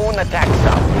 Typhoon attacks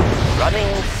us.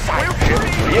 Running sight.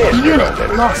 Yes, Unit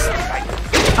Commander. lost.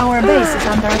 Our base is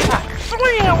under attack.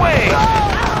 Swing away!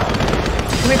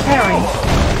 Repairing.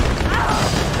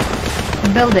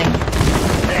 Building.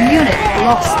 Unit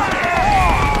lost.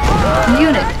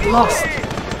 Unit lost.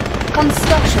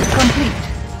 Construction complete.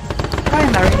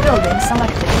 Primary building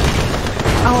selected.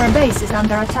 Our base is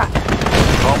under attack.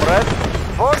 Comrade,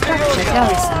 Structure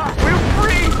garrison.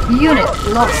 Unit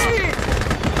lost.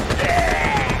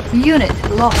 Unit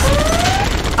lost.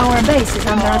 Our base is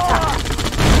under attack.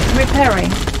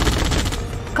 Repairing.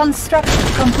 Construction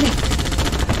complete.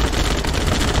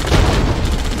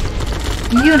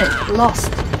 Unit lost.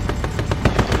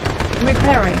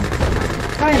 Repairing.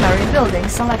 Primary building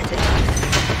selected.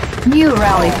 New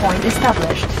rally point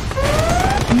established.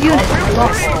 Unit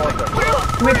lost.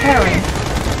 Repairing.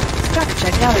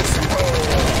 Structure garrison.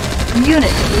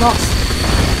 Unit lost.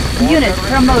 Unit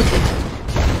promoted.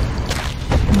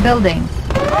 Building.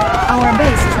 Our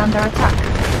base is under attack.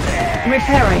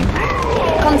 Repairing.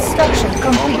 Construction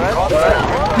complete.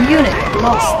 Unit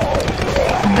lost.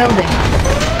 Building.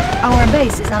 Our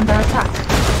base is under attack.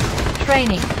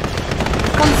 Training.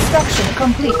 Construction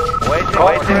complete.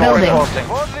 Building.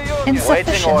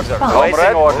 Insufficient funds.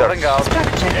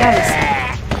 Structure garrison.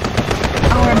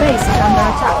 Our base is under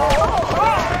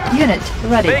attack. Unit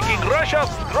ready. Making Russia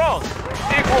strong.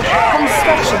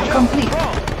 Construction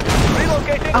complete.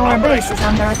 Our base is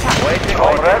under attack.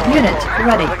 Unit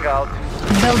ready.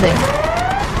 Building.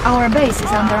 Our base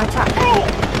is under attack.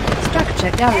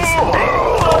 Structure garrison.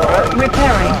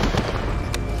 Repairing.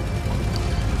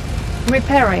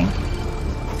 Repairing.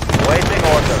 Waiting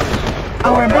orders.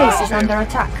 Our base is under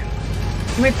attack.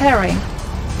 Repairing.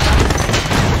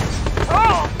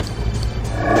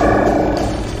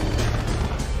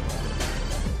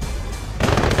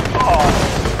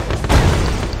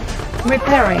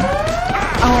 Repairing.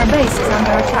 Our base is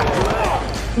under attack.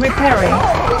 Repairing.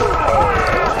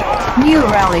 New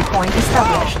rally point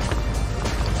established.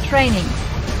 Training.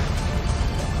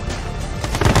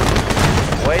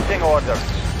 Waiting orders.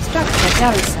 Structure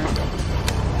garrison.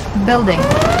 Building.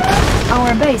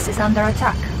 Our base is under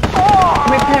attack.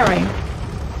 Repairing.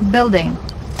 Building.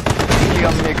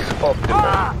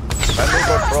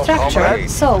 Structure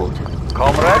sold.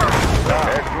 Comrade,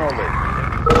 acknowledge.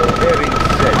 Bearing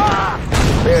set.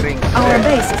 Bearing set. Our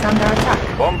base is under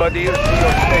attack. Bombardier to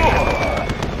your station.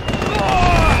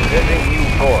 Setting new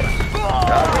course.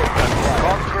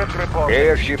 Conscript report.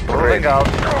 Airship ready. out.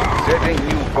 Setting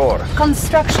new course.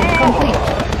 Construction complete.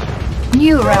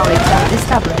 New rally point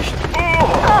established.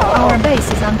 Our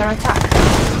base is under attack.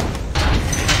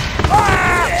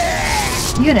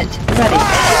 Unit ready.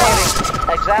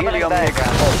 Examining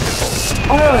diagram.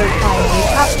 Oil refinery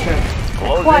captured.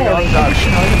 Acquiring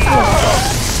additional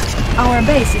resources. Our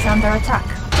base is under attack.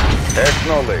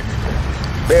 Acknowledge.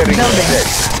 Bearing Building. set.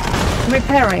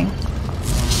 Repairing.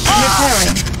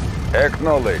 Repairing.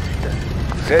 Acknowledged.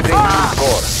 Setting new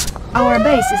course. Our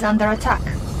base is under attack.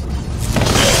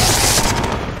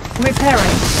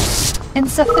 Repairing.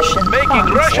 Insufficient Making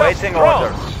funds. Russia Waiting strong.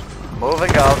 orders.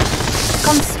 Moving out.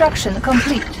 Construction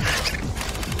complete.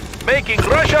 Making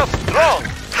Russia strong.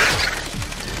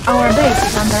 Our base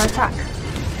is under attack.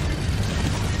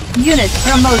 Unit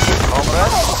promoted.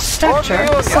 Structure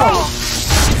sold.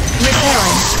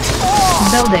 Repairing.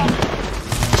 Building.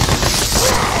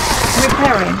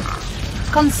 Repairing.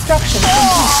 Construction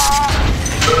complete.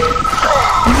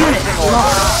 Unit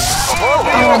lost.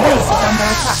 Our base is under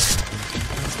attack.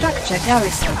 Structure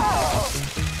garrison.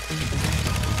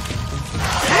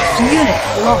 Unit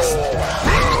lost.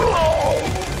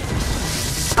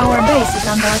 Our base is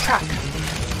under attack.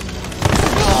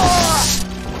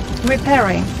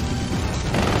 Repairing.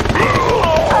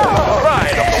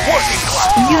 Pride of the working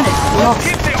class. Unit lost.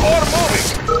 Keep the ore moving.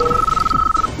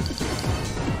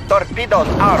 Torpedoes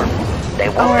armed. They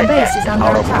won't Our base detect is under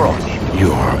our attack. approach.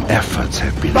 Your efforts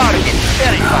have been Target wasted now.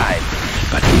 verified.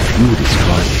 But if you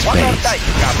destroy this One more base, dice,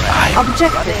 comrade.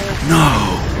 Objective. no.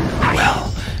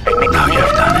 Well, now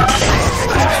you've done it.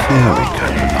 I fear we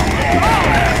can no longer be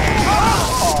prepared.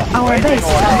 Our base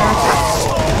is under attack.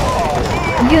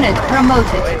 Unit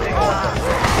promoted.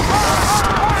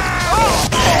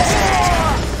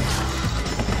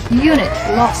 Unit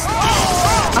lost.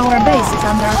 Our base is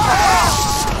under attack.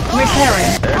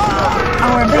 Repairing.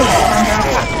 Our base is under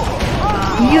attack.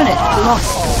 Unit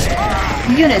lost.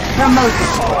 Unit promoted.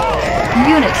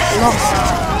 Unit lost.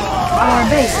 Our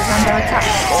base is under attack.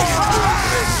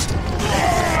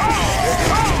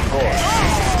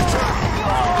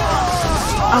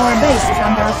 Our base is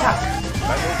under attack.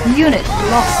 Unit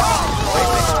lost.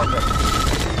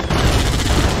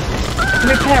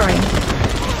 Repairing.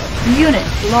 Unit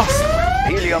lost.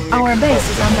 Our base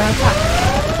is under attack.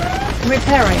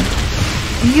 Repairing.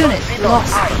 Unit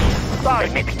lost.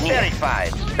 Target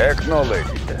verified.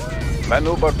 Acknowledged.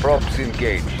 Maneuver props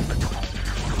engaged.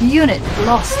 Unit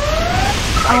lost.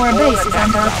 Our base is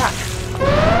under attack.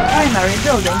 Primary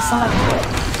building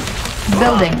selected.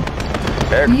 Building.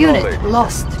 Unit Acknowledged.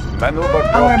 lost. Maneuver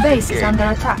props Our base is engaged. under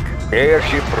attack.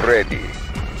 Airship ready.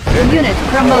 Unit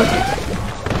promoted.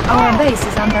 Our base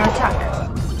is under attack.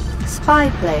 Spy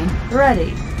plane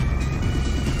ready.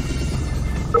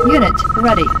 Unit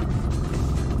ready.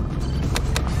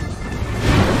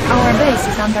 Our base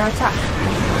is under attack.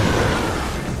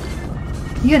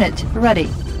 Unit ready.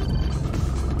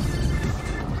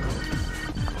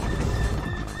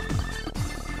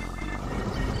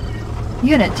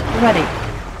 Unit ready.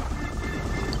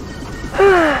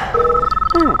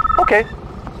 Okay.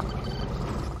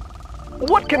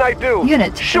 What can I do?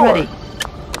 Unit sure. ready.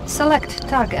 Select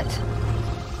target.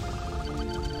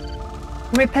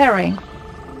 Repairing.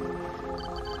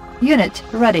 Unit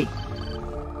ready.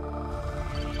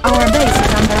 Our base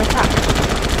is under attack.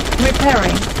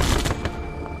 Repairing.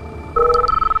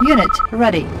 Unit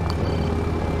ready.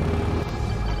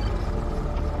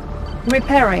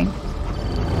 Repairing.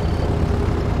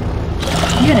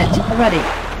 Unit ready.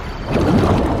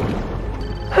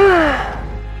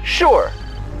 Sure.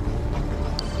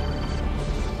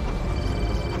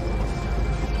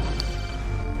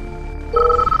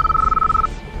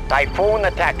 Typhoon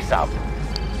attack sub.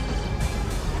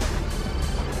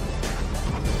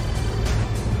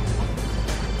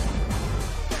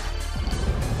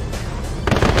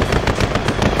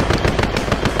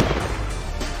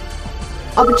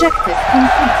 Objective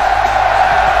complete.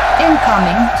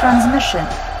 Incoming transmission.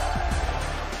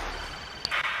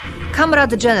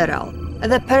 Comrade General,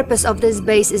 the purpose of this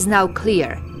base is now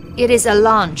clear. It is a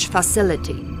launch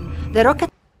facility. The rocket...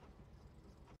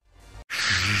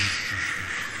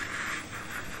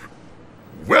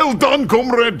 Well done,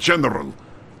 Comrade General.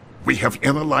 We have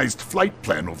analyzed flight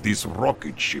plan of this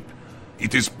rocket ship.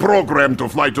 It is programmed to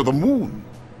fly to the moon.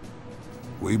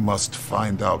 We must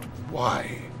find out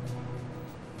why.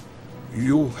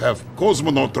 You have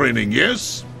cosmonaut training,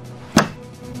 yes?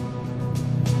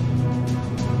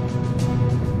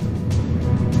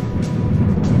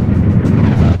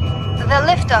 The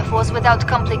liftoff was without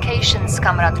complications,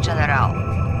 Comrade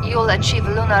General. You'll achieve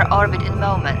lunar orbit in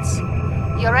moments.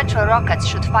 Your retro rockets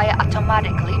should fire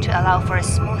automatically to allow for a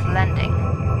smooth landing.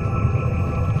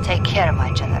 Take care,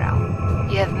 my General.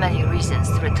 You have many reasons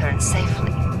to return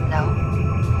safely, no?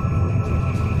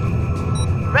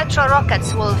 Retro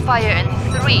rockets will fire in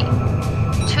 3,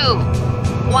 2,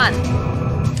 1.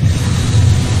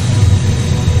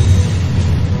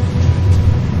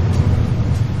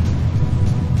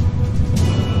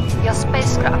 Your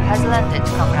spacecraft has landed,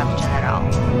 Comrade General.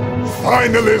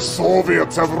 Finally,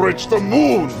 Soviets have reached the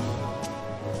moon!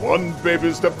 One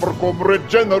baby step for Comrade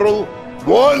General,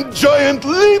 one giant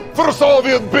leap for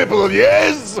Soviet people,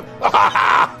 yes?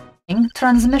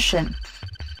 Transmission.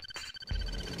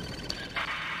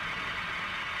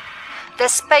 The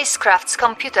spacecraft's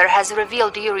computer has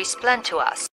revealed Yuri's plan to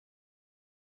us.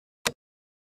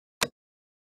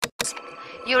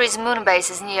 Yuri's moon base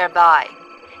is nearby.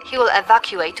 He will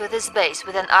evacuate to this base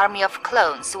with an army of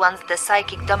clones once the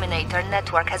Psychic Dominator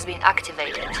network has been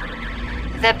activated.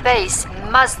 The base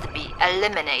must be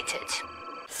eliminated.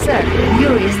 Sir,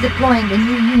 Yuri is deploying a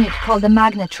new unit called the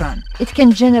Magnetron. It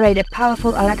can generate a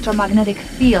powerful electromagnetic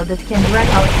field that can wreck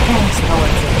our tanks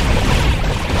towards it.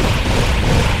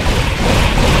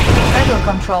 Battle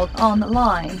control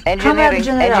online. Engineering,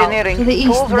 engineering. To the east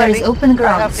Tools there ready. is open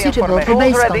ground suitable for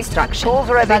base ready. construction. Tools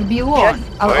ready. But be warned,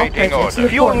 our Waiting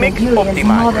operatives order. report that Yuri has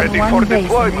more than Ready one for base in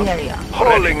deployment. the area.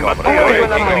 Hauling All material.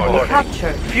 requirement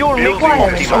captured. Fuel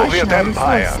Requiring mix Soviet additional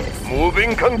Empire. resources. Moving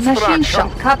Machine construction.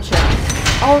 shop captured.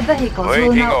 All vehicles will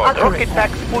Waiting now order. operate. Rocket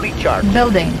tax fully charged.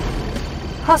 Building.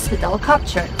 Hospital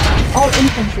captured. All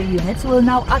infantry units will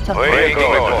now operate. Waiting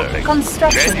order.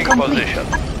 Construction Changing complete.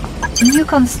 position. New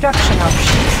construction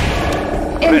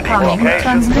options. Incoming Location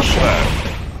transmission. confirmed.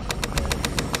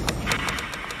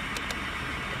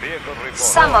 Vehicle report.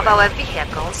 Some of our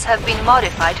vehicles have been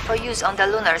modified for use on the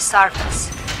lunar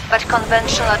surface, but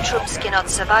conventional troops cannot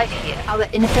survive here. Our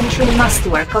infantry must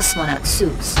wear cosmonaut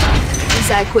suits.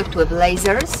 These are equipped with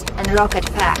lasers and rocket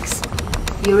packs.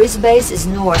 Yuri's base is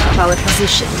north of our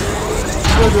position.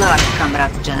 Good luck,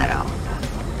 Comrade General.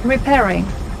 Repairing.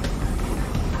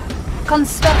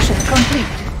 Construction complete.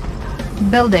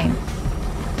 Building.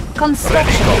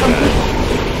 Construction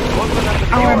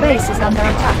complete. Our base is under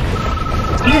attack.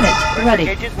 Unit ready.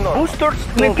 Boosters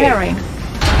Repairing.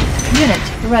 Unit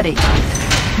ready.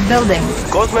 Building.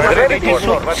 Gravity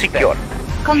suit secure.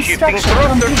 Construction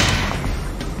complete.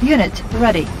 Unit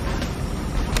ready.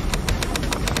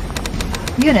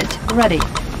 Unit ready.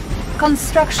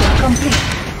 Construction complete.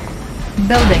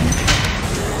 Building.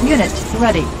 Unit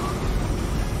ready.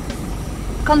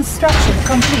 Construction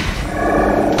complete.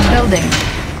 Building.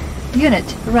 Unit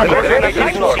ready.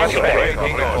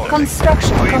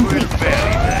 Construction complete.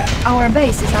 Our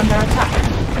base is under attack.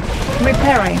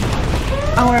 Repairing.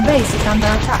 Our base is under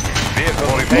attack.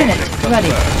 Unit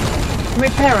ready.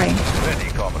 Repairing.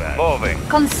 comrade. Moving.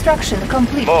 Construction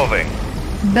complete. Moving.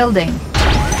 Building.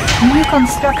 New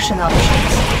construction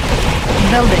options.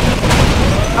 Building.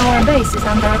 Our base is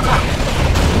under attack.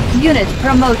 Unit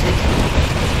promoted.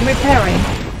 Repairing.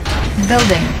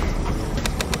 Building.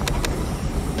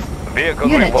 Vehicle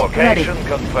Unit relocation ready.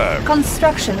 confirmed.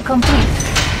 Construction complete.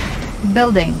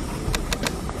 Building.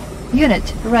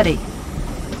 Unit ready.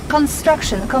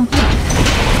 Construction complete.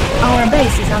 Our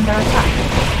base is under attack.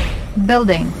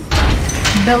 Building.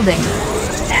 Building.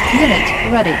 Unit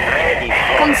ready.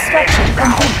 Construction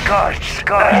complete.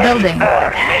 Building.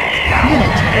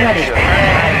 Unit ready.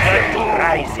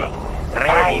 Rising.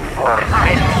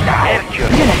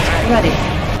 Unit ready.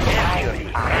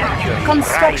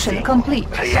 Construction complete.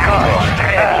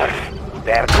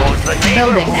 There goes the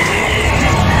Building.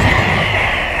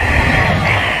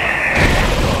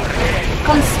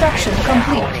 Construction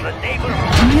complete.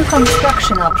 New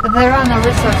construction up. There are no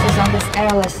resources on this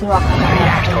airless rock.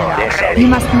 You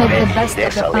must make the best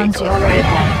of the funds you already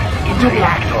have. Good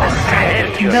luck.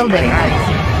 Building.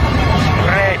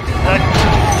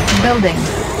 Building.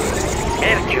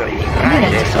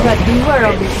 Unit, but beware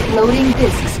of these floating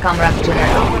discs, Comrade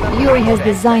General. Yuri has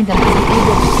designed them to be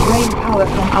able to drain power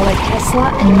from our Tesla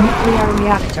and nuclear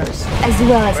reactors, as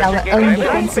well as our own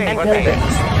defensive buildings.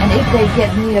 And if they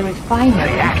get near a refinery,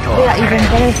 they are even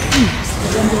better thieves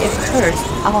than the accursed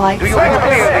allied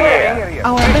soldiers.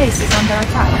 Our base is under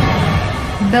attack.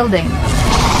 Building.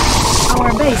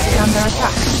 Our base is under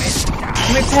attack.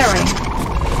 Repairing.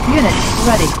 Unit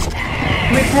ready.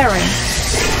 Repairing.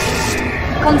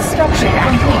 Construction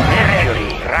complete.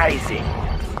 Rising.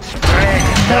 Spread.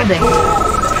 Building.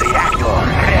 Reactor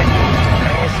ready.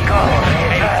 Let's go.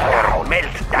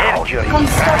 Melt down.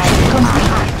 Construction complete.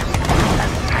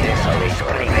 Vessel is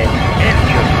screaming.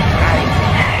 Mercury rising.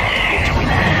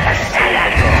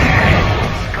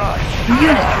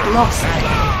 Unit lost.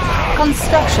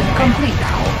 Construction complete.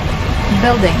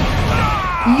 Building.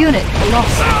 Unit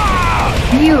lost.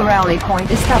 New rally point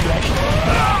established.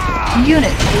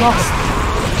 Unit lost.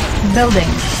 Building.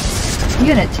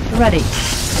 Unit ready.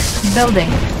 Building.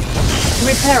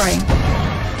 Repairing.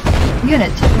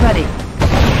 Unit ready.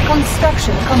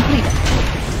 Construction complete.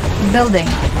 Building.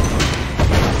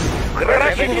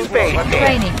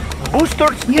 Training.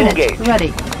 Boosters Unit engaged.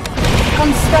 ready.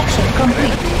 Construction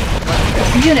complete.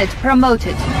 Unit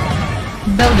promoted.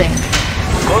 Building.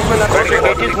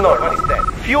 It is normal.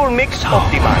 Fuel mix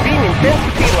optimal. Beam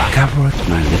intensity locked. Covered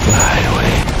my little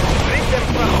hideaway. No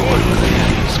one will hear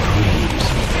your screams.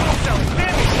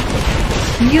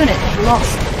 Unit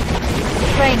lost.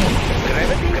 Training.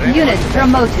 Unit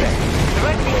promoted.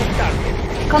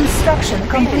 Construction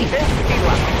complete.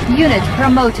 Unit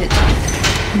promoted.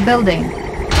 Building.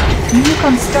 New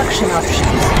construction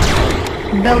options.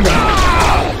 Building.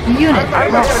 Unit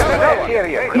lost.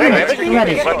 Unit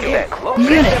ready.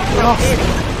 Unit lost.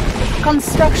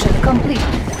 Construction complete.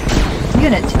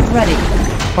 Unit ready.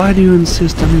 Why do you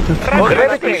insist on it?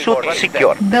 Gravity suit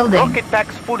secure. Building. Rocket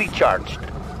packs fully charged.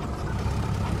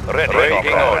 Ready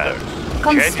orders.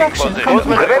 Construction Changing position.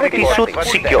 complete. Gravity suit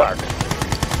secure.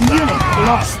 Unit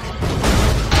lost.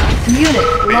 Unit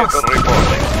lost. Vehicle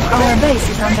reporting. Our base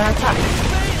is under attack.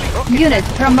 Unit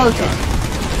promoted.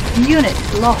 Unit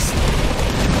lost.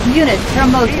 Unit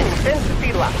promoted.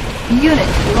 Intensity locked. Unit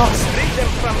lost.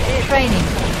 Training.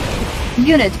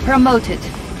 Unit promoted.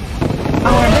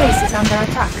 Our base is under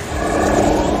attack.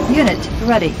 Unit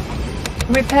ready.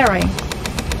 Repairing.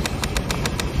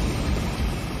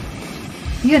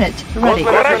 Unit ready.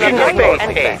 Russian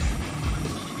space.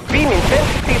 Beam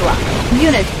intensity locked.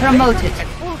 Unit promoted.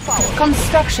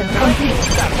 Construction complete.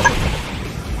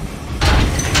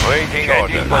 Waiting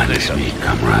order. Minus me,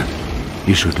 comrade.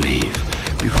 You should leave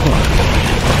before.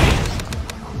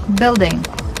 Building.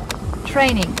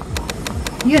 Training.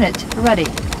 Unit ready.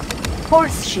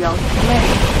 Force shield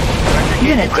ready.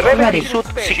 Unit Gravity ready. suit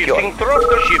secure.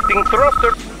 Shifting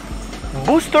thrusters.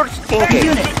 Boosters engaged.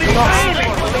 Unit lost.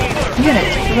 Unit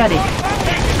ready.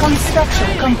 Construction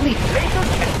complete.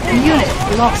 Unit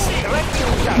lost.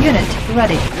 Unit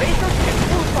ready.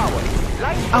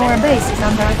 Our base is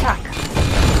under attack.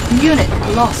 Unit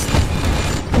lost.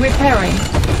 Repairing.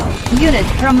 Unit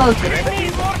promoted.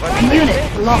 Unit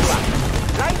lost.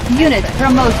 Unit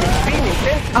promoted.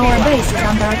 Our base is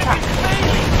under attack.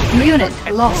 Unit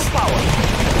lost.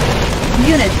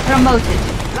 Unit promoted.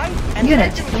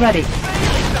 Unit ready.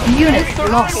 Unit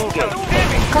lost.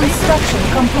 Construction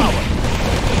complete.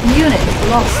 Unit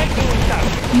lost.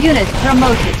 Unit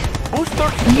promoted.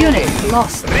 Unit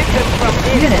lost.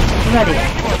 Unit ready.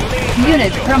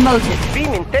 Unit promoted.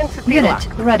 Beam intensity Unit locked.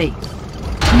 ready.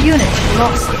 Unit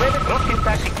lost. Rocket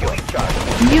pack secure.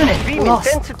 Unit Beam lost.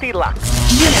 intensity locked.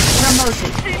 Unit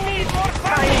promoted.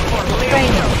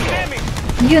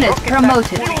 Training. Unit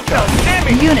promoted.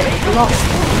 Unit lost.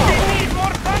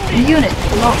 Unit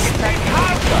lost.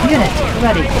 Unit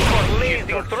ready.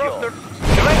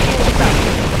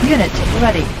 Unit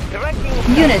ready.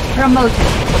 Unit promoted.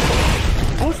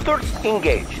 Boosters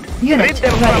engaged. Unit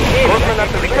ready.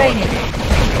 Training.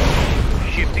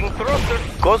 Shifting thrusters.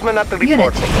 Cosmonaut reporting.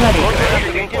 Unit ready.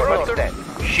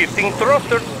 Shifting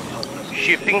thrusters.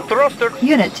 Shifting thrusters.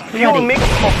 Unit Fuel ready. mix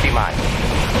optimized.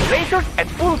 Lasers at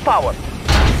full power.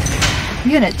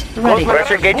 Unit ready.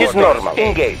 Pressure gauge is normal.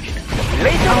 Engaged.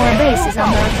 Our base is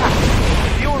under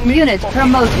attack. Unit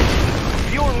promoted.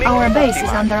 Our base is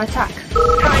under attack.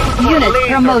 Unit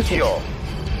promoted.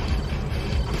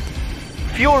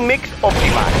 Fuel mix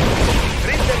optimized.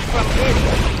 Rid them from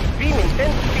area. Beam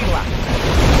intensity locked.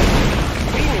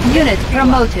 Unit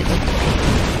promoted.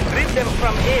 Rid them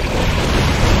from area.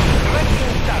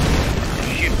 Directing start.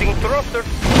 Shifting thrusters.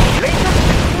 Lasers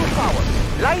at full power.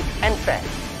 Light and fast.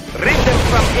 Rid them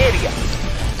from area.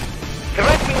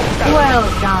 Directing start. Well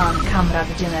done,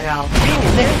 Comrade General.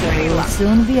 Victory will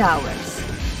soon be ours.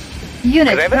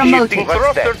 Unit promoted. Shifting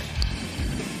thrusters.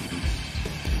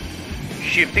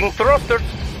 Shifting thrusters.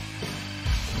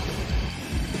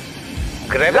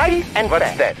 Gravity and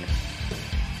what's that?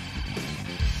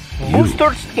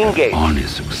 Boosters engaged. Only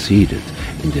succeeded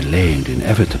in delaying the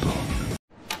inevitable.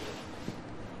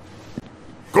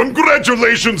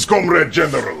 Congratulations, Comrade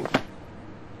General!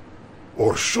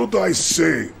 Or should I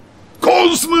say,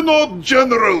 Cosmonaut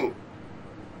General!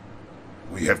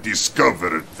 We have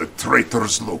discovered the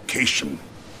traitor's location.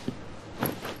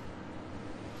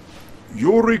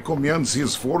 Yuri commands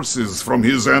his forces from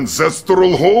his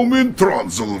ancestral home in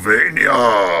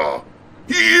Transylvania.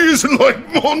 He is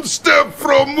like monster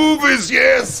from movies,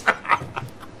 yes!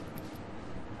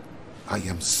 I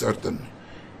am certain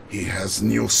he has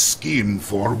new scheme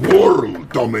for world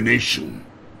domination.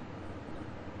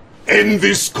 End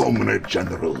this, Comrade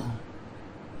General.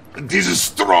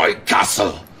 Destroy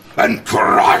Castle and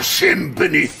crush him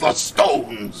beneath the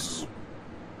stones.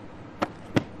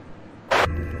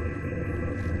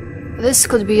 This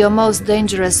could be your most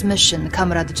dangerous mission,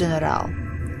 Comrade General.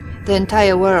 The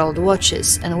entire world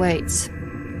watches and waits.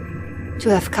 To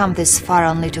have come this far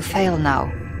only to fail now,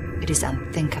 it is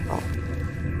unthinkable.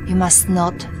 You must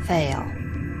not fail.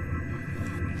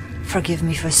 Forgive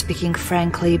me for speaking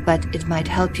frankly, but it might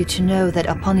help you to know that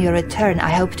upon your return I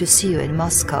hope to see you in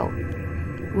Moscow.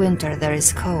 Winter there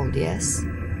is cold, yes?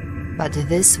 But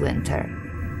this winter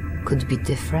could be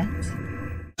different.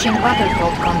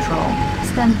 Battlefield control.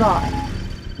 Stand by.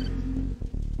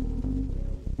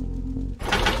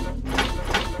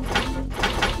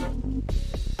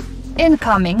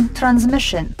 Incoming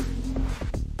transmission.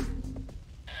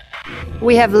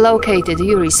 We have located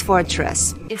Yuri's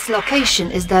fortress. Its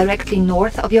location is directly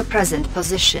north of your present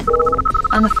position.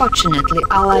 Unfortunately,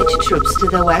 Allied troops to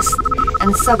the west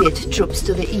and Soviet troops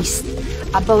to the east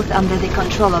are both under the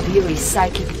control of Yuri's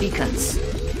psychic beacons.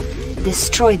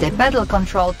 Destroy the battle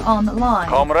control online.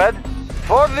 Comrade,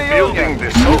 for the Union.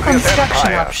 New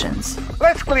construction options.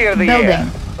 Let's clear the Building.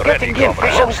 air. Ready, Getting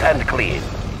Comrade. efficient and clean.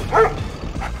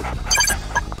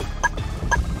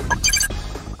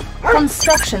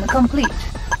 Construction complete.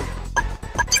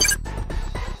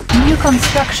 New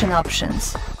construction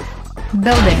options.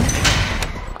 Building.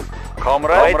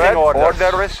 Comrade,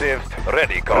 order received.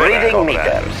 Ready, Comrade. Reading Comrade.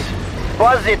 meters.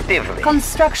 Positively.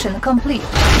 Construction complete.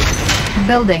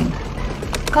 Building.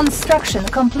 Construction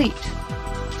complete.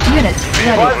 Unit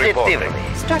ready.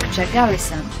 Positively. Structure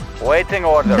garrison. Waiting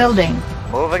orders. Building.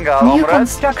 Moving out. New Comrade.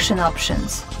 construction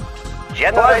options.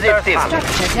 Positively.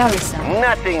 Structure garrison.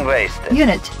 Nothing wasted.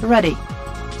 Unit ready.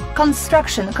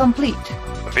 Construction complete.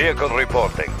 Vehicle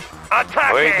reporting.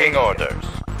 Attacking. Waiting orders.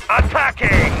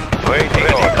 Attacking.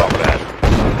 Waiting order, Comrade.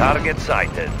 Target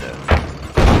sighted.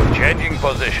 Changing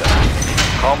position.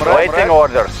 Comrade. Waiting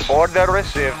orders. Order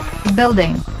received.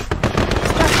 Building.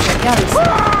 Structure garrison.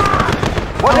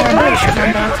 What Our is base is mission?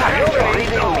 under attack.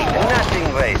 Reading meter.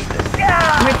 Nothing wasted.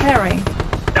 Repairing.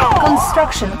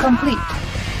 Construction complete.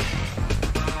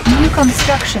 New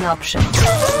construction options.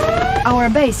 Our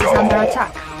base is under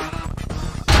attack.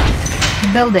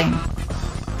 Building.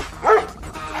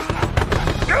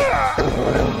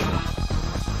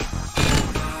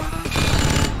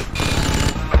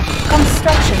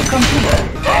 Construction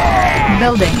complete.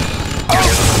 Building.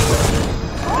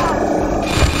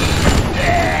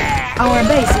 Our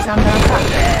base is under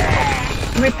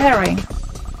attack. Repairing.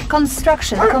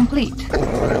 Construction complete.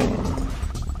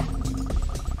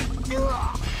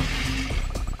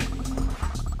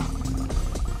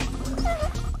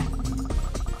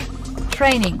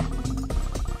 Training.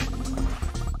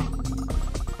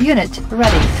 Unit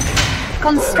ready.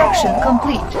 Construction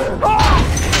complete.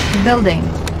 Building.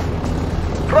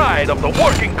 Pride of the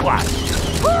working class.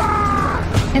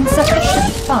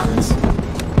 Insufficient funds.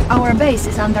 Our base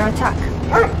is under attack.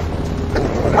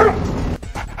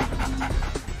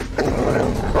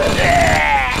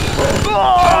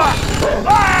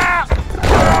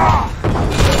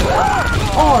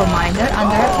 Ore miner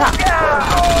under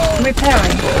attack.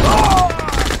 Repairing.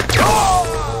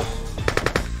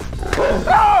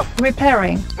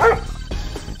 Repairing.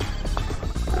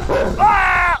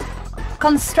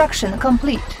 Construction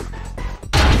complete.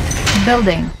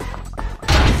 Building.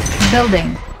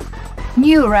 Building.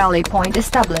 New rally point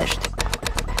established.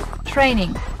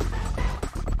 Training.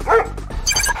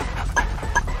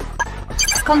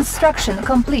 Construction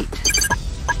complete.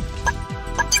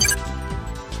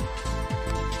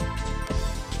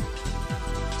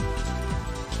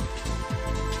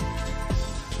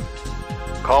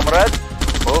 Comrade,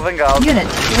 moving out. Unit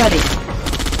ready.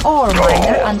 Ore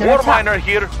miner under Ore attack. miner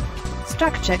here.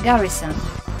 Structure garrison.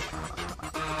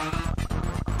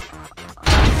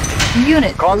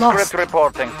 Unit Conscript lost.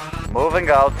 reporting. Moving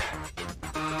out.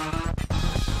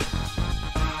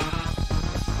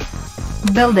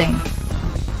 Building.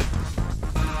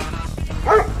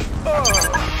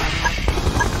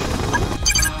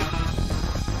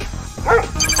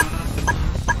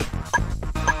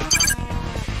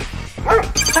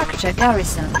 Structure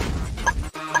garrison.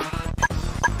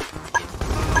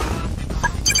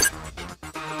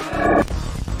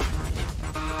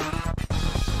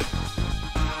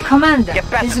 Commander,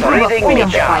 this group of freedom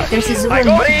fighters is willing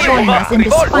to join us in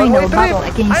this final battle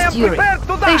against Yuri.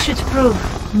 They should prove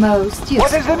most useful.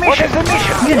 What is the mission?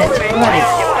 Unit ready.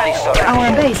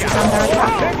 Our base is under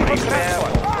attack.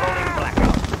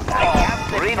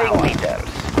 Reading meters.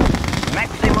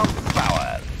 Maximum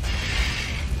power.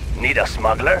 Need a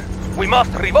smuggler? We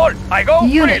must revolt. I go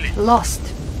Unit freely. lost.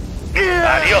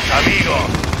 Adios, amigo.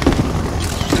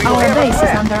 Our base is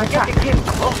under attack.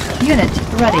 Unit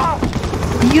ready.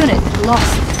 Unit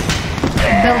lost.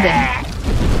 Building.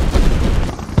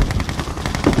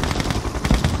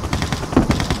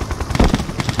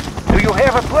 Do you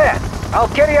have a plan? I'll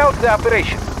carry out the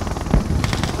operation.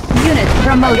 Unit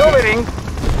promoted. Maneuvering.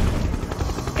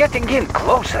 Getting in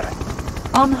closer.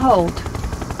 On hold.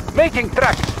 Making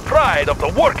tracks. Pride of the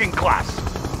working class.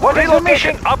 What is the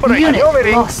mission? Operation. Unit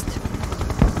Maneuvering. lost.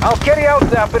 I'll carry out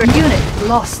the operation. Unit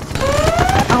lost.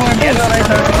 Our base is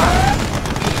under attack.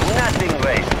 Nothing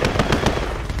wasted.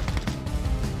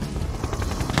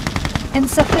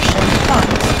 Insufficient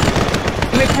funds.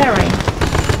 Repairing.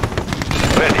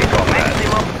 Ready, comrade.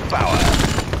 Maximum power.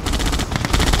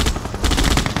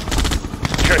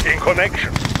 Checking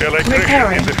connection. Electrician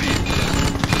Repairing. in the field.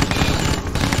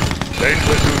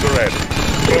 Stainless user ready.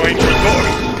 Going to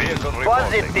source. Vehicle reporting.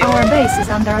 Positive. Our base is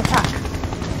under attack.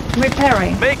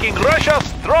 Repairing. Making Russia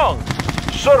strong.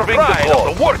 Serving Pride the of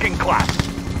cause. The working class.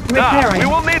 Repairing. We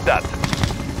will need that.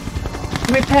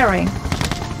 Repairing.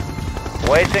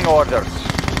 Waiting orders.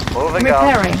 Moving out.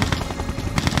 Repairing.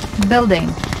 Building.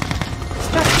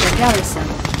 Structure garrison.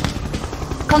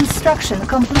 Construction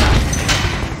complete.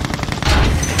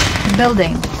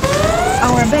 Building.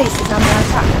 Our base is under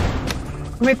attack.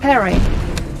 Repairing.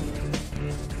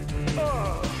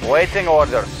 Waiting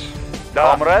orders.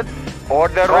 Comrade,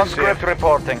 order conscript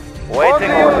reporting.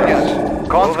 Waiting Order. orders.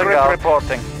 Conscript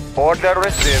reporting. Order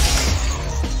received.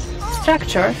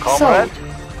 Structure Comrade.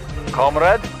 sold.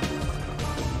 Comrade.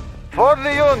 For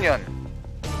the Union.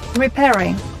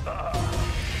 Repairing.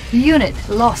 Unit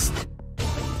lost.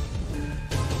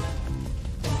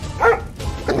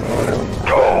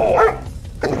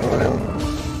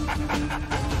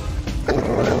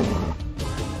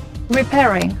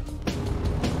 Repairing.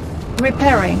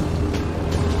 Repairing.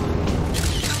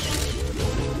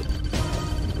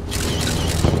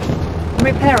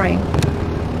 Repairing.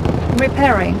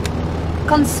 Repairing.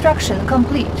 Construction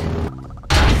complete.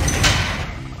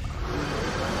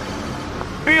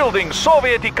 Building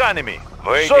Soviet economy.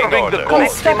 Waiting Serving order. the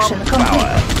cause. Construction complete.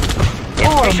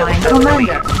 Ore mine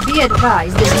commander, be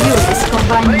advised that Yuri is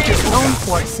combining his own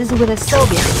forces with the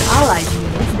Soviet allied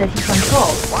units that he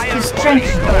controls to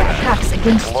strengthen their attacks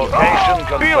against you. Location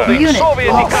confirmed. Building Unit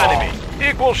Soviet lost. economy.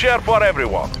 Equal share for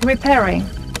everyone. Repairing.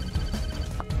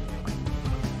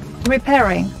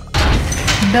 Repairing.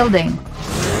 Building.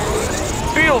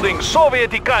 Building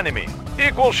Soviet economy.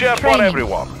 Equal share for Training.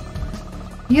 everyone.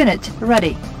 Unit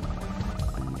ready.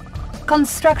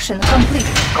 Construction complete.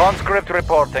 Conscript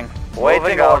reporting.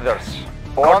 Waiting orders.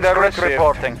 Order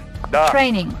reporting.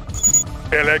 Training.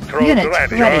 Electrodes Unit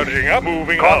ready. ready. Charging up.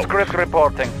 Moving out. Conscript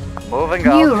reporting. Moving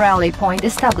New out. rally point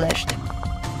established.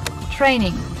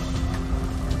 Training.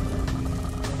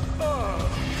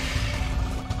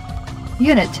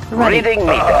 Unit ready. Reading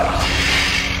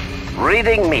meters.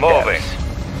 Reading meters.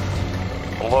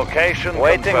 Moving. Location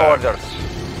Waiting confirmed. orders.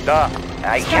 Da.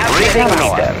 I have reading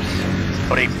meters.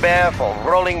 Prepare for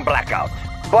rolling blackout.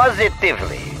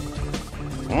 Positively.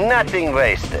 Nothing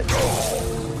wasted.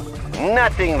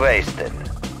 Nothing wasted.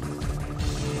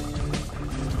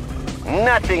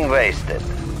 Nothing wasted.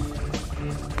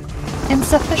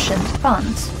 Insufficient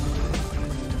funds.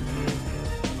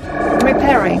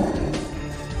 Repairing.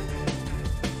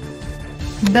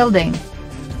 Building.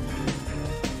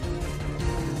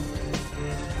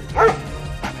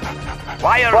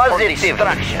 Fire for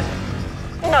destruction.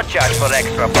 No charge for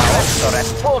extra power, so at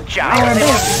full charge. Our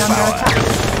base is under attack.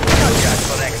 No charge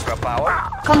for extra power.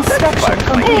 Construction Sparks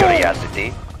my complete.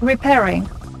 curiosity. Repairing.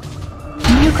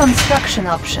 New construction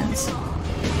options.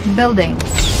 Building.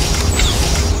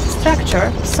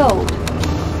 Structure sold.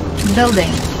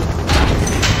 Building.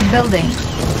 Building.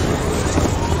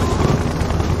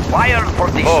 Fire for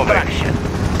destruction.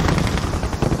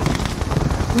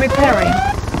 Repairing.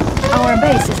 Our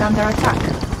base is under attack.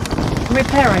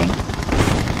 Repairing.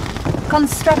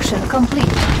 Construction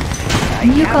complete.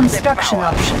 New construction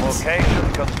options.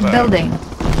 Location confirmed. Building.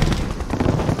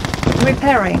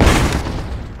 Repairing.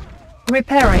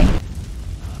 Repairing.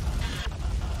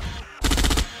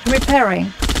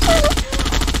 Repairing.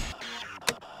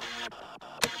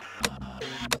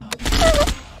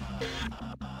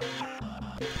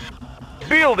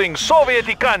 Building Soviet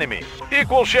economy.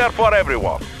 Equal share for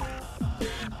everyone.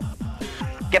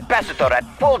 Capacitor at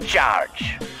full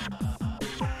charge.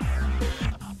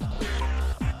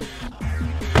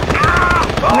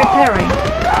 Repairing.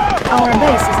 Our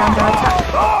base is under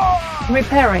attack.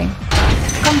 Repairing.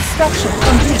 Construction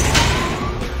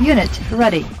complete. Unit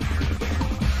ready.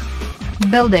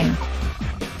 Building.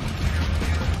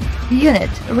 Unit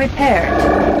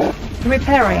repaired.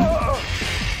 Repairing.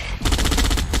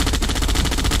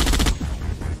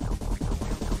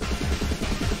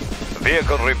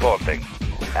 Vehicle reporting.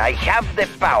 I have the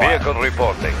power. Vehicle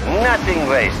reporting. Nothing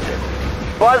wasted.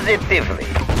 Positively.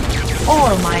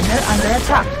 Ore miner under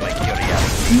attack. My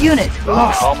curiosity. Unit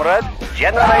lost. Comrade.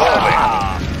 Generator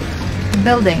on.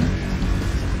 Building.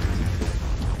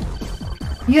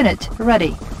 Unit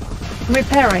ready.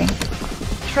 Repairing.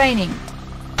 Training.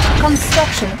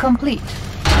 Construction complete.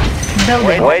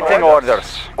 Building. Waiting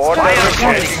orders. Order Fire for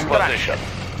Orders. destruction.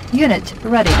 Unit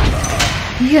ready.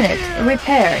 Unit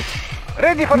repaired.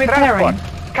 Ready for Repairing.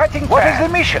 transport. Cutting What is the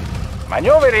mission?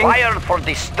 Maneuvering. Fire for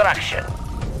destruction.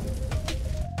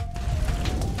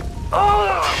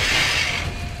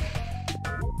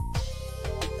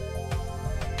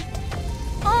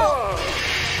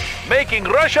 Making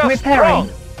Russia Repairing. strong.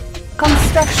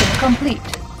 Construction complete.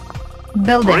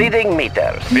 Building. Reading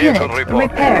meters. Vehicle Unit reporting.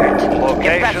 repaired.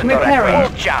 Location Capacitor Repairing. at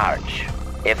full charge.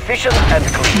 Efficient and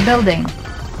clean. Building.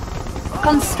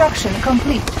 Construction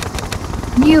complete.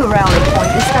 New rally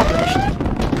point established.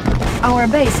 Our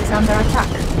base is under attack.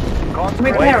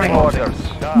 Repairing. Orders.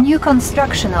 New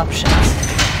construction options.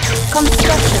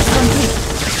 Construction complete.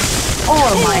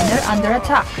 Ore miner under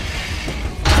attack.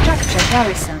 Structure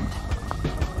garrisoned.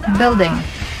 Building.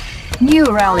 New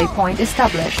rally point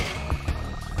established.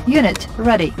 Unit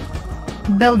ready.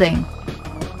 Building.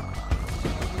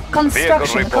 Vehicle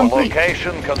Construction report. complete.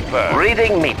 Location confirmed.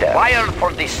 Reading meter. Fire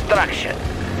for destruction.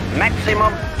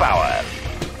 Maximum power.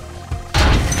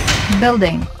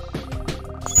 Building.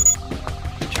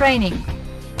 Training.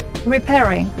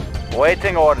 Repairing.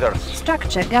 Waiting orders.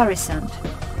 Structure garrisoned.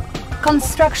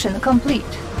 Construction complete.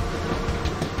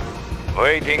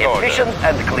 Waiting order. Efficient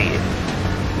and clean.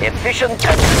 Efficient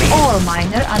and clean. Ore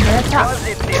miner under attack.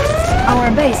 Positive.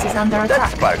 Our base is under That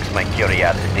attack. sparks my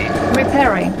curiosity.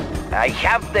 Repairing. I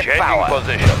have the Changing power.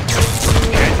 position.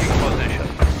 Changing position.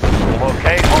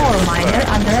 Location Ore miner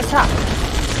under attack.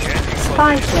 Changing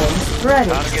Spy position. planes ready.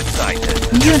 Target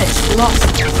sighted. Unit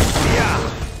lost.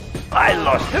 I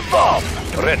lost the bomb.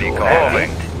 Ready, Moving.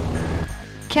 calling.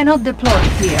 Cannot deploy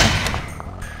here.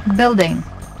 Building.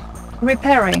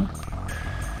 Repairing. Ready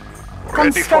for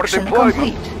Construction deployment.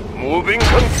 complete. Moving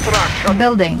construction.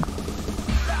 Building.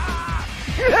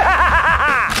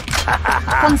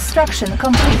 Construction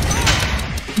complete.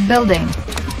 Building.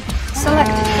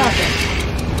 Selected target.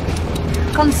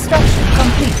 Construction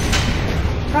complete.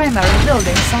 Primary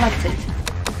building selected.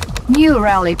 New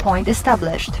rally point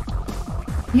established.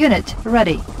 Unit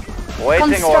ready. Waiting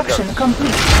Construction orders.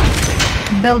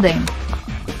 complete. Building.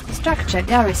 Structure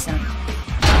garrison.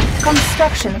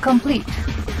 Construction complete.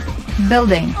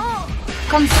 Building.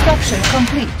 Construction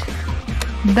complete.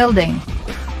 Building.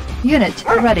 Unit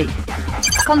ready.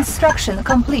 Construction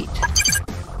complete.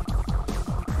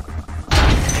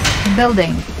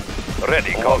 Building.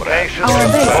 Ready, comrade. Our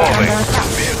base is under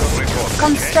attack.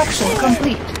 Construction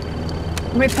complete.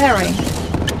 Repairing.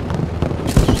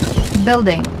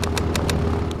 Building.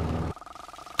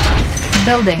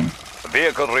 Building.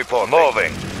 Vehicle report.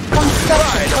 Moving.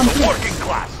 Construction complete. Working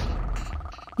class.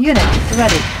 Unit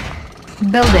ready.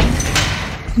 Building.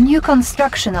 New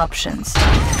construction options.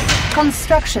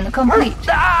 Construction complete.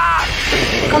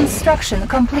 Construction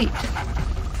complete.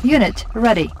 Unit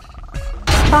ready.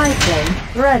 Spy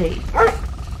plane ready.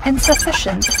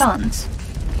 Insufficient funds.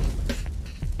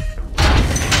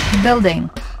 Building.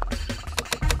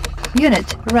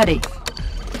 Unit ready.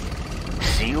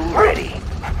 Seal ready.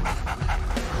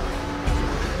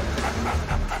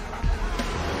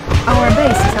 Our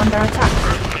base is under attack.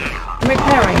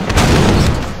 Repairing.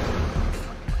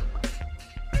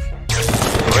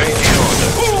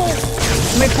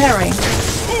 Repairing.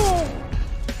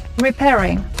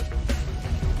 Repairing.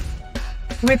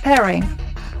 Repairing.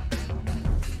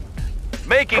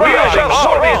 Making use of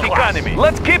Soviet economy.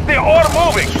 Let's keep the ore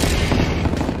moving.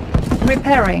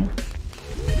 Repairing.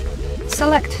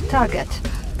 Select target.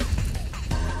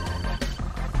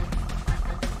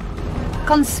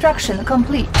 Construction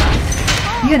complete.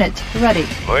 Unit ready.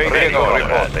 Waiting or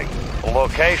reporting.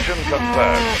 Location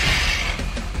confirmed.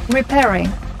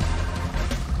 Repairing.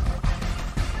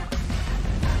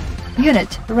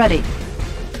 Unit ready.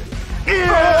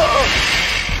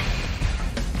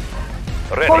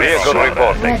 Vehicle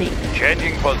reporting. Ready.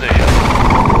 Changing position.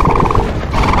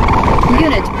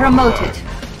 Unit promoted.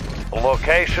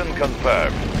 Location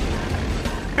confirmed.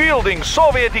 Building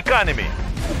Soviet economy.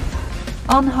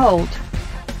 On hold.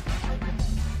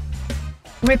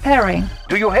 Repairing.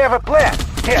 Do you have a plan?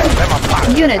 Here,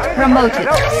 Unit promoted.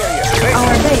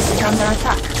 Our base is under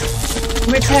attack.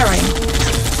 Repairing.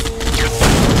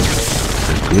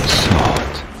 A good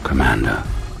sword, Commander.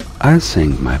 I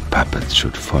think my puppets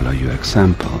should follow your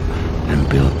example and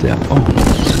build their own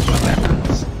super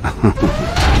weapons.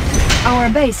 Our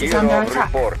base is under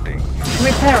attack.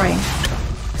 Repairing.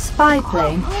 Spy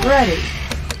plane ready.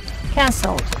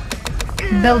 Cancelled.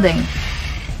 Building.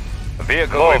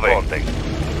 Vehicle reporting.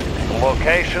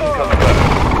 Location confirmed.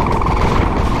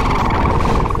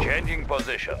 Changing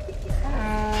position.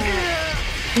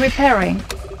 Repairing.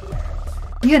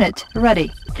 Unit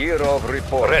ready. Kirov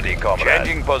report. Ready, comrade.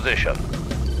 Changing position.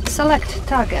 Select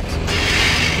target.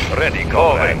 Ready,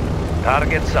 comrade.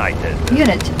 Target sighted.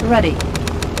 Unit ready.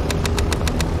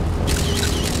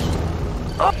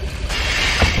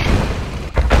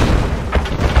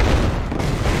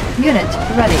 Unit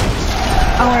ready.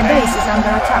 Our base is under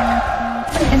attack.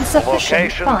 Insufficient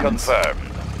Location funds. confirmed.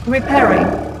 Repairing.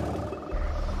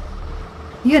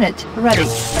 Unit ready.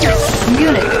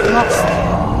 Unit lost.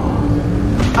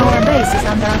 Our base is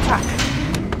under attack.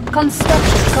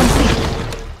 Construction complete.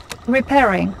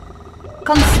 Repairing.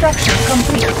 Construction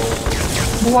complete.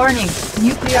 Warning.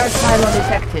 Nuclear silo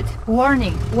detected.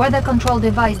 Warning. Weather control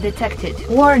device detected.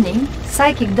 Warning.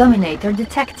 Psychic dominator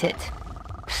detected.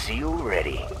 Seal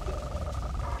ready.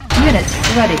 Unit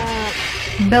ready.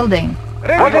 Building.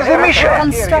 What is the mission?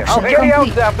 Construction Carry out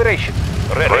complete. the operation.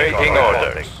 Waiting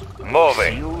orders.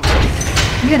 Moving.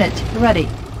 Unit ready.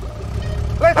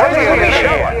 Let's the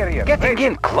mission. Getting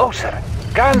in closer.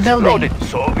 Guns Building. loaded.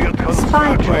 Soviet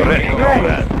Spy plane ready, ready.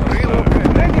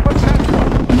 comrade. Ready for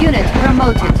transfer. Unit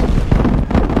promoted.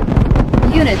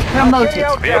 Unit promoted.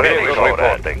 Vehicle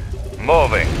reporting.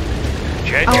 Moving.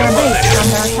 Changing Our base is position.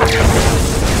 under attack.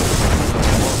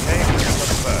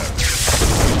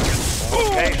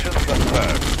 Location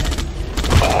confirmed.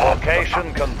 Location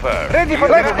confirmed. Ready for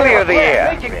let's clear the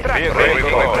air.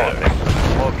 Vehicle reporting.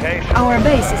 Location. Our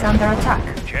base is under attack.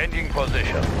 Changing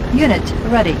position. Unit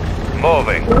ready.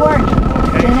 Moving. Warning.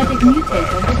 Genetic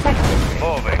mutator detected.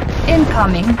 Moving.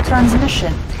 Incoming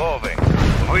transmission. Moving.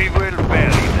 We will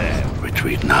bury them.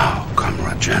 Retreat now,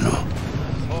 Comrade General,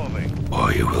 Moving.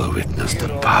 or you will witness the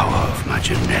power of my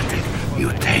genetic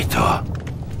mutator.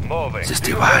 Moving. This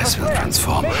device will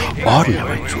transform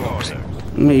ordinary troops,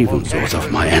 even those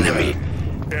of my enemy,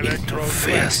 into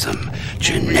fearsome,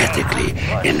 genetically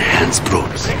enhanced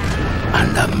brutes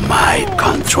under my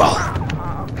control.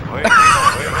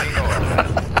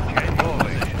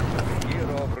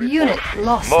 Unit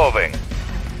lost. Moving.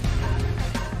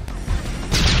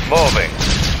 Moving.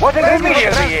 What is the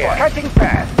mission? Cutting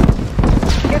fast.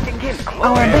 Getting in closer.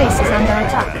 Our base is under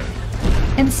attack.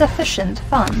 Insufficient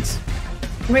funds.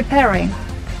 Repairing.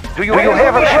 Do you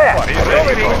have a plan? Ready,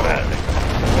 commander.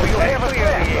 Do you have a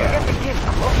plan? Getting in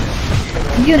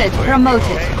closer. Unit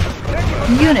promoted.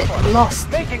 Unit lost.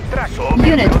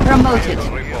 Unit promoted.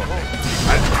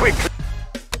 As quickly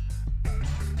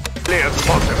as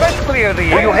possible. Let's clear the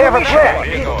air. You have a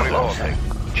plan.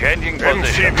 Changing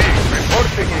position.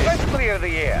 Reporting in. Let's clear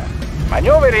the air.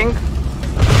 Maneuvering.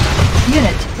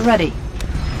 Unit ready.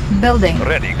 Building.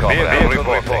 Ready, comrade.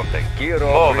 Reporting.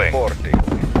 Moving.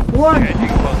 Warning.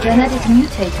 Genetic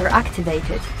mutator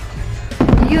activated.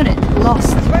 Unit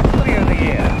lost. Let's clear the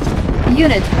air.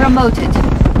 Unit promoted.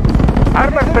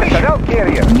 Armored personnel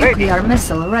carrier. Nuclear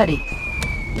missile ready.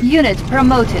 Unit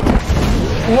promoted.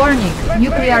 Warning.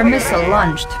 Nuclear missile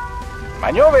launched.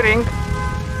 Maneuvering.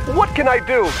 What can I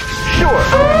do? Sure.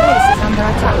 Our base is under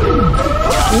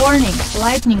attack. Warning.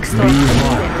 Lightning storm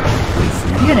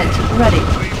completed. Unit ready.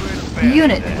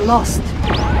 Unit lost.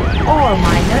 Ore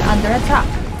miner under attack.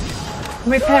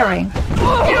 Repairing.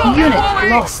 Unit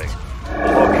lost.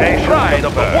 Location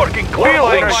of the working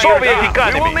building Soviet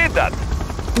economy. You will need that.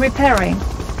 Repairing.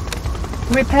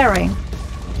 Repairing.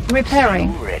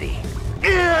 Repairing. Ready.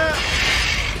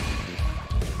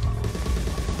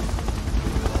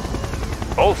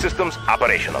 All systems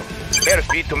operational.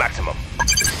 Airspeed to maximum.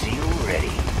 Seal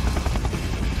ready.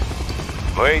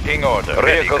 Waiting order.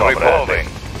 Vehicle reporting.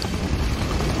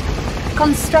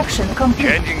 Construction complete.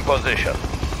 Changing position.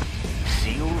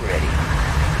 Seal ready.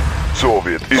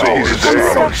 Soviet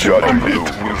judgment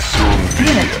will soon be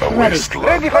Unit a ready. wasteland.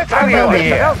 Ready for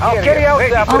Building. I'll carry out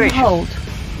the On operation. hold.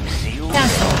 Seal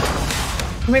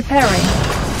Cancel. Repairing.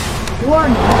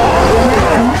 Warning.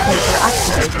 Mutator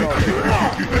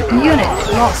activated. Unit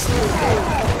lost.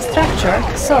 Structure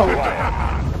sold.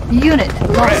 Unit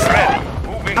lost.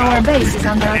 Our base is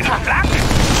under attack.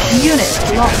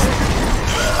 Unit lost.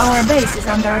 Our base is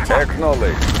under attack.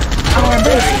 Acknowledge. Our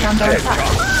base is under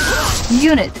attack.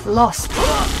 Unit lost.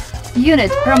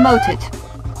 Unit promoted.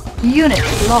 Unit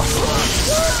lost.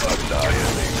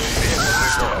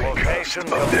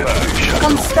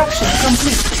 Construction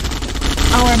complete.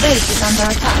 Our base is under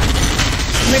attack.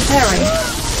 Repairing.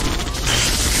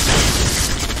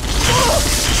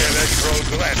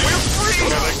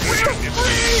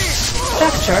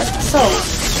 Structure sold.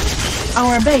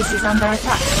 Our base is under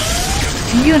attack.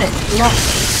 Unit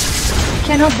lost.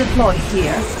 Cannot deploy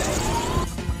here.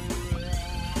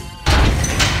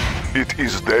 It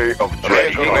is day of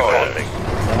Waiting judgment. order.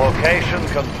 Location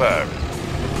confirmed.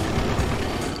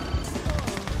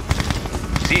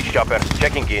 Siege chopper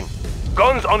checking in.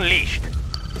 Guns unleashed.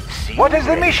 What is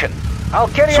the mission? I'll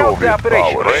carry out the Soviet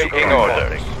operation. power. Waiting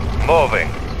order. Moving.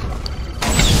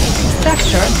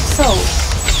 Structure sold.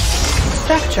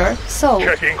 Structure sold.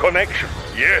 Checking connection.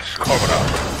 Yes,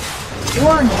 comrade.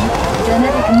 Warning.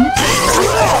 Genetic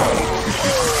mutator.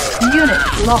 Unit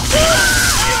lost.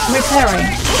 Repairing.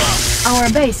 Our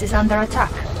base is under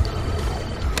attack.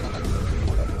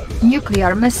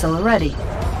 Nuclear missile ready.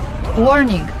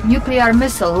 Warning. Nuclear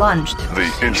missile launched.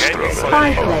 The instrument.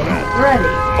 Spy plane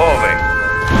ready. Moving.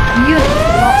 Unit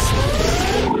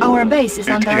lost. Our base is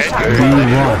under attack.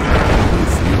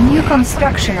 New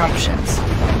construction options.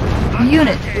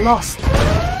 Unit lost.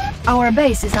 Our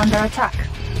base is under attack.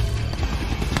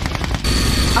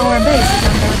 Our base is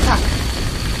under attack.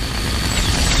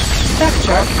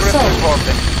 Structure sold.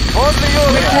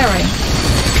 Repairing.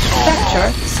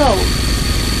 Structure sold.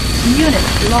 Unit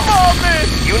lost.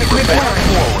 Unit Repairing.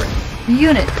 forward.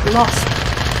 Unit lost.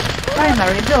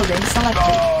 Primary building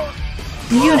selected.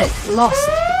 Unit lost.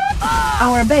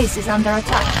 Our base is under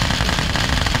attack.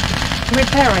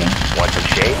 Repairing. Want some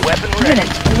shade? Weapon ready.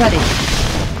 Unit ready.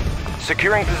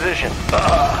 Securing position.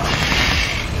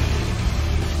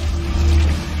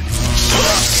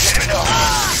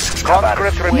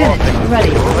 Conscript Unit reporting.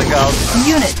 ready. Moving out.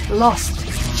 Unit lost.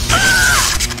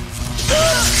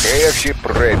 Airship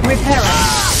ready. Repairing.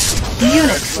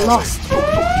 Unit lost.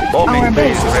 Our Bombing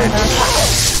base base is ready. under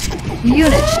attack.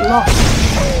 Unit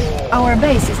lost. Our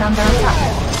base is under attack.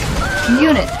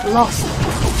 Unit lost.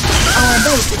 Our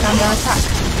base is under attack.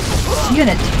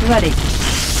 Unit ready.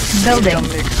 Building.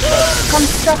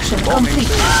 Construction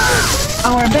complete.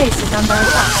 Our base is under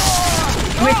attack.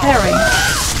 Repairing.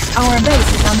 Our base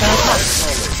is under attack.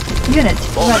 Unit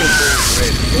ready.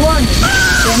 Warning.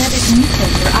 Genetic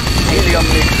mutator activated. Helium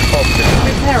mix optimal.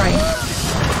 Repairing.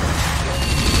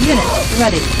 Unit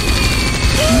ready.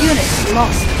 Unit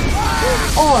lost.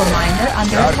 Ore miner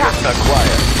under attack. Target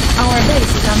acquired. Our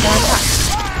base is under attack.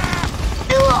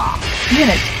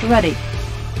 Unit ready.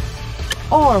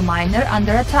 Ore miner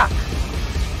under attack.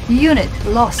 Unit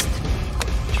lost.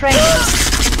 Training.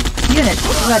 Unit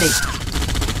ready.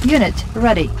 Unit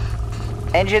ready.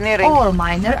 Engineering. Ore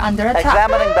miner under attack.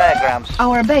 Examining diagrams.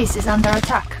 Our base is under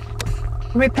attack.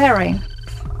 Repairing.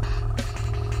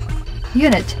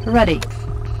 Unit ready.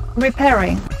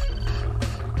 Repairing.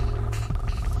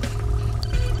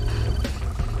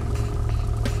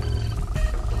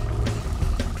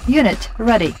 Unit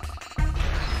ready.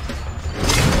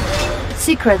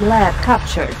 Secret lab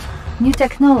captured. New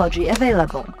technology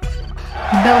available.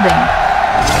 Building.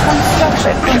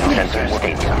 Construction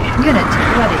complete. Unit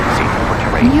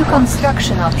ready. New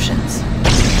construction options.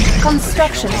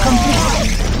 Construction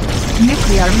complete.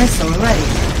 Nuclear missile ready.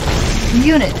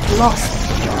 Unit lost.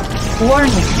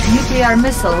 Warning, nuclear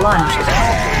missile launched.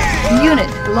 Unit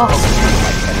lost.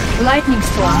 Lightning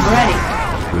storm ready.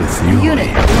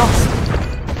 Unit lost.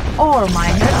 Ore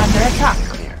miner under attack.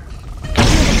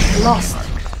 Unit lost.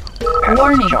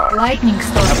 Warning, lightning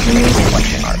storm created.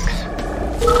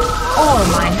 Ore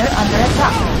miner under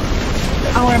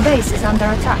attack. Our base is under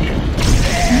attack.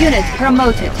 Unit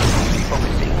promoted.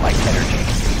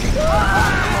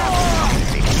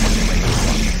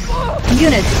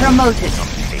 Unit promoted.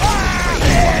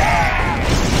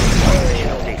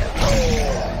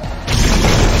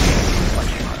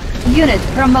 Unit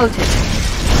promoted.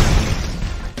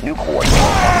 New coordinates.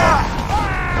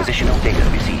 Positional data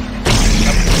received.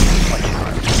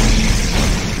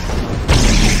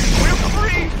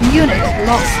 Unit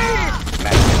lost.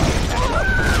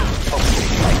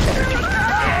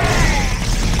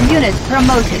 Unit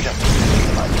promoted.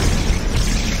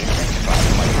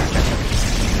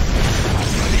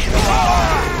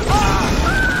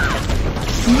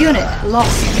 Unit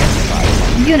lost.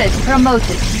 Unit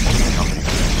promoted.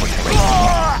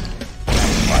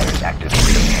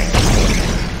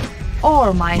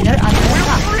 Ore miner under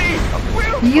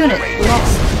attack. Unit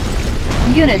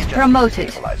lost. Unit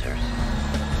promoted.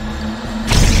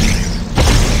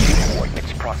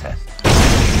 Coordinates processed.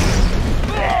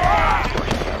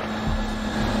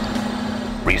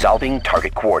 Resolving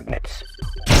target coordinates.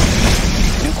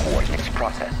 New coordinates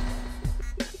processed.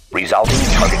 Resolving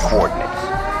target coordinates.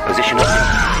 Position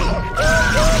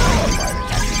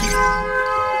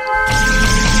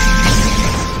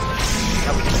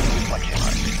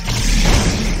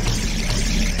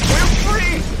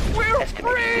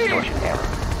Estimated distortion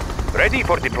error. Ready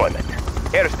for deployment.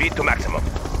 Airspeed to maximum.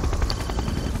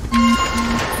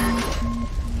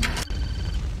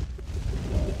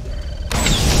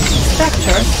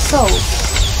 Structure sold.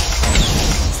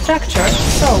 Structure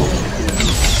sold.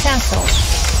 Cancel.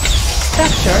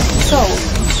 Structure sold.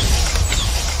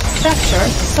 Structure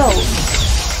sold.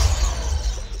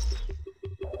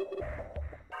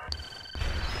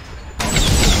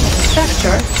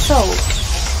 Structure sold.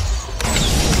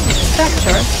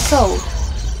 Structure sold.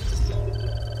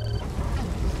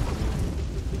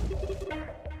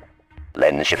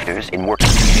 Lens shifters in working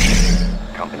condition.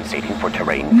 Compensating for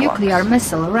terrain Nuclear flux.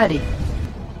 missile ready.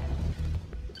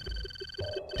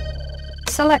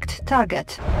 Select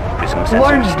target. Prism sensor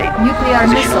Warning, stable. nuclear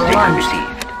Positional missile data launched.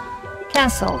 received.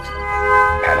 Cancelled.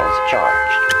 Panels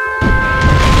charged.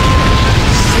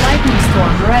 Lightning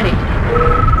storm ready.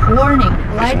 Warning,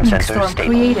 Prism lightning sensor storm stable.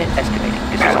 created. Estimating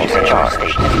distortion charged.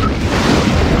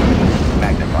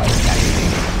 Magnifier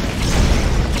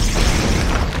activated.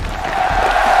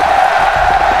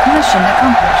 Mission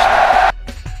accomplished.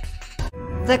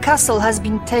 The castle has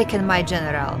been taken, my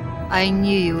general. I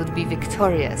knew you would be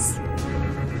victorious.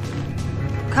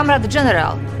 Comrade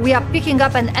General, we are picking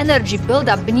up an energy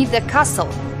buildup beneath the castle.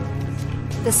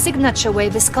 The signature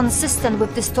wave is consistent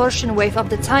with distortion wave of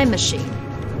the time machine.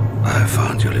 I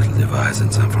found your little device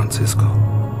in San Francisco.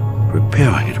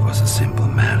 Repairing it was a simple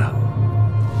matter.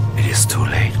 It is too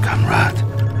late, comrade.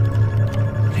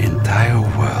 The entire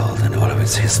world and all of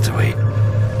its history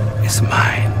is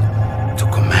mine to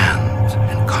command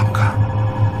and conquer.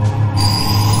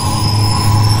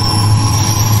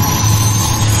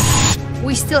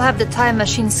 We still have the time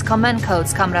machine's command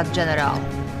codes, Comrade General.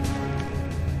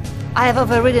 I have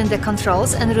overridden the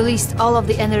controls and released all of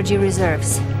the energy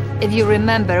reserves. If you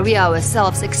remember, we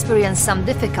ourselves experienced some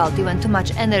difficulty when too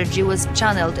much energy was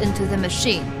channeled into the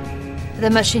machine. The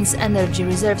machine's energy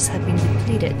reserves have been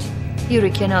depleted.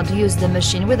 Yuri cannot use the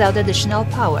machine without additional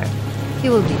power. He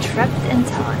will be trapped in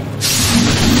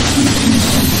time.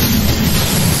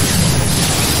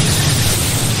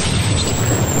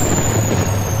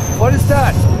 What is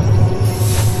that?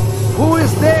 Who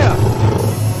is there?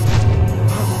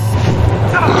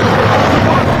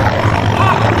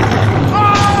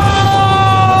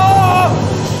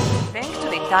 Thanks to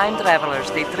the time travelers,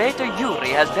 the traitor Yuri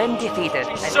has been defeated.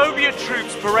 Soviet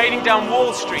troops parading down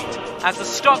Wall Street as the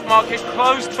stock market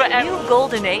closed for New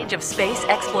golden age of space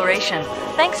exploration,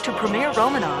 thanks to Premier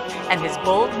Romanov and his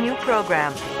bold new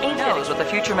program. He knows what the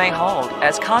future may hold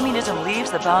as communism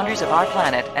leaves the boundaries of our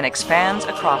planet and expands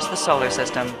across the solar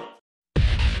system.